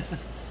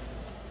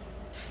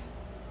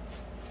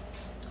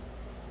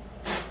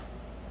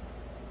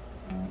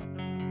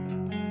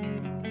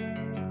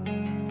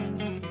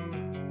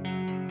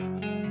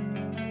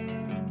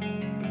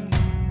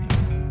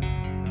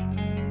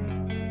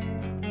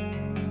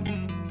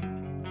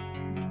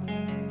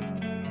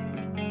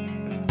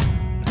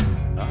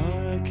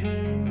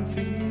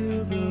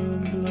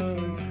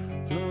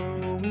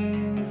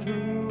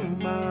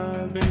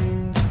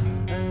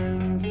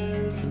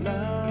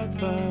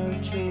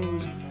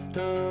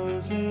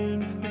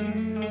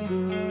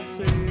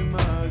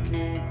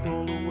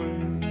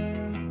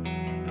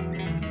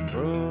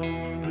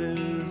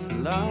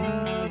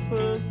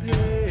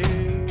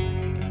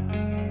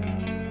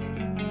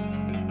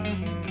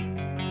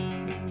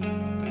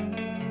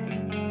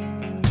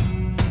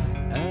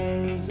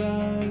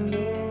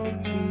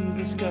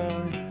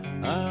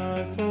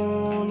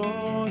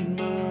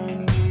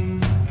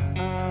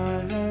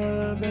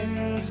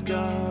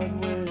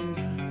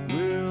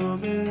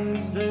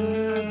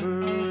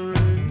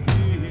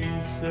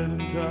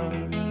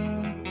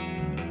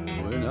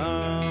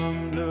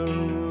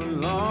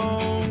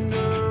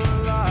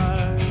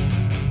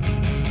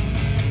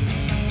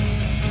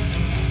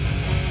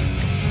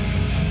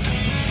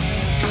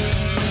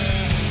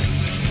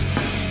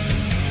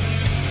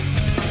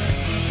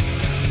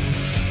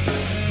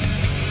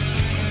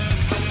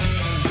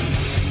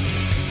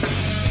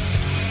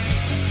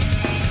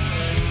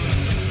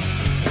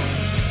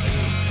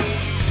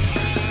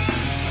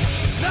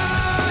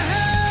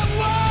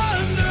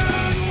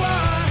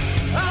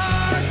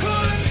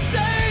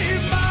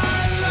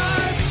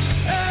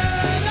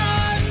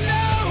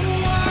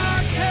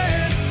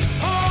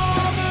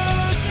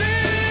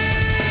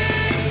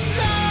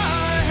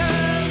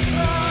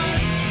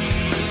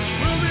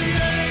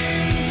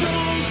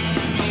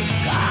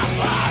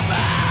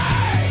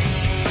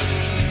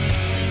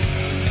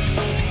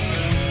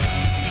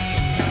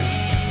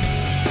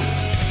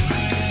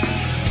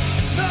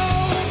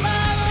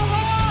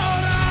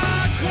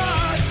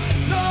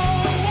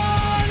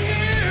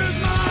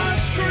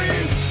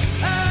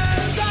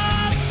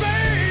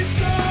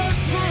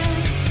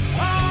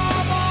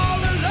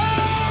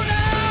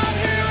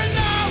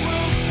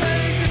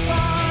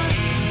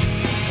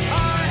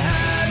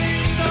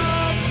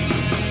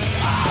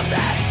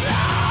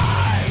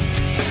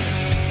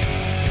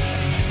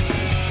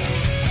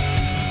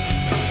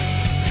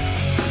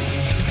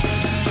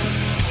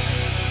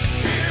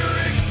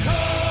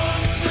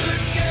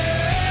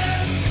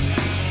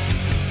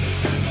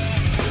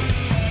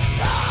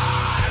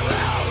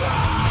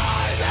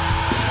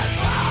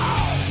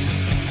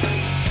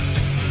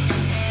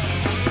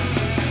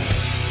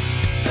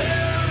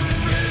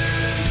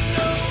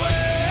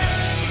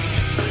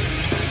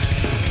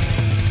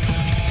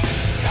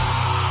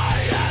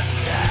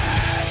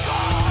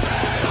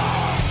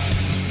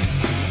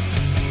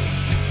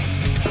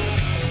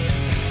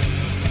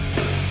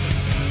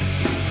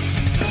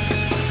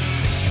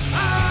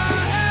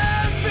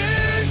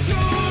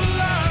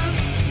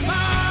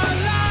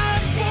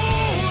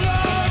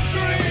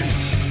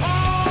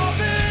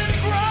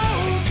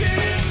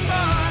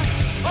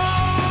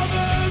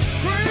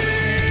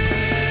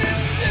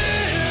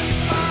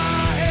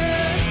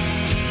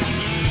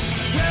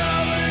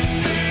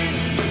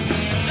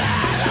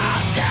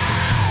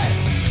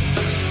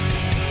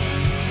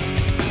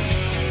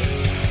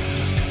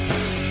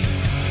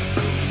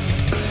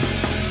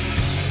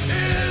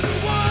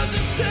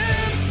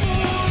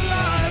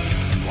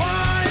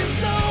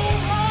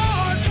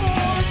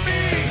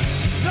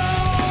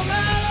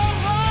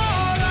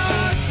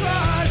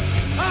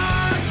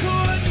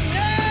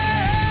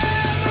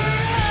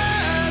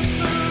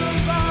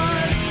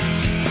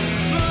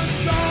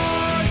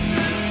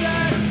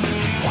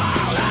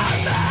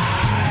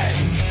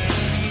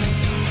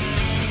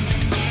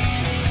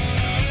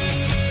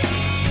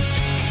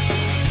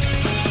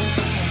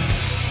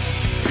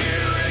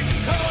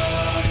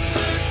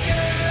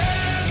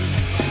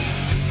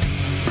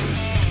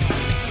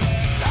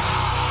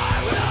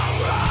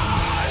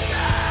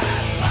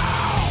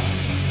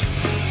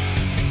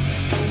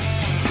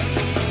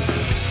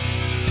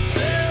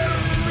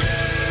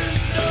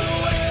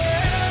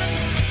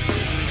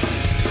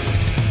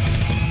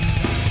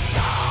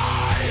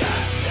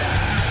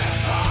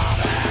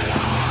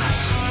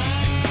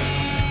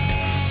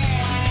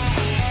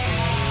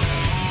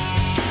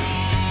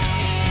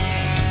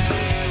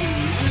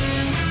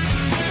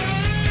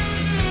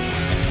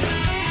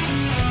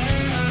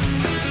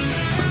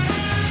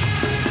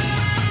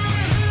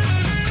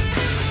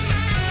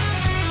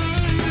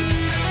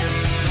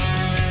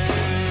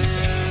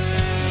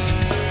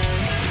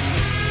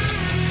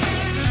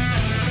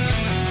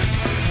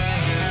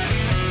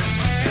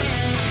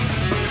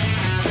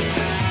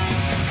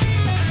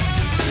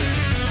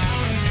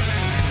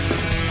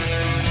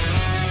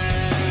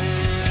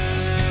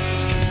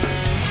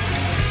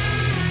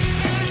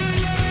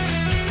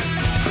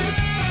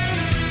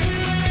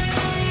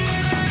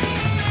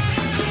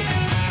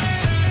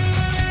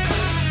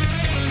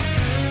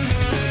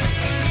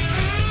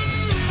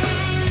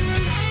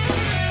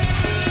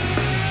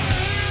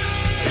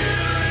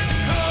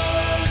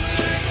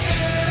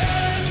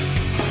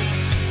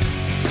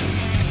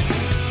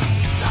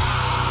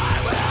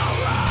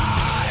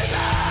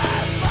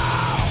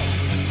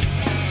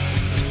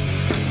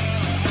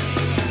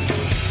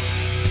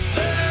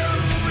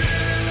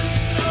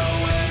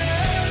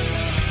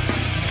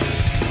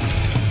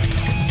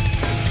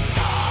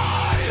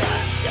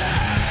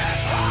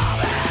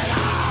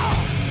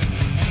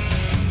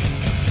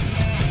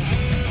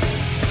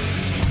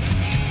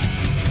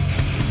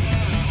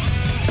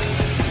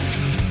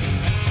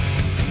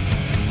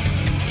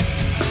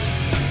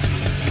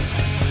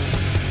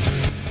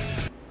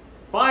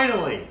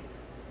 Finally!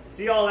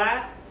 See all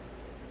that?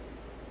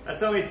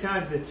 That's how many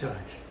times it took.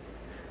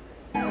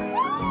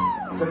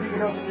 So if you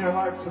can open your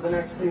hearts for the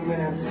next few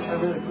minutes, I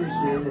really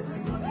appreciate it.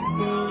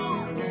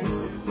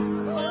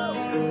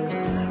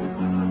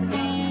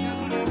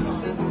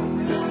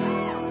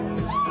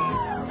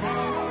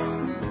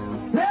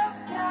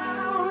 Left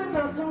town with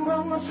nothing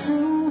but my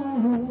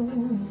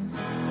shoes.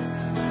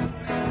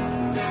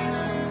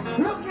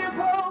 Looking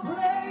for a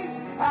place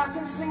I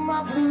can sing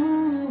my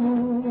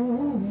blues.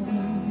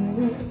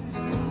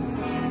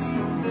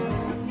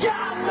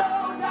 God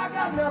knows I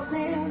got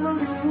nothing to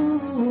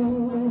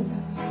lose.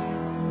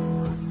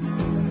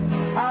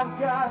 I've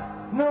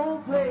got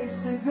no place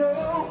to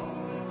go.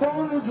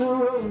 Home is a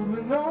road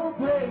with no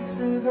place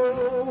to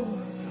go.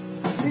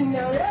 And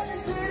now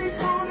every city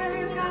corner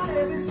and now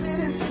every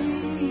city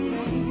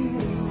street.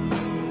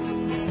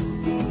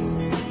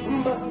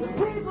 But the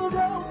people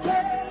don't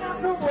care,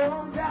 not the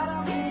ones that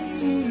I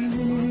meet.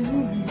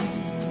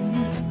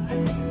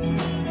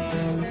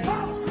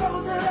 Folks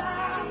close their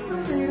eyes so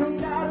they don't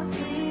gotta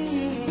see.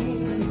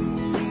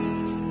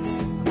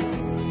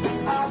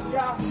 I've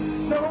got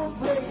no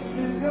place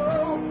to go.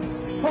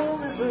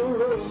 Home is a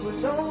road with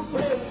no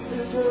place to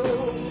go.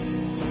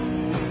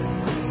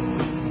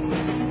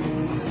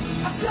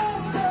 I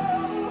don't know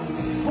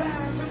where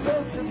I'm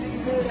supposed to be,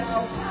 but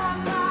I'll find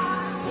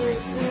my way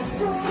till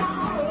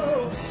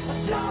tomorrow. I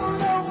don't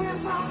know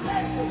if I'll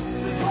make it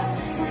to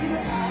 23,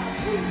 but I'll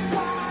keep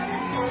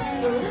trying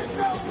until it's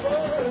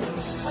over.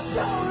 I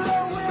don't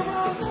know where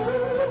I'll go.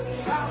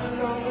 I don't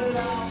know, but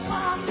I'll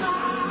find my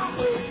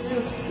way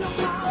till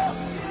tomorrow.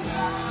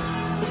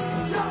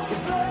 Don't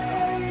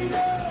fade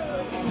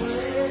away.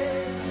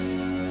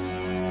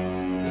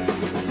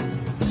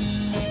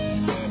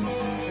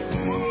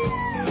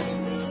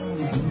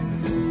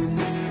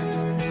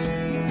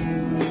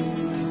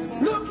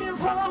 Looking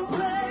for a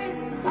place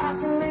I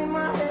can lay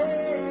my head.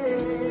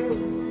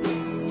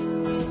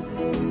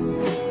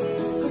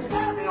 'Cause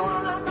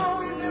everyone I know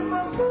is in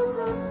my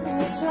bosom,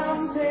 and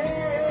I'm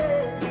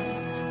dead.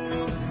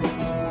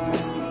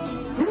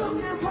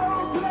 Looking for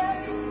a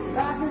place I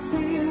can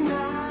stay at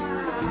night.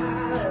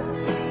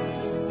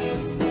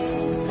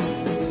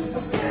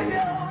 Baby,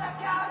 all I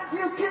got if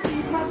you can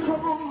ease my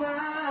troubled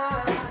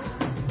mind.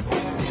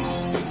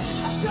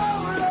 I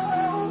don't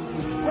know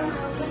where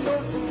I'm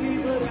supposed to be,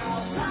 but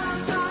I'll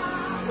find my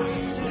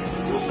way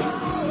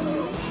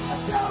tomorrow. I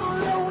don't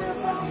know if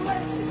I'll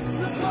make it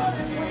to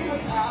 23,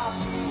 but I'll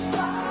keep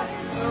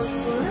fighting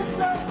until it's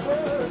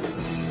over.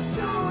 I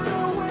don't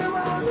know where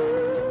I'll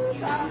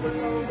live, I don't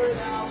know, but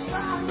I'll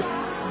find my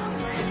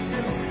way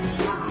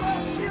tomorrow.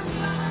 If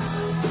I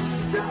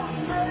don't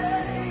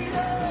fade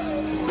away.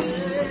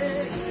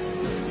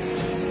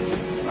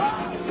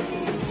 Oh.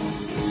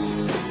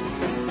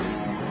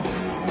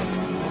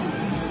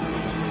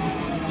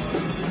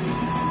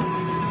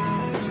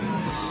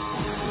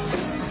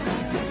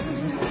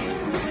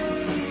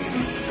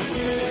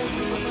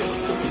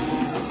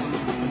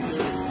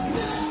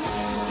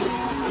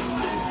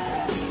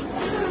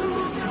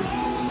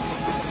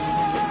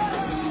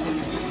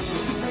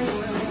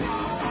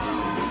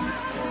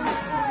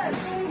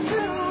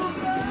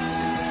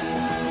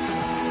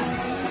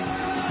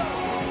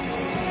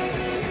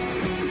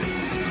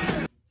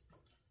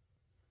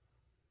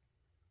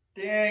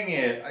 Dang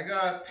it, I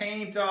got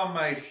paint on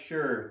my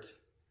shirt.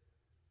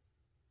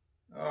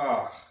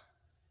 Ugh.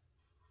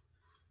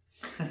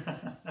 I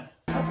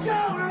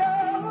don't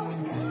know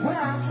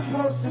where I'm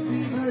supposed to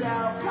be, but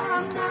I'll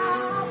find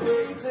my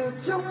way till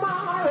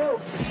tomorrow.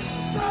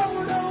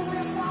 Don't know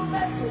if I'll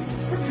make it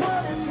to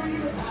 23,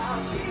 but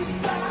I'll keep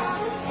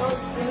fighting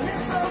until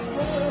it's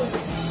over.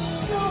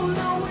 Don't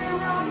know where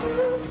I'll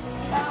move,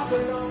 I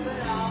belong,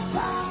 but I'll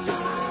find my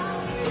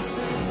way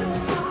till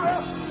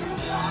tomorrow.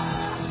 If I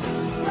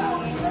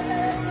don't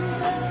fade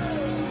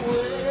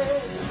away.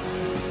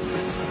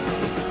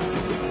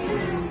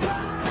 If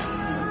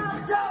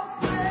I don't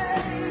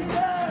fade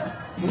away.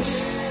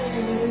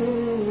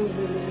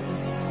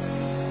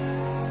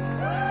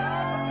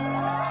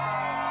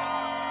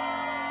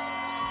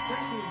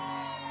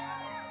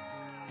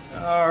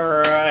 All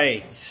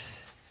right.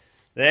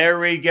 There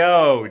we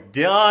go.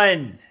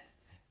 Done.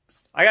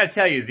 I gotta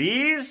tell you,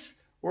 these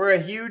were a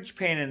huge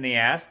pain in the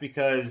ass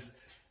because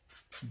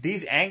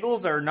these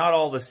angles are not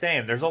all the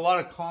same. There's a lot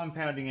of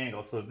compounding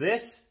angles. So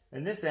this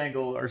and this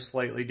angle are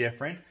slightly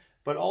different,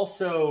 but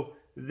also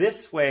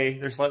this way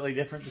they're slightly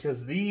different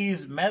because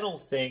these metal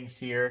things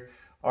here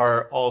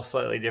are all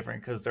slightly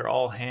different because they're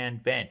all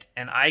hand bent.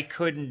 And I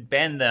couldn't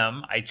bend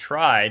them. I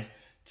tried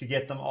to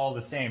get them all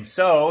the same.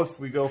 So if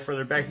we go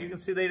further back, you can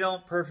see they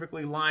don't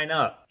perfectly line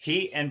up.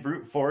 Heat and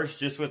brute force,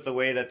 just with the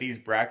way that these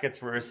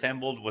brackets were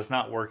assembled, was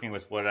not working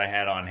with what I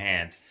had on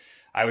hand.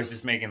 I was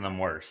just making them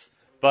worse.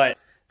 But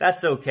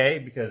that's okay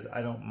because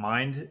I don't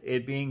mind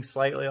it being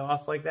slightly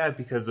off like that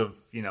because of,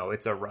 you know,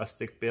 it's a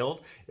rustic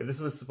build. If this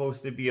was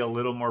supposed to be a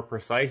little more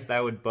precise,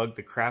 that would bug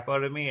the crap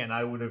out of me, and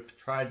I would have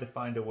tried to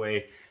find a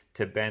way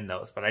to bend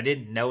those, but I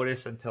didn't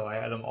notice until I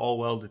had them all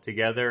welded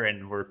together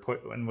and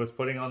was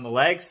putting on the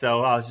legs.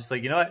 So I was just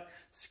like, you know what?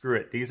 Screw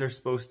it. These are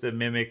supposed to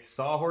mimic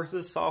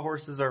sawhorses.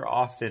 Sawhorses are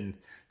often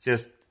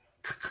just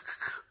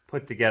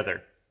put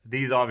together.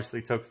 These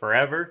obviously took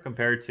forever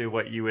compared to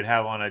what you would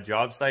have on a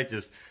job site,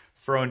 just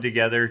thrown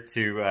together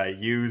to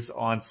use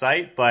on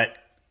site, but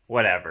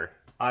whatever.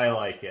 I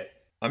like it.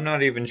 I'm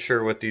not even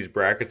sure what these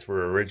brackets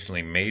were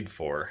originally made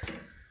for.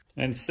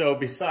 And so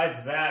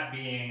besides that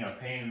being a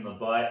pain in the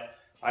butt,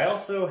 I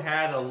also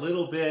had a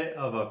little bit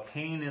of a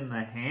pain in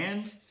the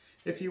hand,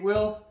 if you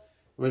will,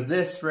 with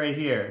this right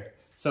here.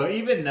 So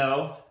even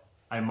though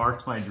I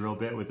marked my drill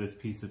bit with this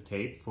piece of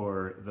tape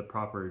for the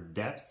proper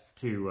depth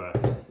to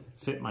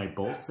fit my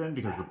bolts in,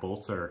 because the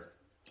bolts are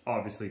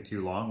obviously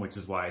too long, which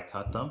is why I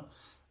cut them.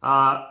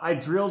 I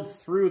drilled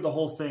through the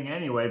whole thing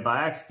anyway by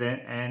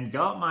accident and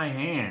got my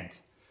hand.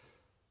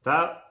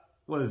 That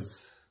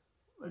was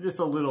just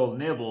a little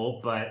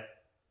nibble, but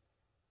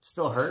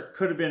still hurt.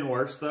 Could have been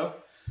worse though.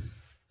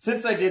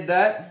 Since I did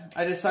that,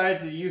 I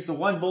decided to use the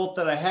one bolt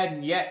that I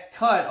hadn't yet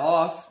cut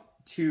off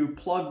to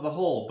plug the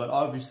hole, but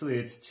obviously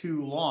it's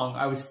too long.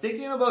 I was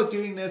thinking about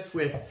doing this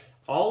with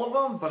all of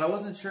them, but I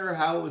wasn't sure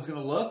how it was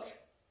gonna look.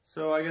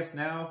 So I guess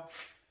now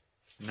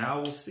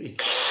we'll see.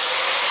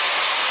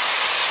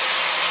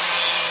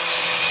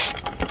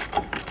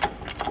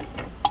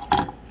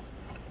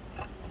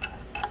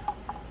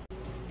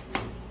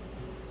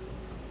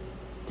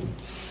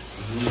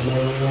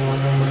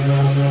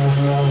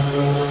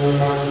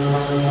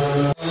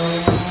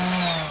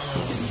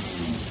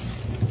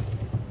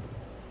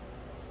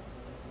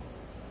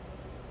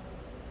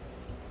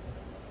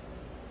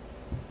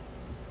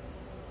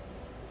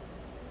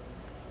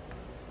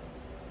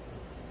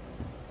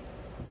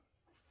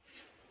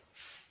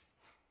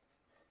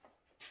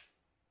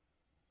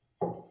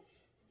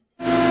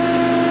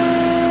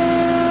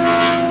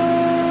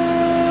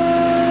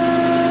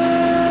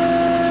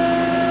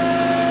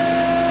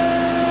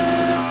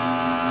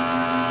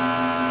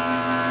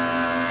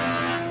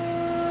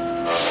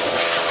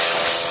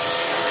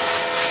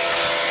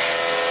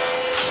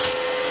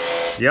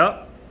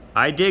 Yep,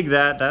 I dig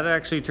that. That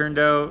actually turned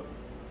out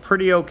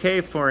pretty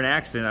okay for an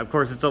accident. Of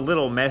course, it's a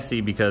little messy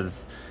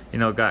because, you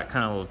know, it got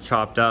kind of a little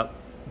chopped up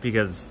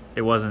because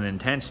it wasn't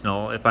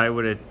intentional. If I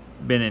would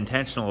have been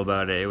intentional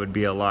about it, it would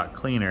be a lot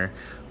cleaner.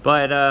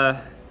 But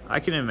I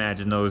can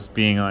imagine those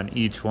being on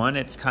each one.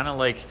 It's kind of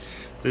like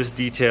this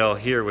detail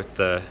here with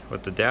the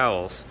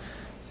dowels.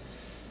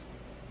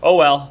 Oh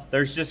well,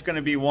 there's just going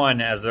to be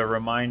one as a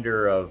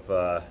reminder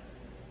of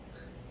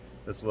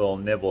this little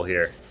nibble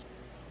here.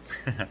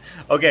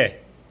 Okay,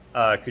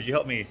 could you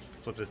help me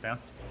flip this down?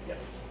 Yep.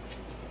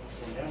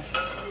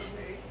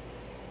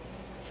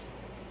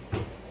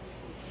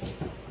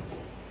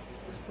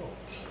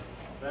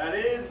 That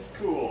is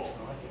cool.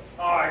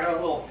 Oh, I got a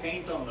little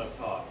paint on the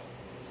top.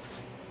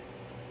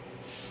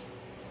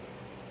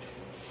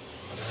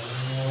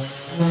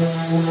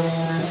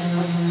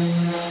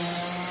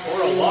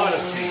 Or a lot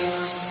of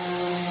paint.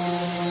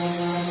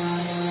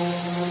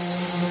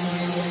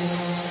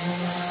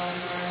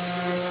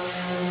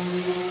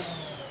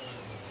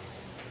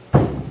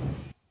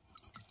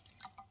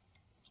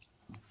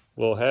 A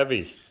little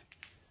heavy.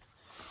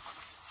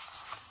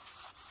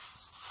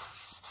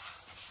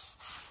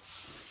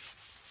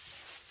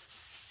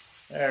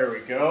 There we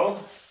go.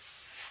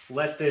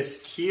 Let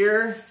this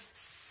cure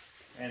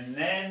and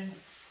then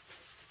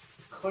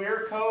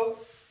clear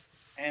coat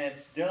and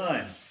it's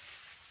done.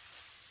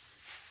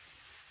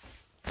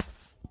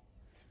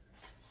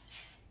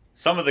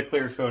 Some of the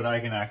clear coat I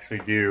can actually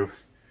do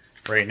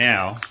right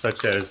now,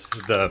 such as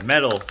the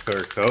metal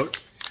clear coat.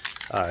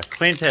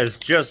 Clint has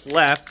just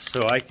left,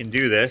 so I can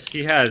do this.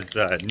 He has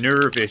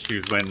nerve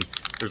issues when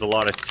there's a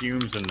lot of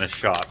fumes in the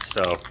shop,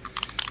 so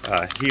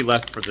he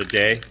left for the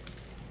day.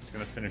 He's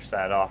gonna finish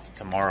that off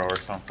tomorrow or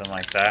something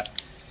like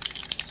that.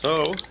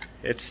 So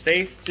it's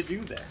safe to do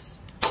this.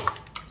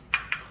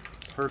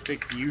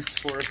 Perfect use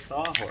for a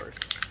sawhorse.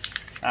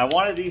 I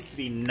wanted these to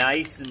be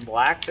nice and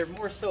black. They're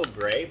more so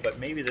gray, but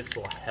maybe this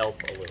will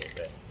help a little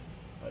bit.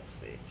 Let's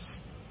see.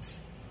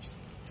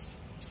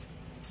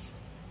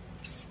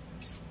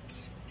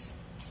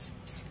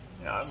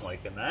 Yeah, I'm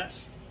liking that.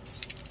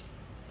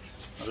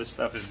 Well, this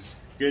stuff is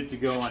good to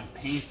go on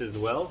paint as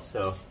well,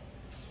 so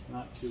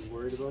not too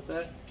worried about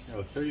that.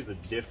 I'll show you the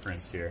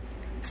difference here.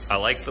 I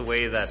like the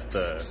way that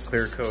the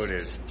clear coat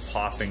is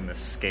popping the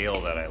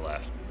scale that I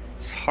left.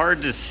 It's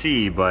hard to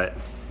see, but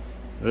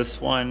this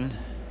one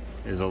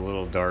is a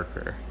little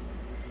darker.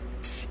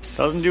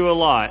 Doesn't do a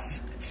lot,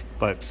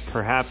 but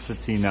perhaps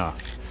it's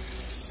enough.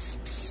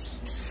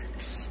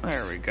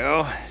 There we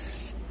go.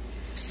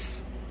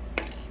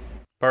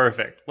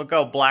 Perfect. Look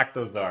how black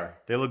those are.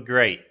 They look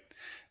great.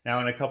 Now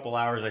in a couple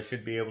hours I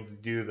should be able to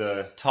do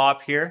the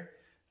top here.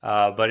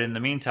 But in the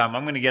meantime,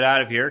 I'm going to get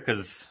out of here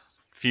because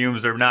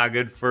fumes are not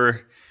good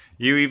for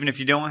you, even if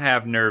you don't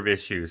have nerve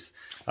issues.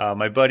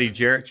 My buddy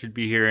Jarrett should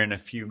be here in a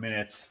few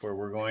minutes where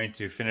we're going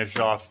to finish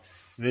off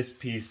this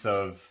piece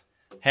of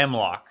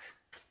hemlock.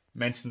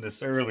 mentioned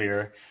this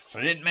earlier,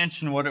 but I didn't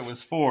mention what it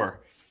was for.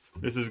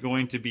 This is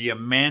going to be a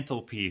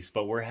mantelpiece,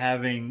 but we're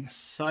having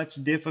such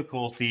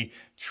difficulty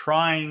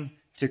trying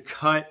to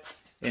cut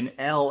an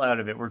L out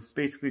of it. We're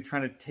basically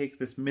trying to take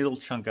this middle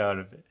chunk out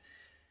of it.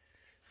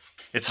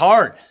 It's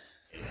hard.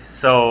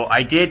 So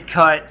I did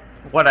cut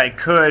what I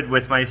could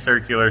with my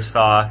circular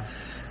saw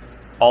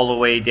all the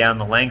way down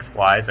the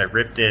lengthwise. I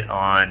ripped it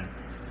on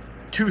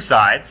 2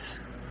 sides,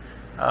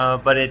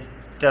 but it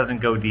doesn't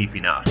go deep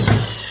enough.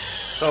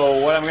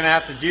 So what I'm gonna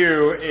have to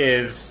do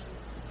is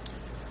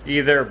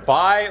either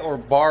buy or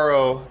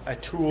borrow a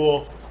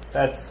tool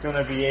that's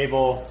gonna be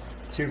able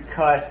to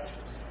cut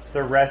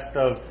the rest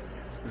of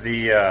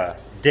the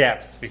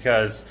depth,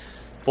 because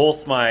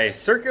both my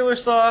circular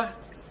saw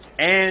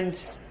and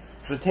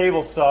the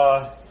table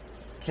saw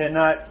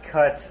cannot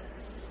cut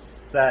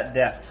that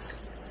depth,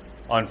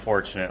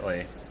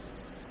 unfortunately.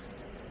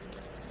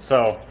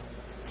 So,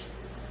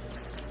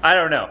 I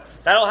don't know.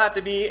 That'll have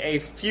to be a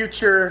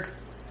future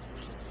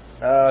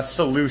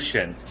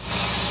solution.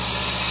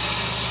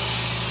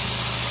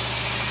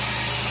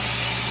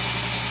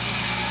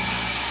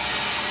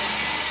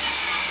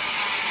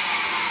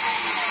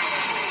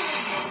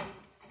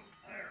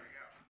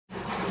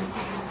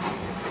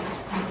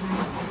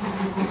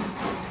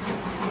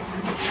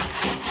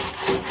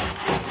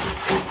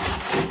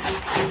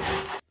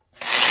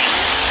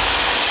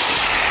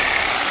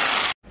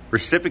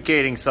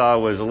 Reciprocating saw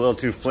was a little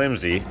too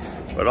flimsy,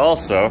 but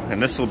also,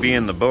 and this will be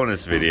in the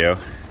bonus video,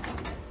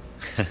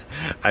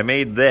 I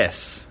made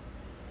this.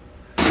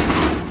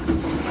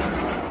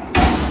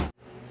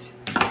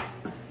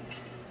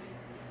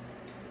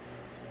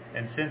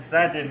 And since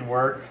that didn't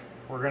work,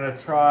 we're gonna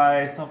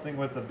try something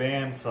with the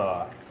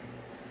bandsaw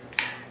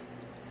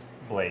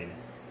blade.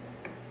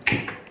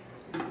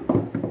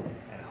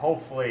 And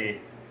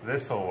hopefully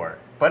this will work.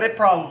 But it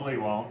probably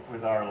won't,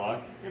 with our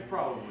luck. It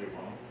probably won't.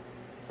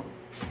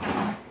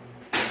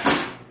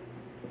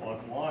 Well,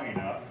 it's long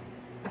enough.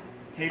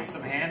 Tape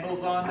some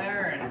handles on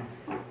there, and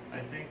I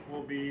think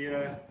we'll be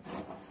good.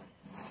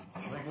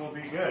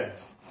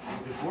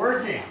 It's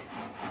working.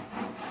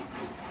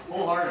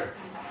 Pull harder.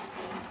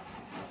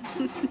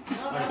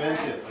 I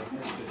bent it.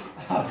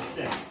 Oh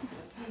shit.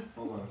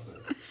 Hold on a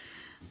second.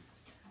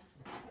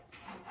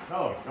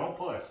 No, don't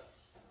push.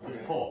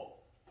 Just Okay. pull.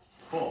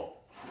 Pull.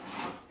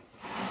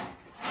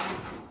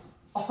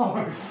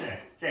 Oh shit.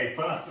 Okay,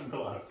 put on some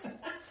gloves.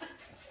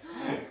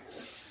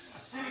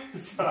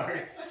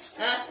 Sorry.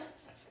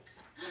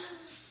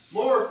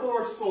 More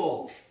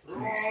forceful.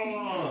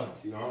 Oh.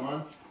 Do you know I'm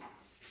on?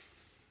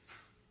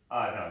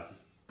 No.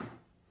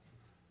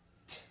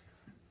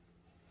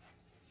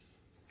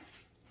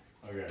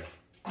 Okay.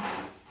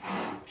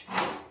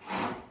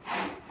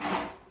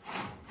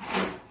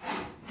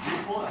 You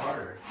pull it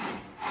harder.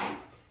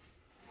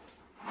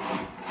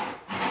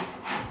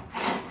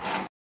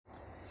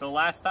 So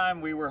last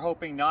time we were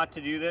hoping not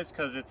to do this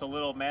because it's a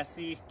little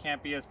messy,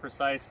 can't be as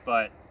precise,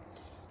 but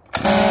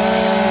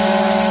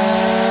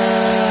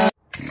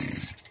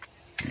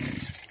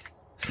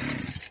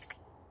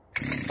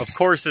of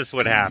course this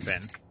would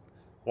happen.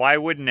 Why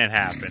wouldn't it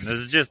happen? This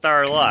is just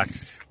our luck.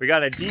 We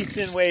got a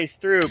decent ways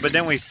through, but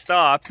then we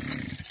stopped,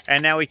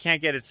 and now we can't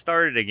get it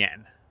started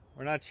again.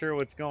 We're not sure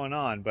what's going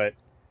on, but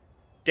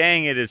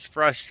dang, it is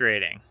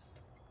frustrating.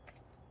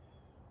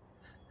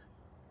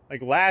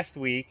 Like last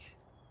week,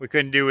 we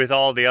couldn't do with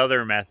all the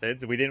other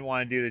methods. We didn't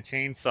want to do the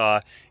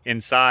chainsaw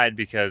inside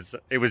because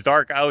it was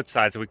dark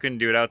outside, so we couldn't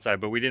do it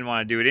outside, but we didn't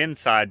want to do it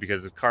inside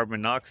because of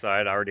carbon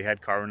monoxide. I already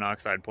had carbon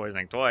monoxide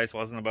poisoning twice,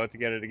 wasn't about to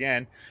get it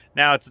again.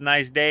 Now it's a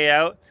nice day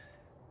out.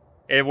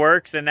 It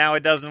works, and now it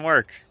doesn't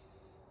work.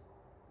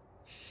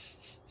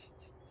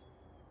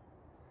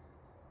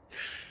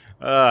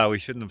 We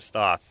shouldn't have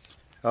stopped.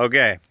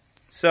 Okay,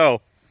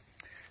 so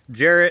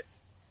Jarrett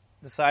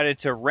decided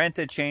to rent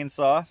a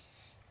chainsaw.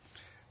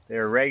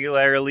 They're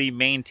regularly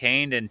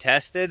maintained and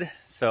tested,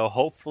 so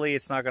hopefully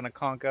it's not going to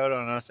conk out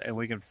on us and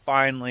we can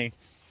finally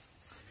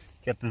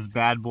get this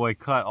bad boy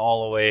cut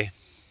all the way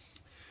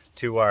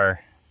to our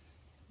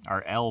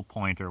L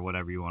point, or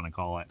whatever you want to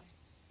call it.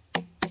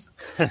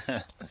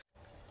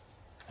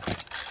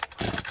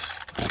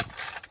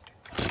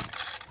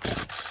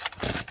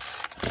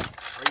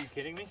 Are you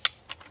kidding me?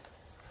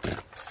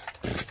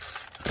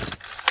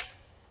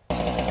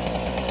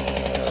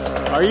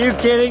 Are you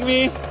kidding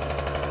me?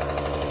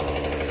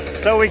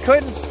 So we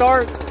couldn't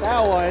start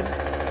that one,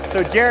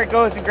 so Jarrett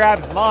goes and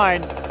grabs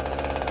mine,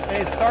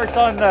 and it starts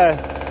on the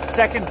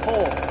second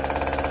pull.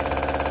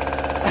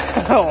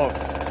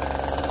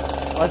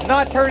 Let's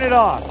not turn it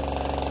off.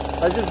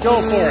 Let's just go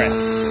for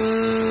it.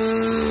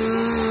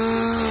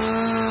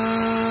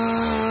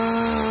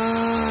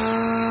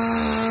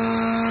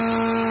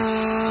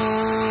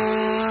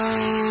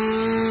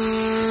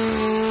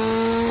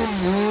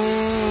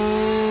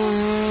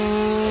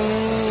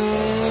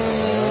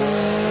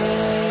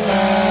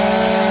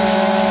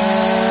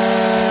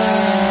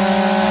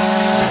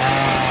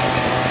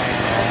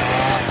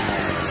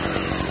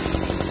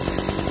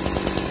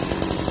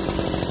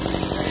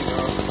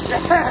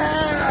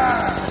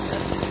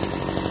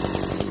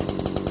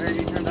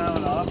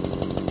 one off.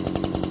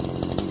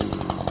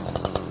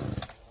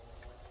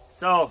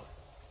 So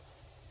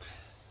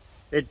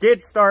it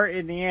did start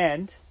in the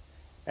end,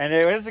 and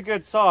it is a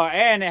good saw,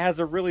 and it has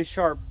a really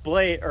sharp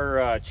blade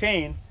or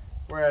chain,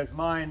 whereas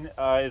mine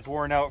is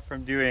worn out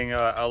from doing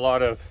a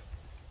lot of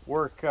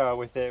work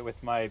with it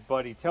with my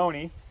buddy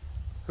Tony,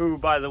 who,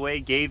 by the way,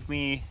 gave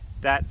me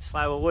that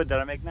slab of wood that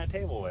I'm making that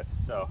table with.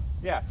 So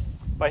yeah,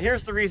 but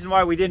here's the reason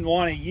why we didn't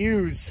want to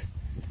use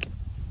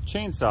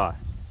chainsaw.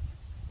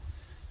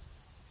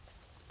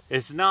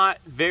 It's not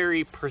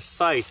very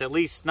precise, at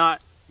least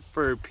not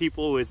for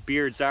people with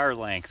beards our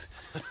length.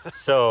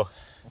 So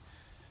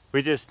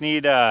we just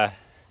need to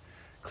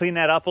clean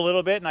that up a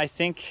little bit, and I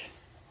think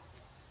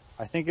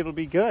it'll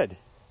be good.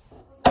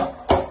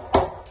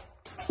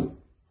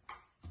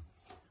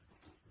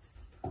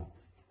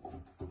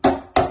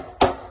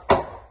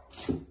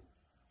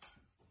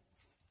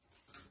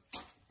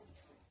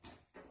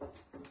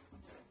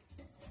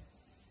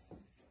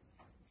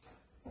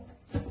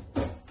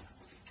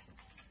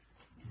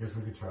 I guess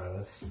we could try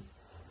this.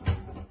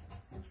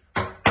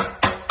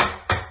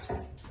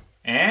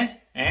 Hey!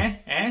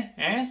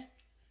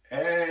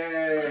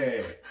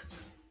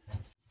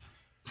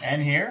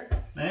 And here?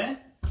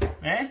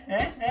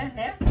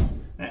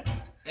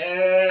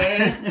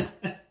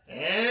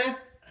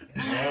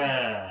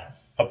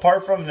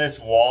 Apart from this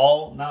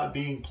wall not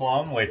being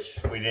plumb, which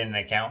we didn't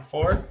account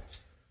for,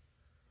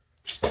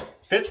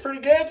 fits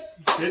pretty good.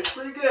 Fits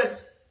pretty good.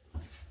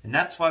 And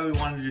that's why we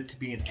wanted it to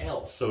be an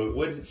L, so it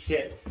wouldn't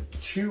sit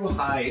too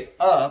high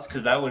up,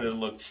 because that would have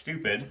looked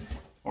stupid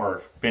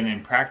or been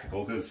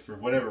impractical, because for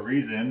whatever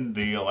reason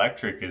the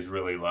electric is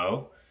really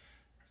low.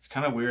 It's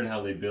kind of weird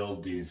how they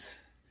build these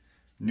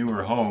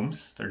newer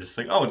homes. They're just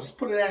like, oh, just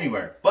put it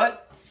anywhere.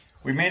 But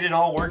we made it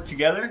all work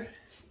together,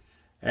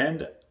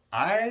 and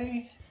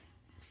I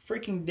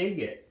freaking dig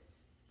it.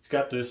 It's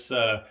got this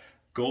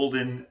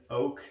golden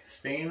oak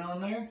stain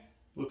on there.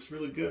 Looks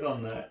really good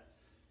on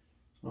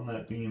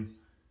that beam.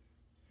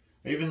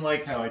 I even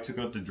like how I took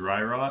out the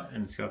dry rot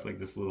and it's got like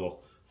this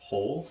little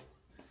hole.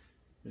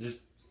 It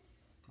just,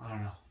 I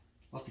don't know,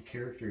 lots of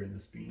character in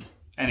this beam.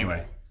 Anyway,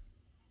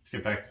 let's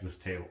get back to this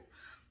table.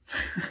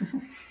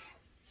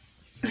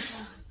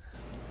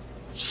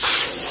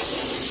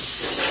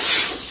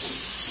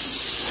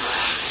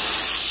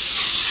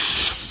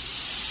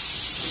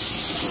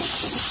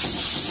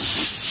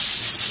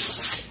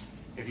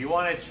 If you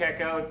want to check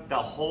out the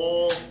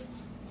whole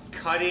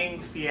cutting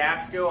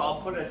fiasco,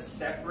 I'll put a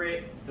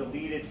separate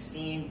deleted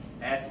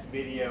scene-esque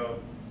video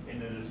in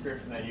the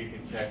description that you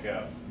can check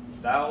out.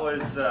 That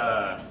was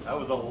a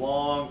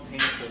long,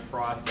 painful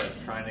process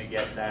trying to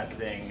get that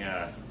thing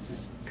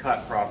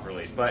cut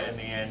properly, but in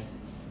the end,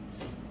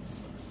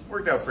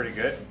 worked out pretty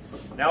good.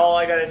 Now all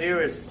I got to do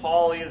is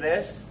poly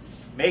this,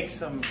 make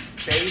some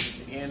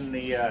space in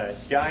the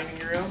dining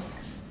room,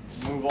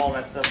 move all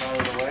that stuff out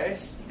of the way,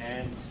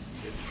 and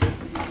it's good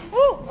to be.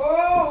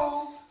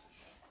 Oh!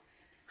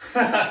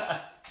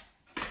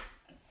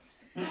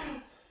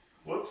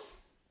 Whoops.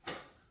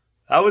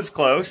 That was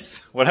close.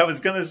 What I was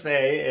gonna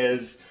say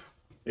is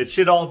it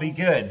should all be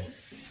good.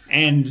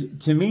 And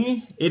to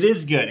me, it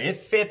is good. It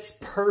fits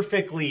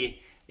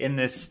perfectly in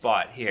this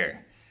spot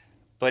here.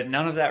 But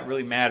none of that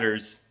really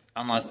matters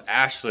unless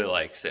Ashley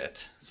likes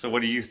it. So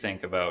what do you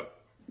think about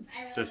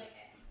this? Like it.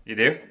 You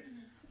do? Mm-hmm.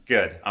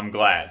 Good. I'm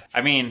glad.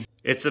 I mean,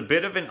 it's a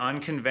bit of an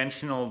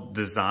unconventional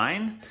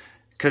design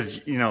because,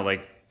 you know,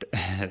 like,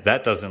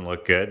 that doesn't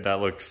look good. That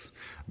looks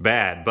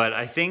bad. But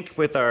I think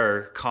with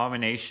our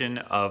combination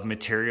of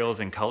materials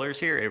and colors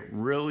here, it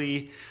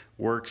really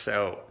works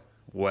out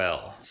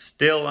well.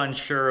 Still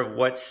unsure of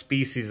what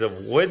species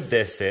of wood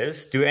this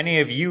is. Do any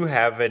of you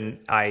have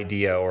an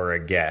idea or a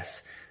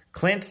guess?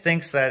 Clint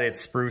thinks that it's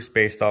spruce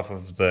based off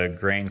of the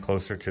grain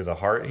closer to the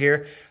heart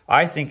here.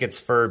 I think it's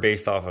fir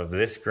based off of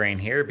this grain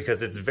here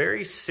because it's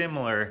very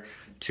similar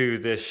to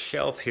this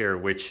shelf here,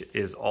 which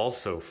is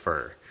also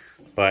fir.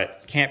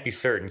 But can't be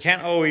certain.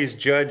 Can't always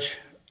judge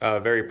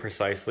very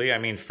precisely. I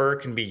mean, fir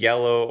can be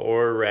yellow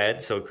or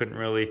red, so couldn't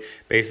really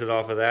base it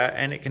off of that.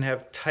 And it can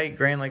have tight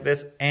grain like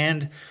this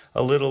and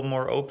a little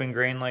more open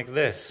grain like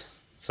this.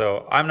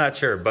 So I'm not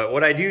sure. But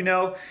what I do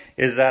know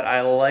is that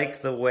I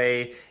like the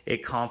way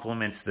it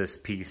complements this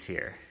piece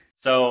here.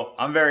 So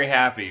I'm very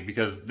happy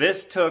because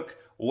this took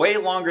way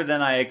longer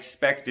than I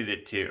expected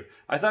it to.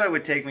 I thought it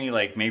would take me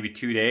like maybe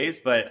 2 days,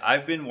 but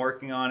I've been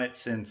working on it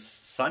since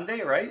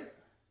Sunday, right?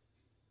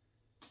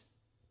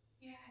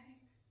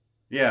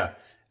 Yeah,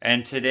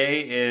 and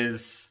today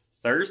is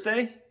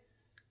Thursday,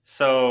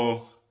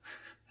 so,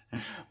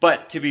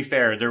 but to be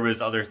fair, there was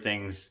other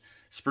things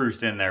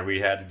spruced in there. We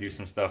had to do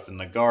some stuff in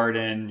the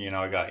garden, you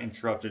know, I got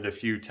interrupted a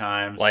few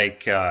times,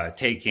 like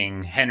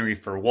taking Henry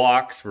for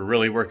walks. We're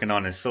really working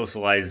on his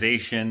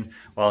socialization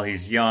while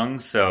he's young,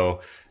 so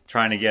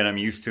trying to get him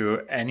used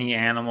to any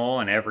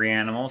animal and every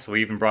animal. So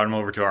we even brought him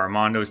over to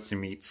Armando's to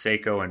meet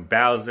Seiko and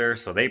Bowser,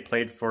 so they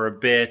played for a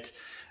bit.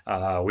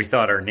 We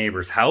thought our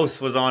neighbor's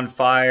house was on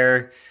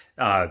fire.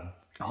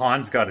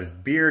 Hans got his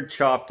beard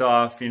chopped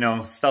off, you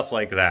know, stuff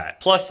like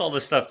that. Plus all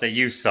the stuff that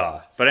you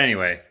saw. But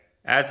anyway,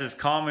 As is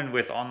common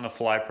with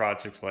on-the-fly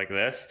projects like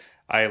this,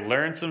 I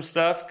learned some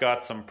stuff,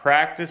 got some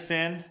practice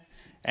in,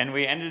 and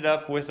we ended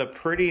up with a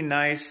pretty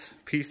nice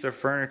piece of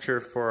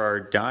furniture for our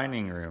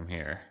dining room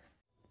here.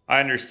 I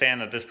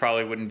understand that this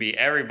probably wouldn't be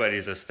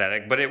everybody's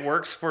aesthetic, but it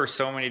works for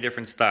so many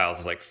different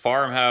styles, like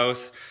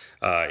farmhouse,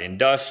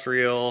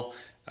 industrial,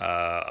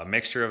 a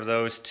mixture of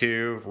those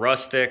two,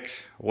 rustic,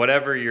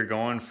 whatever you're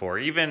going for,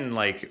 even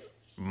like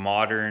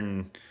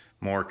modern,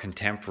 more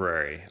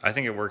contemporary. I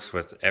think it works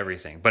with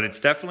everything, but it's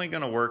definitely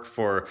going to work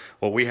for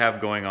what we have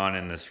going on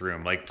in this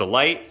room, like the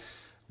light,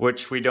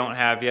 which we don't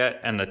have yet,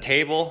 and the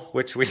table,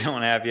 which we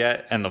don't have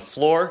yet, and the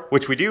floor,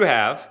 which we do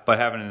have, but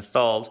haven't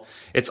installed.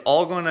 It's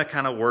all going to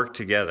kind of work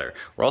together.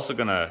 We're also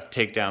going to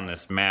take down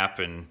this map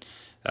and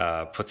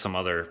put some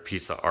other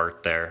piece of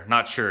art there.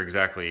 Not sure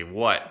exactly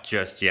what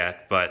just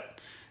yet, but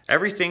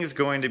everything's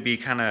going to be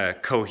kind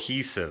of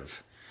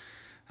cohesive.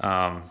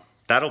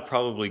 That'll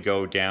probably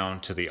go down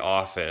to the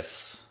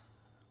office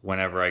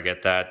whenever I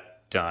get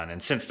that done.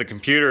 And since the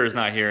computer is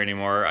not here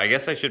anymore, I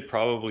guess I should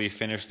probably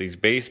finish these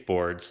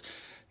baseboards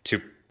to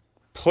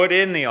put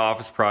in the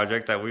office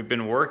project that we've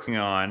been working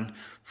on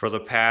for the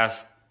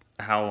past,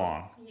 how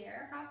long?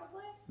 Year,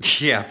 probably?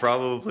 Yeah,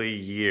 probably a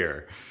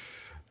year.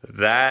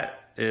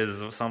 That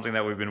is something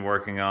that we've been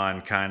working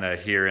on kind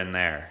of here and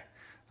there.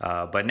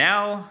 But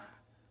now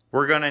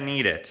we're gonna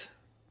need it.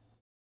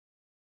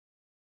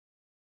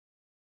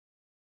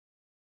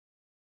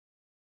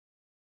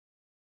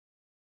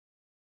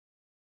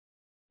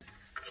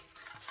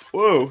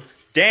 Whoa,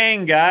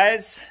 dang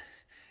guys,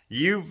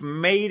 you've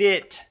made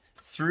it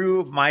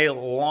through my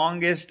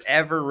longest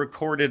ever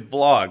recorded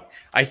vlog,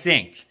 I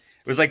think.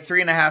 It was like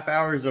 3.5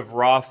 hours of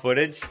raw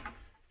footage,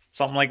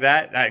 something like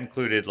that. That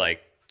included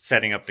like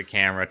setting up the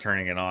camera,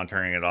 turning it on,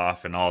 turning it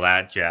off, and all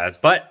that jazz.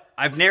 But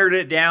I've narrowed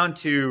it down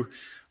to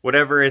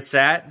whatever it's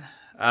at,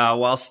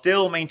 while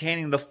still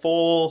maintaining the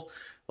full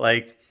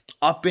like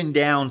up and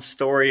down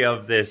story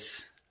of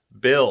this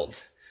build.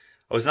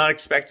 I was not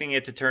expecting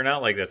it to turn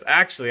out like this.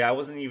 Actually, I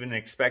wasn't even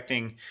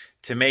expecting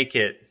to make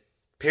it,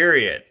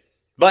 period.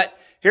 But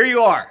here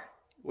you are,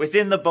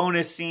 within the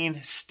bonus scene,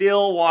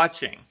 still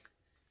watching.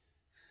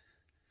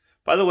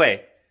 By the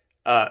way,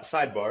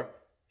 sidebar,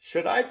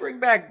 should I bring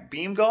back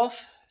beam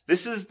golf?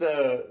 This is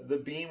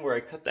the beam where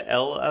I cut the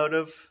L out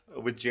of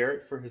with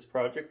Jarrett for his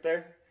project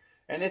there.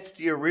 And it's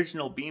the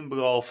original beam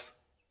golf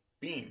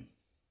beam.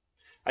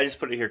 I just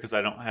put it here because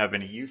I don't have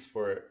any use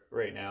for it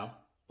right now.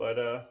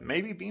 But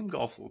maybe beam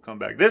golf will come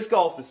back. This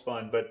golf is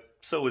fun, but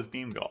so is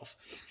beam golf.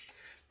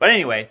 But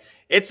anyway,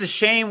 it's a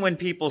shame when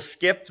people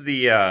skip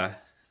the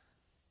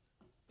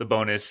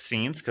bonus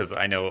scenes, because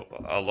I know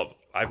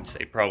I'd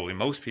say probably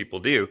most people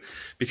do,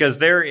 because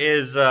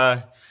there's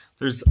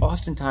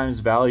oftentimes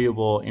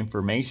valuable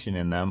information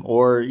in them,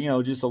 or you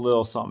know, just a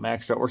little something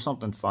extra, or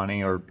something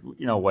funny, or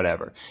you know,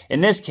 whatever.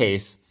 In this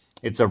case,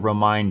 it's a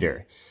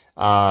reminder.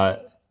 For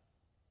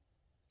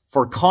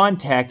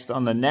context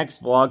on the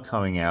next vlog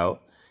coming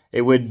out,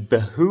 it would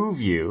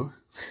behoove you,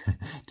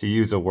 to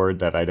use a word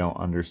that I don't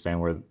understand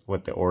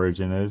what the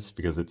origin is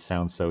because it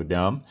sounds so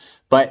dumb,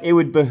 but it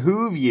would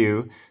behoove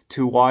you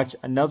to watch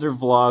another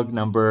vlog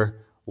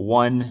number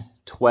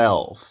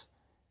 112.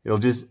 It'll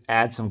just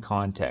add some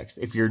context.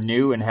 If you're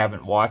new and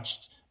haven't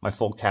watched my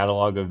full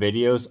catalog of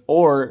videos,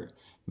 or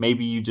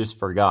maybe you just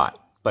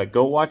forgot, but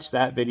go watch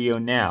that video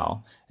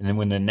now, and then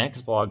when the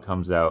next vlog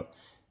comes out,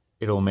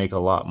 it'll make a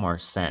lot more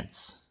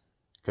sense.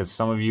 Because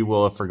some of you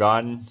will have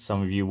forgotten,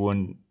 some of you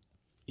wouldn't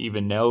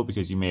even know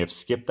because you may have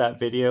skipped that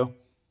video,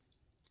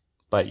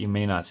 but you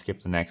may not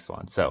skip the next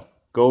one. So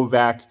go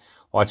back,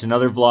 watch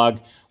another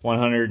vlog,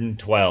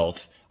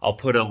 112. I'll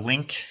put a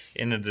link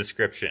in the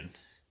description.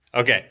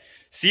 Okay,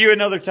 see you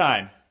another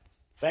time.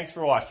 Thanks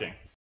for watching.